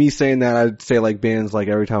 And by me saying that, I'd say bands like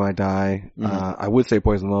Every Time I Die. I would say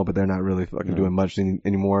Poison Well, but they're not really fucking doing much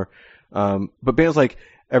anymore. But bands like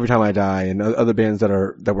Every Time I Die and other bands that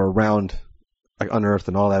were around, like Unearthed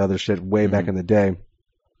and all that other shit way back in the day.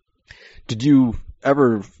 Did you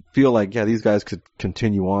ever feel these guys could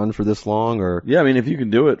continue on for this long? Or yeah, I mean, if you can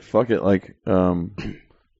do it, fuck it.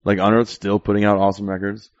 Unearthed still putting out awesome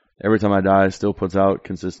records. Every Time I Die still puts out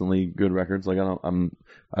consistently good records. I'm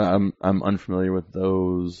unfamiliar with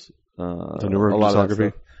those. The newer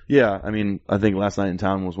discography. Yeah, I mean, I think Last Night in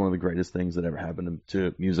Town was one of the greatest things that ever happened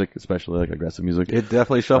to music, especially aggressive music. It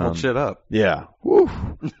definitely shuffled shit up. Yeah. Woo.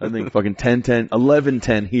 I think fucking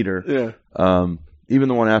 11-10 heater. Yeah. Even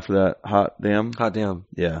the one after that, Hot Damn.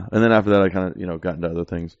 Yeah. And then after that, I kind of, got into other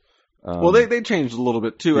things. Well, they changed a little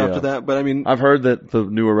bit too after that, but I mean, I've heard that the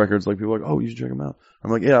newer records, people are like, oh, you should check them out. I'm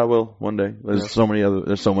like, yeah, I will one day. There's so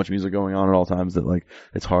much music going on at all times that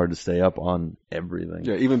it's hard to stay up on everything.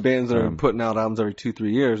 Yeah, even bands that are putting out albums every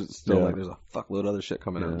 2-3 years, it's still there's a fuckload of other shit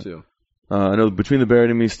coming out too. I know Between the Buried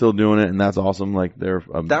and Me still doing it, and that's awesome. They're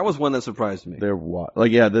that was one that surprised me. They're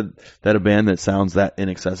that a band that sounds that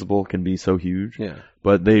inaccessible can be so huge. Yeah,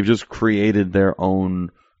 but they've just created their own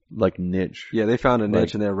like niche. Yeah, they found a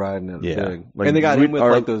niche and they're riding it big. Like, and they got in with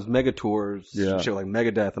like those mega tours, yeah. shit like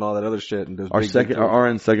Megadeth and all that other shit. And those our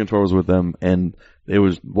RN's second tour was with them, and it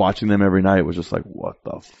was watching them every night was just like, what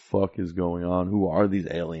the fuck is going on? Who are these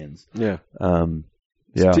aliens? Yeah.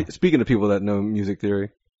 Yeah. Speaking of people that know music theory.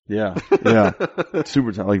 Yeah.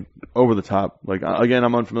 Super like over the top. Like again,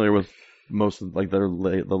 I'm unfamiliar with most of like the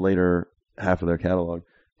later half of their catalog,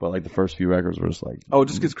 but like the first few records were just like, oh, it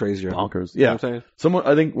just gets crazier, bonkers. You know Yeah. what I'm saying?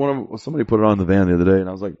 I think somebody put it on the van the other day, and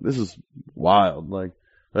I was like, this is wild. Like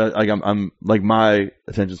I'm like my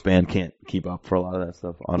attention span can't keep up for a lot of that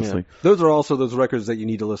stuff, honestly. Yeah. Those are also those records that you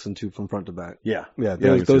need to listen to from front to back. Yeah.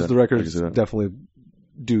 Those the records definitely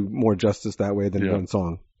do more justice that way than one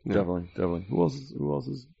song. Yeah. Definitely. Who else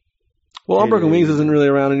is? Well, Unbroken Wings isn't really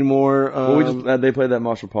around anymore. Well, they played that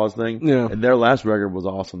Marshall Pause thing. Yeah. And their last record was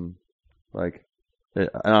awesome. Like, and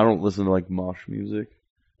I don't listen to like mosh music.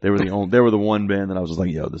 They were the one band that I was just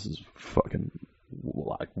like, yo, this is fucking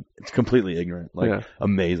like, it's completely ignorant. Like,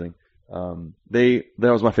 amazing. That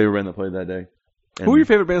was my favorite band that played that day. And who were your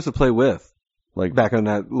favorite bands to play with? Like, back on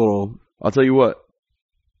that little. I'll tell you what.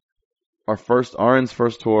 RN's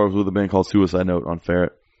first tour was with a band called Suicide Note on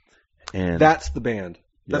Ferret. And that's the band.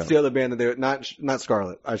 That's the other band that they not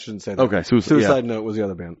Scarlet. I shouldn't say that. Okay, Suicide Note was the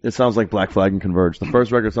other band. It sounds like Black Flag and Converge. The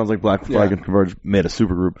first record sounds like Black Flag and Converge made a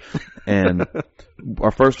supergroup. And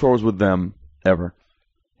our first tour was with them ever.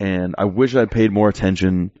 And I wish I'd paid more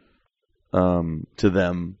attention to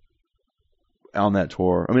them on that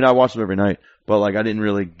tour. I mean, I watched them every night, but like I didn't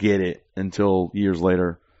really get it until years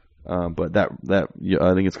later. But that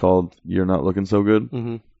I think it's called "You're Not Looking So Good."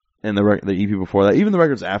 Mm-hmm. And the EP before that, even the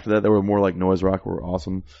records after that were more like noise rock, were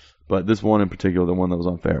awesome. But this one in particular, the one that was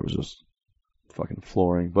on Ferret, was just fucking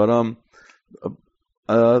flooring. But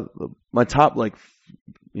my top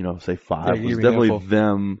say five was definitely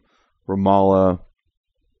them, Ramallah.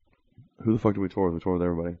 Who the fuck did we tour with? We toured with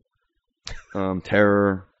everybody.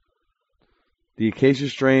 Terror, the Acacia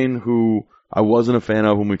Strain, who I wasn't a fan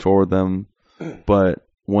of when we toured with them, but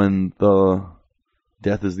when the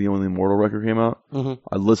Death is the Only Immortal record came out,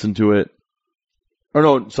 I listened to it.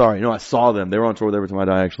 I saw them. They were on tour with Every Time I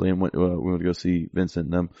Die, actually, and we went to go see Vincent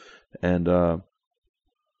and them, and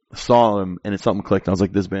saw them, and something clicked. And I was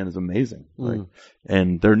like, this band is amazing. Like,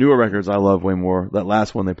 and their newer records I love way more. That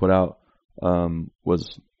last one they put out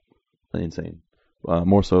was insane.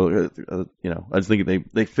 More so, I just think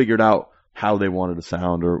they figured out how they wanted to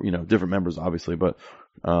sound, or different members obviously, but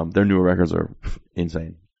their newer records are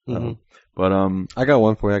insane. But I got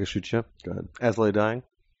one for you. I can shoot you. Go ahead. As Lay Dying.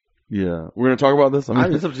 Yeah, we're gonna talk about this. I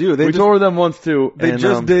mean, it's up to you. We toured with them once too. They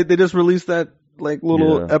just released that like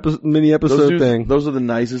little mini episode thing. Those are the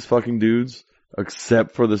nicest fucking dudes,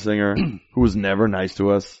 except for the singer who was never nice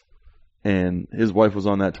to us. And his wife was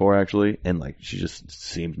on that tour actually, and like she just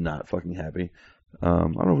seemed not fucking happy. I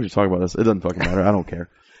don't know if we should talk about this. It doesn't fucking matter. I don't care.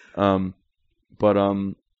 But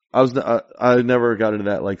I never got into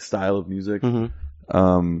that like style of music.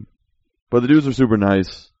 But the dudes are super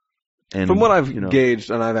nice. And from what I've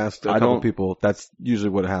gauged, and I've asked a couple people, that's usually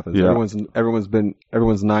what happens. Yeah.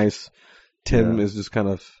 Everyone's nice. Tim is just kind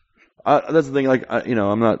of. That's the thing. Like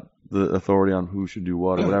I'm not the authority on who should do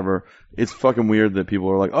what or whatever. It's fucking weird that people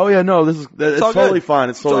are like, oh yeah, no, it's totally fine.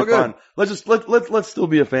 It's totally fine. Let's still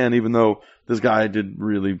be a fan, even though this guy did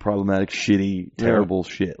really problematic, shitty, terrible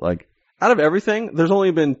shit. Like out of everything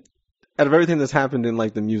that's happened in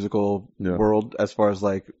like the musical world, as far as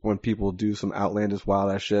like when people do some outlandish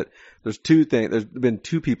wild ass shit, there's been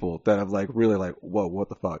two people that have like really like, whoa, what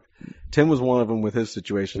the fuck? Tim was one of them with his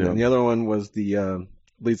situation, and the other one was the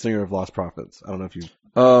lead singer of Lost Prophets. I don't know if you.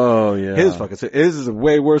 Oh yeah. His is a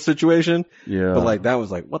way worse situation. Yeah. But like that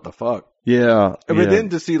was like, what the fuck? Yeah. But then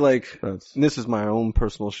to see like, this is my own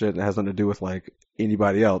personal shit and it has nothing to do with like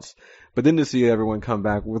anybody else. But then to see everyone come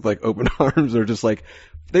back with like open arms, or just like,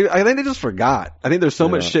 I think they just forgot. I think there's so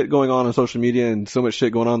much shit going on social media and so much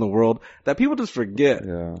shit going on in the world that people just forget.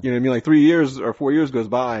 Yeah. You know what I mean? Like 3 years or 4 years goes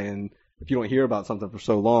by, and if you don't hear about something for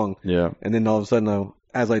so long, and then all of a sudden,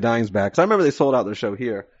 As Lay Dying's back. So I remember they sold out their show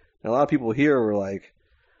here, and a lot of people here were like,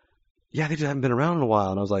 yeah, they just haven't been around in a while.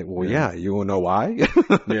 And I was like, well, yeah, you want to know why?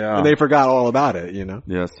 Yeah. And they forgot all about it, Yeah,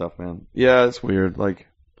 it's tough, man. Yeah, it's weird. Like,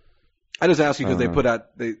 I just asked you because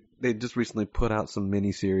they just recently put out some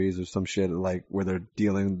mini-series or some shit, like, where they're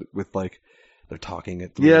dealing with, like, they're talking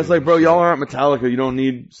it through. Yeah, it's like, bro, y'all aren't Metallica. You don't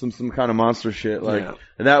need some kind of monster shit. Like,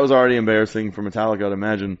 and that was already embarrassing for Metallica, I'd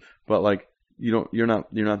imagine. But, like, you're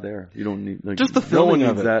not there. You don't need, like, just the filming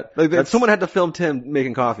no of it. That. Like, someone had to film Tim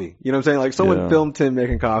making coffee. You know what I'm saying? Like, someone filmed Tim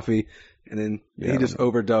making coffee, and then he just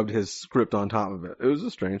overdubbed his script on top of it. It was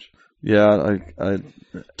just strange. Yeah,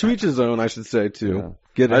 to each his own, I should say, too.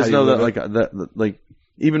 Get it I just how you know that live it. like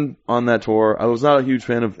even on that tour, I was not a huge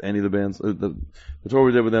fan of any of the bands. The tour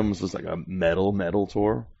we did with them was just like a metal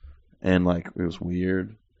tour, and like it was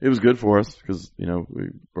weird. It was good for us because we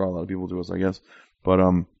brought a lot of people to us, I guess. But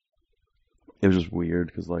it was just weird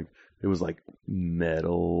because like it was like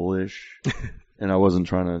metal-ish, and I wasn't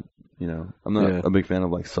trying to, I'm not a big fan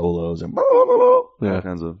of like solos and all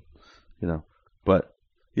kinds of, But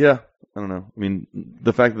yeah, I don't know. I mean,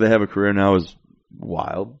 the fact that they have a career now is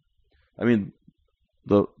wild. I mean,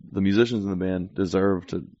 the musicians in the band deserve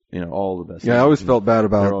to, all the best. Yeah, I always felt bad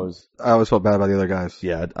about. I always felt bad about the other guys.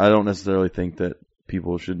 Yeah, I don't necessarily think that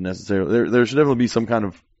people should necessarily. There should definitely be some kind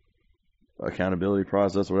of accountability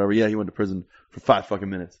process or whatever. Yeah, he went to prison for 5 fucking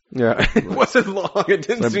minutes. Yeah, it wasn't long. It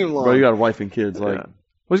didn't seem long. Bro, you got a wife and kids. Like, well,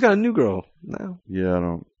 he's got a new girl now. Yeah, I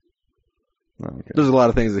don't. Okay. There's a lot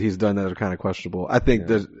of things that he's done that are kind of questionable. I think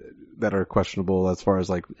that are questionable as far as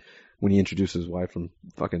like when he introduced his wife from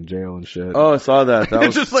fucking jail and shit. Oh, I saw that. That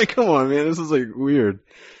was just like, come on, man, this is like weird.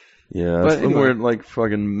 Yeah, but some weird like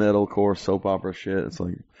fucking metalcore soap opera shit. It's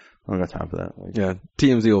like I don't got time for that. Like, yeah,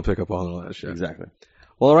 TMZ will pick up on all that shit. Exactly.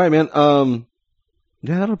 Well, all right, man.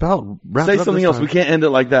 Yeah, that about wrap Say it up something else. We can't end it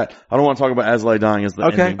like that. I don't want to talk about As I Lay Dying as the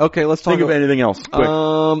ending. Okay, let's talk Think of anything else. Quick.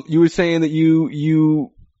 You were saying that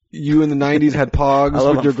you in the 90s had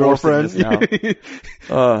pogs with your girlfriend.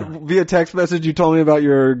 Via text message, you told me about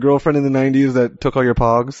your girlfriend in the 90s that took all your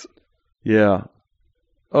pogs. Yeah.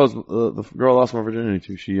 Oh, the girl I lost my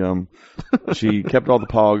virginity to. She kept all the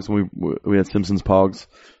pogs. We had Simpsons pogs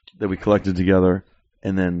that we collected together,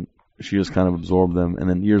 and then she just kind of absorbed them. And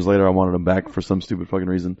then years later, I wanted them back for some stupid fucking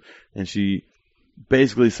reason. And she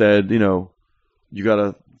basically said, you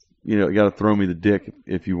gotta throw me the dick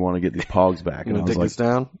if you want to get these pogs back. And I was like, this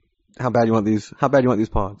down? How bad you want these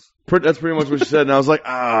pogs? That's pretty much what she said. And I was like,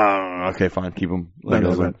 okay, fine, keep them. Like,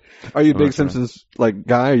 are you a big Simpsons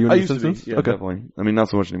guy? Are you into Simpsons? Yeah, okay. Definitely. I mean, not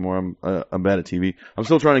so much anymore. I'm bad at TV. I'm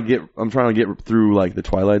still trying to get through like the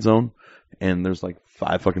Twilight Zone. And there's like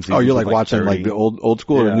 5 fucking seasons. Oh, you're like watching 30. Like the old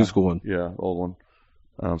school or the new school one? Yeah, old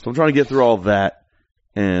one. So I'm trying to get through all that,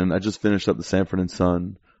 and I just finished up the Sanford and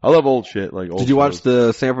Son. I love old shit. Like old Did you shows. Watch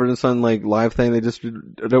the Sanford and Son live thing they just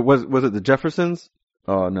did? Was it the Jeffersons?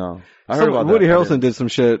 Oh no, I heard about that. Woody Harrelson did some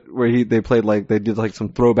shit where they did some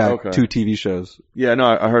throwback to TV shows. Yeah, no,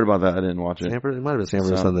 I heard about that. I didn't watch it. It might have been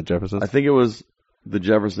Sanford and Son, the Jeffersons. I think it was the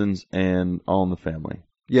Jeffersons and All in the Family.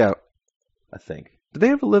 Yeah, I think. Did they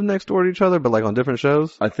ever live next door to each other, but like on different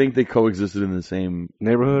shows? I think they coexisted in the same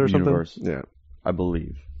neighborhood or universe. Something. Yeah, I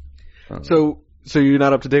believe. So you're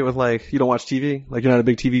not up to date with you don't watch TV? Like you're not a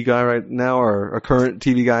big TV guy right now, or a current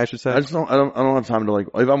TV guy, I should say. I don't have time to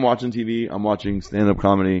if I'm watching TV, I'm watching stand-up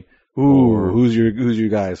comedy. Ooh, who's your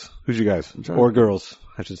guys? Who's your guys? Or girls,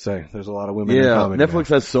 I should say. There's a lot of women in comedy. Netflix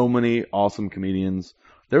has so many awesome comedians.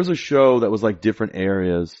 There was a show that was like different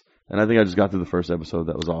areas, and I think I just got through the first episode.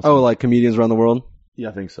 That was awesome. Oh, like comedians around the world? Yeah,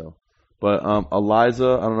 I think so. But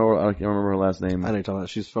Eliza, I can't remember her last name. I know you're talking about.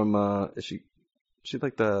 She's from she's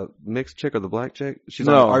like the mixed chick or the black chick? She's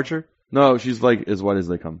on Archer? No, she's like as white as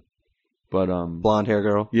they come. But blonde hair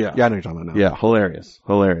girl? Yeah. Yeah, I know you're talking about now. Yeah, hilarious.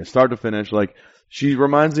 Start to finish. Like she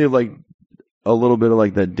reminds me of like a little bit of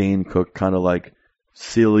like that Dane Cook kind of like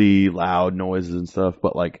silly, loud noises and stuff,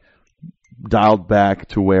 but like dialed back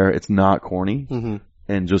to where it's not corny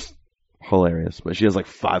and just hilarious. But she has like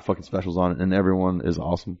 5 fucking specials on it, and everyone is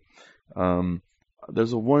awesome.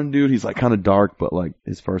 There's a one dude, he's like kind of dark, but like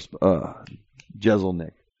his first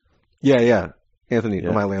Jezelnik. Yeah. Anthony,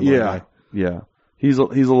 my landlord guy. Yeah. He's a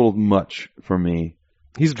little much for me.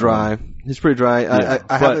 He's dry. He's pretty dry. Yeah,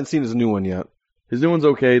 I haven't seen his new one yet. His new one's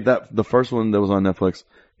okay. The first one that was on Netflix,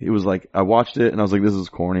 it was like I watched it and I was like, this is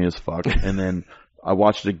corny as fuck. And then I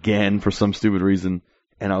watched it again for some stupid reason,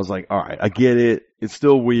 and I was like, all right, I get it. It's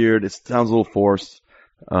still weird. It sounds a little forced.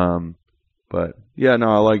 But yeah, no,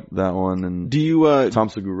 I like that one. And do you Tom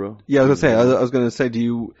Segura? Yeah, I was gonna say,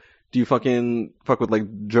 do you fucking fuck with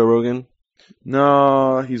like Joe Rogan?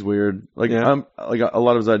 No, he's weird. Like like a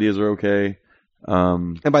lot of his ideas are okay.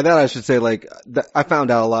 And by that I should say I found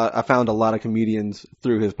a lot of comedians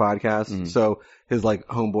through his podcast. Mm-hmm. So his like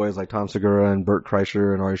homeboys like Tom Segura and Bert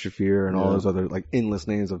Kreischer and Ari Shaffir and all those other like endless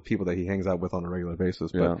names of people that he hangs out with on a regular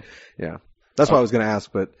basis. But yeah. That's what I was gonna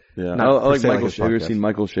ask, but yeah. I like Michael Che. Have you ever seen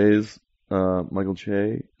Michael Che's Michael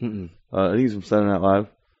Che? I think he's from Saturday Night Live.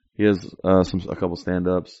 He has a couple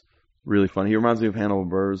stand-ups. Really funny. He reminds me of Hannibal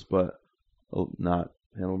Buress, but not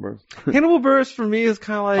Hannibal Buress. Hannibal Buress for me is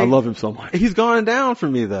kind of like... I love him so much. He's gone down for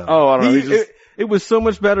me, though. Oh, I don't know. It was so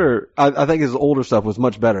much better. I think his older stuff was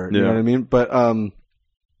much better. You know what I mean? But,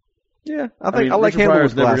 yeah, I like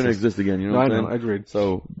Hannibal's never going to exist again. You know what I'm saying? I agreed.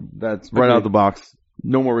 So that's right out the box.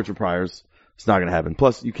 no more Richard Pryors. It's not going to happen.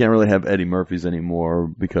 Plus, you can't really have Eddie Murphys anymore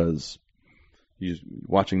because you just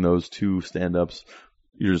watching those two stand-ups,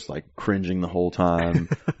 you're just like cringing the whole time.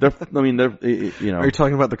 Are you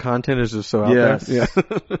talking about the content is just so out there? Yeah.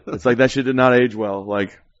 It's like that shit did not age well.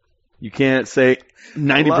 Like, you can't say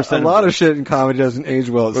 90%. A lot of shit in comedy doesn't age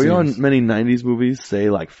well. You know, in many 90s movies say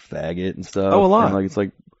like faggot and stuff. Oh, a lot. And like, it's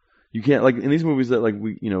like, you can't, like, in these movies that like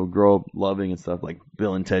we, grow up loving and stuff, like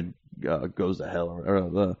Bill and Ted Goes to Hell or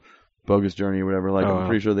the Bogus Journey or whatever. Like, I'm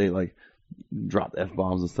pretty sure they like dropped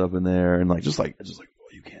F-bombs and stuff in there and like, just like, well,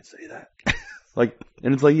 you can't say that. Like,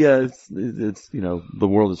 and it's like, yeah, it's, the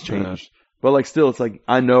world has changed. But like, still, it's like,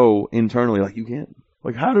 I know internally, like, you can't.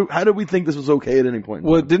 Like, how did we think this was okay at any point?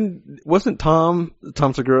 Well, wasn't Tom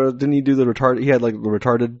Segura, didn't he do he had like the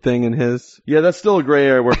retarded thing in his? Yeah, that's still a gray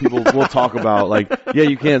area where people will talk about, like, yeah,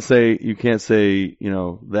 you can't say,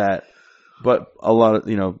 that. But a lot of,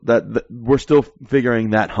 that we're still figuring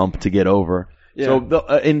that hump to get over. Yeah.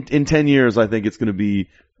 So in 10 years, I think it's going to be,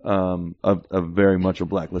 a very much a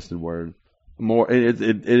blacklisted word. More, it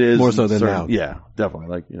is. More so than now. Yeah, definitely.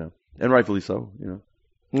 Like, and rightfully so,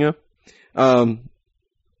 Yeah.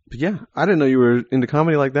 But yeah, I didn't know you were into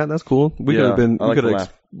comedy like that. That's cool. We could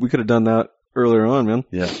have done that earlier on, man.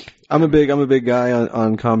 Yeah. I'm a big guy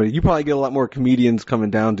on comedy. You probably get a lot more comedians coming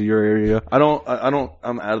down to your area. I'm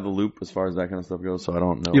out of the loop as far as that kind of stuff goes, so I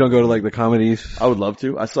don't know. You don't go to like the comedies? I would love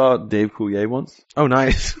to. I saw Dave Coulier once. Oh,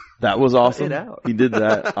 nice. That was awesome. He did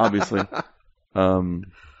that, obviously. Who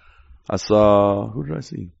did I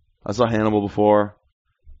see? I saw Hannibal before.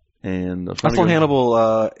 And I saw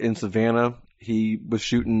Hannibal, in Savannah. He was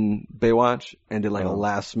shooting Baywatch and did like a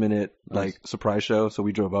last minute surprise show. So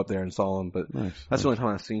we drove up there and saw him, but that's the only time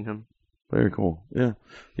I've seen him. Very cool. Yeah.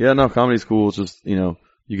 Yeah, no, comedy's cool. It's just, you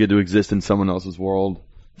get to exist in someone else's world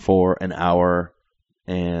for an hour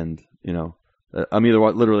and, I'm either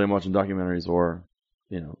I'm watching documentaries or,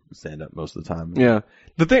 stand up most of the time. Yeah.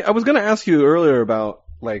 The thing, I was going to ask you earlier about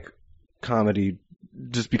like comedy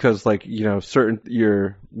just because like, we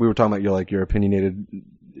were talking about your opinionated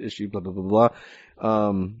issue, blah, blah, blah,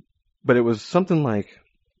 blah. But it was something like,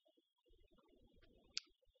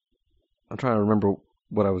 I'm trying to remember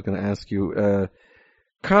what I was going to ask you.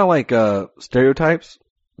 Kind of like, stereotypes,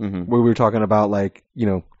 where we were talking about like,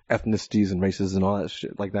 ethnicities and races and all that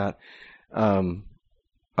shit like that. I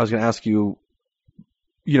was going to ask you,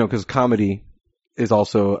 cause comedy is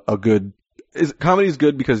also comedy is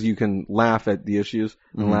good because you can laugh at the issues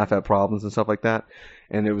and laugh at problems and stuff like that.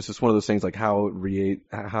 And it was just one of those things like how it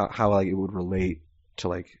would relate to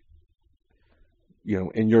like,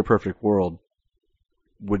 in your perfect world,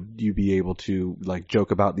 would you be able to like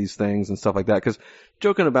joke about these things and stuff like that? Cause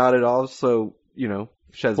joking about it also,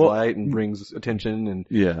 sheds light and brings attention and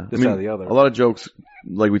this, that, or the other. A lot of jokes,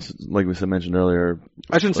 like we mentioned earlier.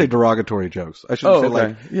 I shouldn't say derogatory jokes. I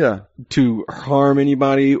shouldn't say to harm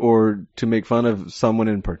anybody or to make fun of someone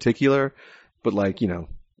in particular. But like,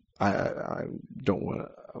 I don't want to,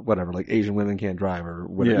 whatever, like Asian women can't drive or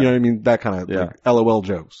whatever. You know what I mean? That kind of like LOL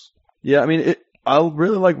jokes. Yeah, I mean, I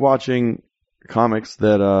really like watching comics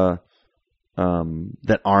that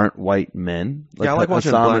aren't white men. Like I like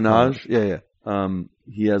watching Hasan Minhaj. Yeah. I think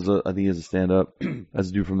he has a stand-up as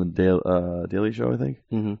a dude from the Daily Show, I think.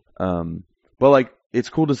 Mm-hmm. But like, it's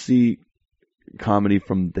cool to see comedy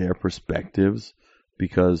from their perspectives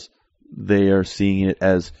because they are seeing it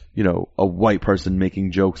as, a white person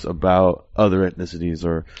making jokes about other ethnicities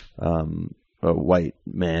or, a white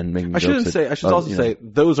man making jokes. I should also say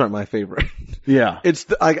those aren't my favorite. Yeah.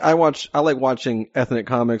 I like watching ethnic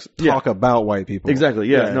comics talk about white people. Exactly.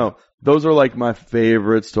 Yeah. No, those are like my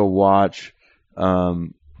favorites to watch.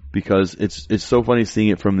 Because it's so funny seeing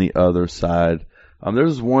it from the other side.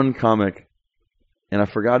 There's one comic, and I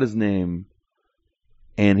forgot his name,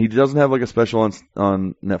 and he doesn't have like a special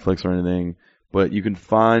on Netflix or anything, but you can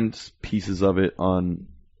find pieces of it on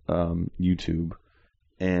YouTube,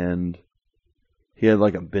 and he had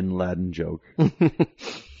like a Bin Laden joke,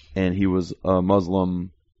 and he was a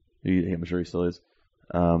Muslim. I'm sure he still is.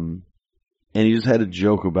 And he just had a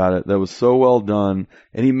joke about it that was so well done.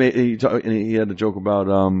 And he had a joke about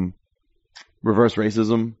reverse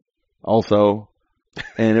racism also.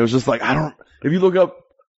 And it was just like, if you look up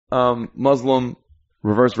Muslim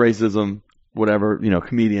reverse racism, whatever,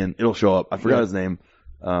 comedian, it'll show up. I forgot his name.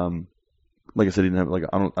 Like I said, he didn't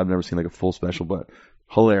have I've never seen like a full special, but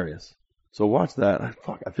hilarious. So watch that.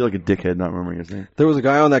 I feel like a dickhead not remembering his name. There was a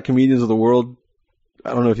guy on that Comedians of the World.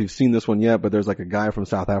 I don't know if you've seen this one yet, but there's like a guy from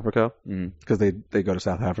South Africa because they go to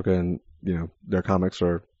South Africa and their comics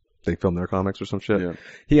or they film their comics or some shit. Yeah.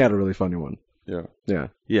 He had a really funny one. Yeah. Yeah.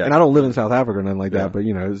 Yeah. And I don't live in South Africa or nothing like Yeah. that, but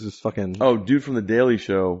you know, it's just fucking. Oh, dude from the Daily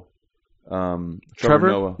Show, Trevor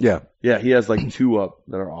Noah. Yeah. Yeah, he has like 2 up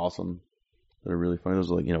that are awesome. That are really funny.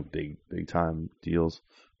 Those are like, you know, big time deals.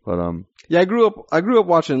 But, Yeah, I grew up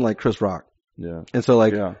watching like Chris Rock. yeah. And so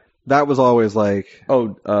like, Yeah. that was always like,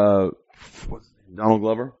 Oh, what's his name? Donald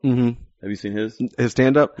Glover? mhm. Have you seen his? His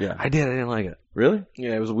stand up? Yeah. I didn't like it. Really?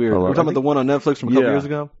 Yeah, it was weird. Oh, We're I talking about think- the one on Netflix from a couple Yeah. years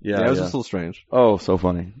ago? Yeah, it was yeah. just a little strange. Oh, so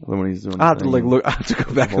funny. When he's doing I have to the like thing. look, I have to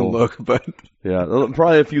go back and look, but Yeah,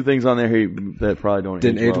 probably a few things on there that probably don't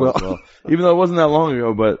Didn't age well. as well. Even though it wasn't that long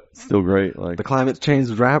ago, but still great. Like, the climate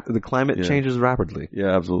changes rapidly.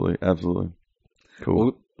 yeah, absolutely.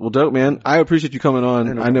 Cool. Well, dope, man. I appreciate you coming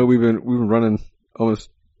on. I know we've been running almost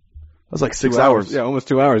That was like 6 2 hours. Yeah, almost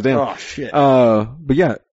 2 hours. Damn. Oh shit. But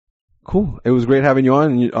yeah, cool. It was great having you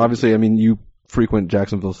on. And obviously, I mean, you frequent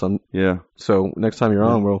Jacksonville Yeah. so next time you're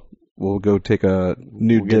on, we'll go take a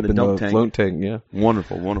new We'll get dip in in the the dunk tank. float tank. Yeah.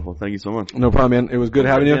 Wonderful. Thank you so much. No problem, man. It was good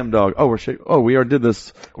having you. Damn dog. Oh, we already did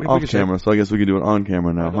this We off can camera, so I guess we can do it on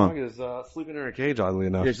camera now, huh? dog is sleeping in her cage, oddly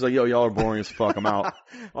enough. Yeah, she's like, yo, y'all are boring as fuck. I'm out.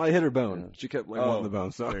 Well, I hit her bone. She kept like Oh, wanting the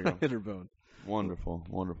bone, so there you go. I hit her bone. Wonderful.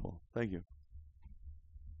 Thank you.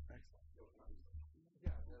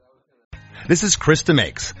 This is Krista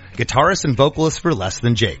Makes, guitarist and vocalist for Less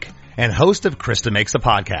Than Jake, and host of Krista Makes a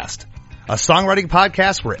Podcast, a songwriting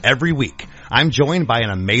podcast where every week I'm joined by an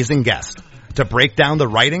amazing guest to break down the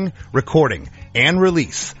writing, recording, and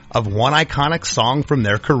release of one iconic song from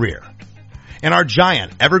their career. In our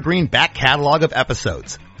giant evergreen back catalog of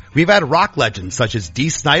episodes, we've had rock legends such as Dee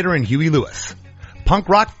Snider and Huey Lewis, punk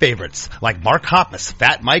rock favorites like Mark Hoppus,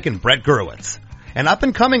 Fat Mike, and Brett Gurewitz, and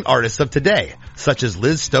up-and-coming artists of today such as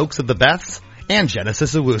Liz Stokes of the Beths and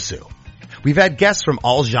Genesis Owusu. We've had guests from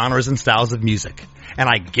all genres and styles of music, and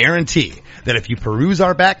I guarantee that if you peruse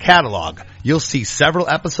our back catalog, you'll see several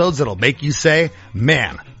episodes that'll make you say,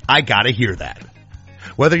 man, I gotta hear that.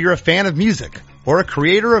 Whether you're a fan of music or a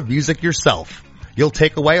creator of music yourself, you'll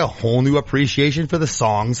take away a whole new appreciation for the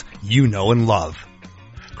songs you know and love.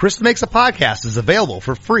 Krista Makes a Podcast is available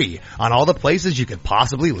for free on all the places you could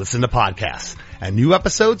possibly listen to podcasts, and new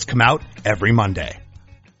episodes come out every Monday.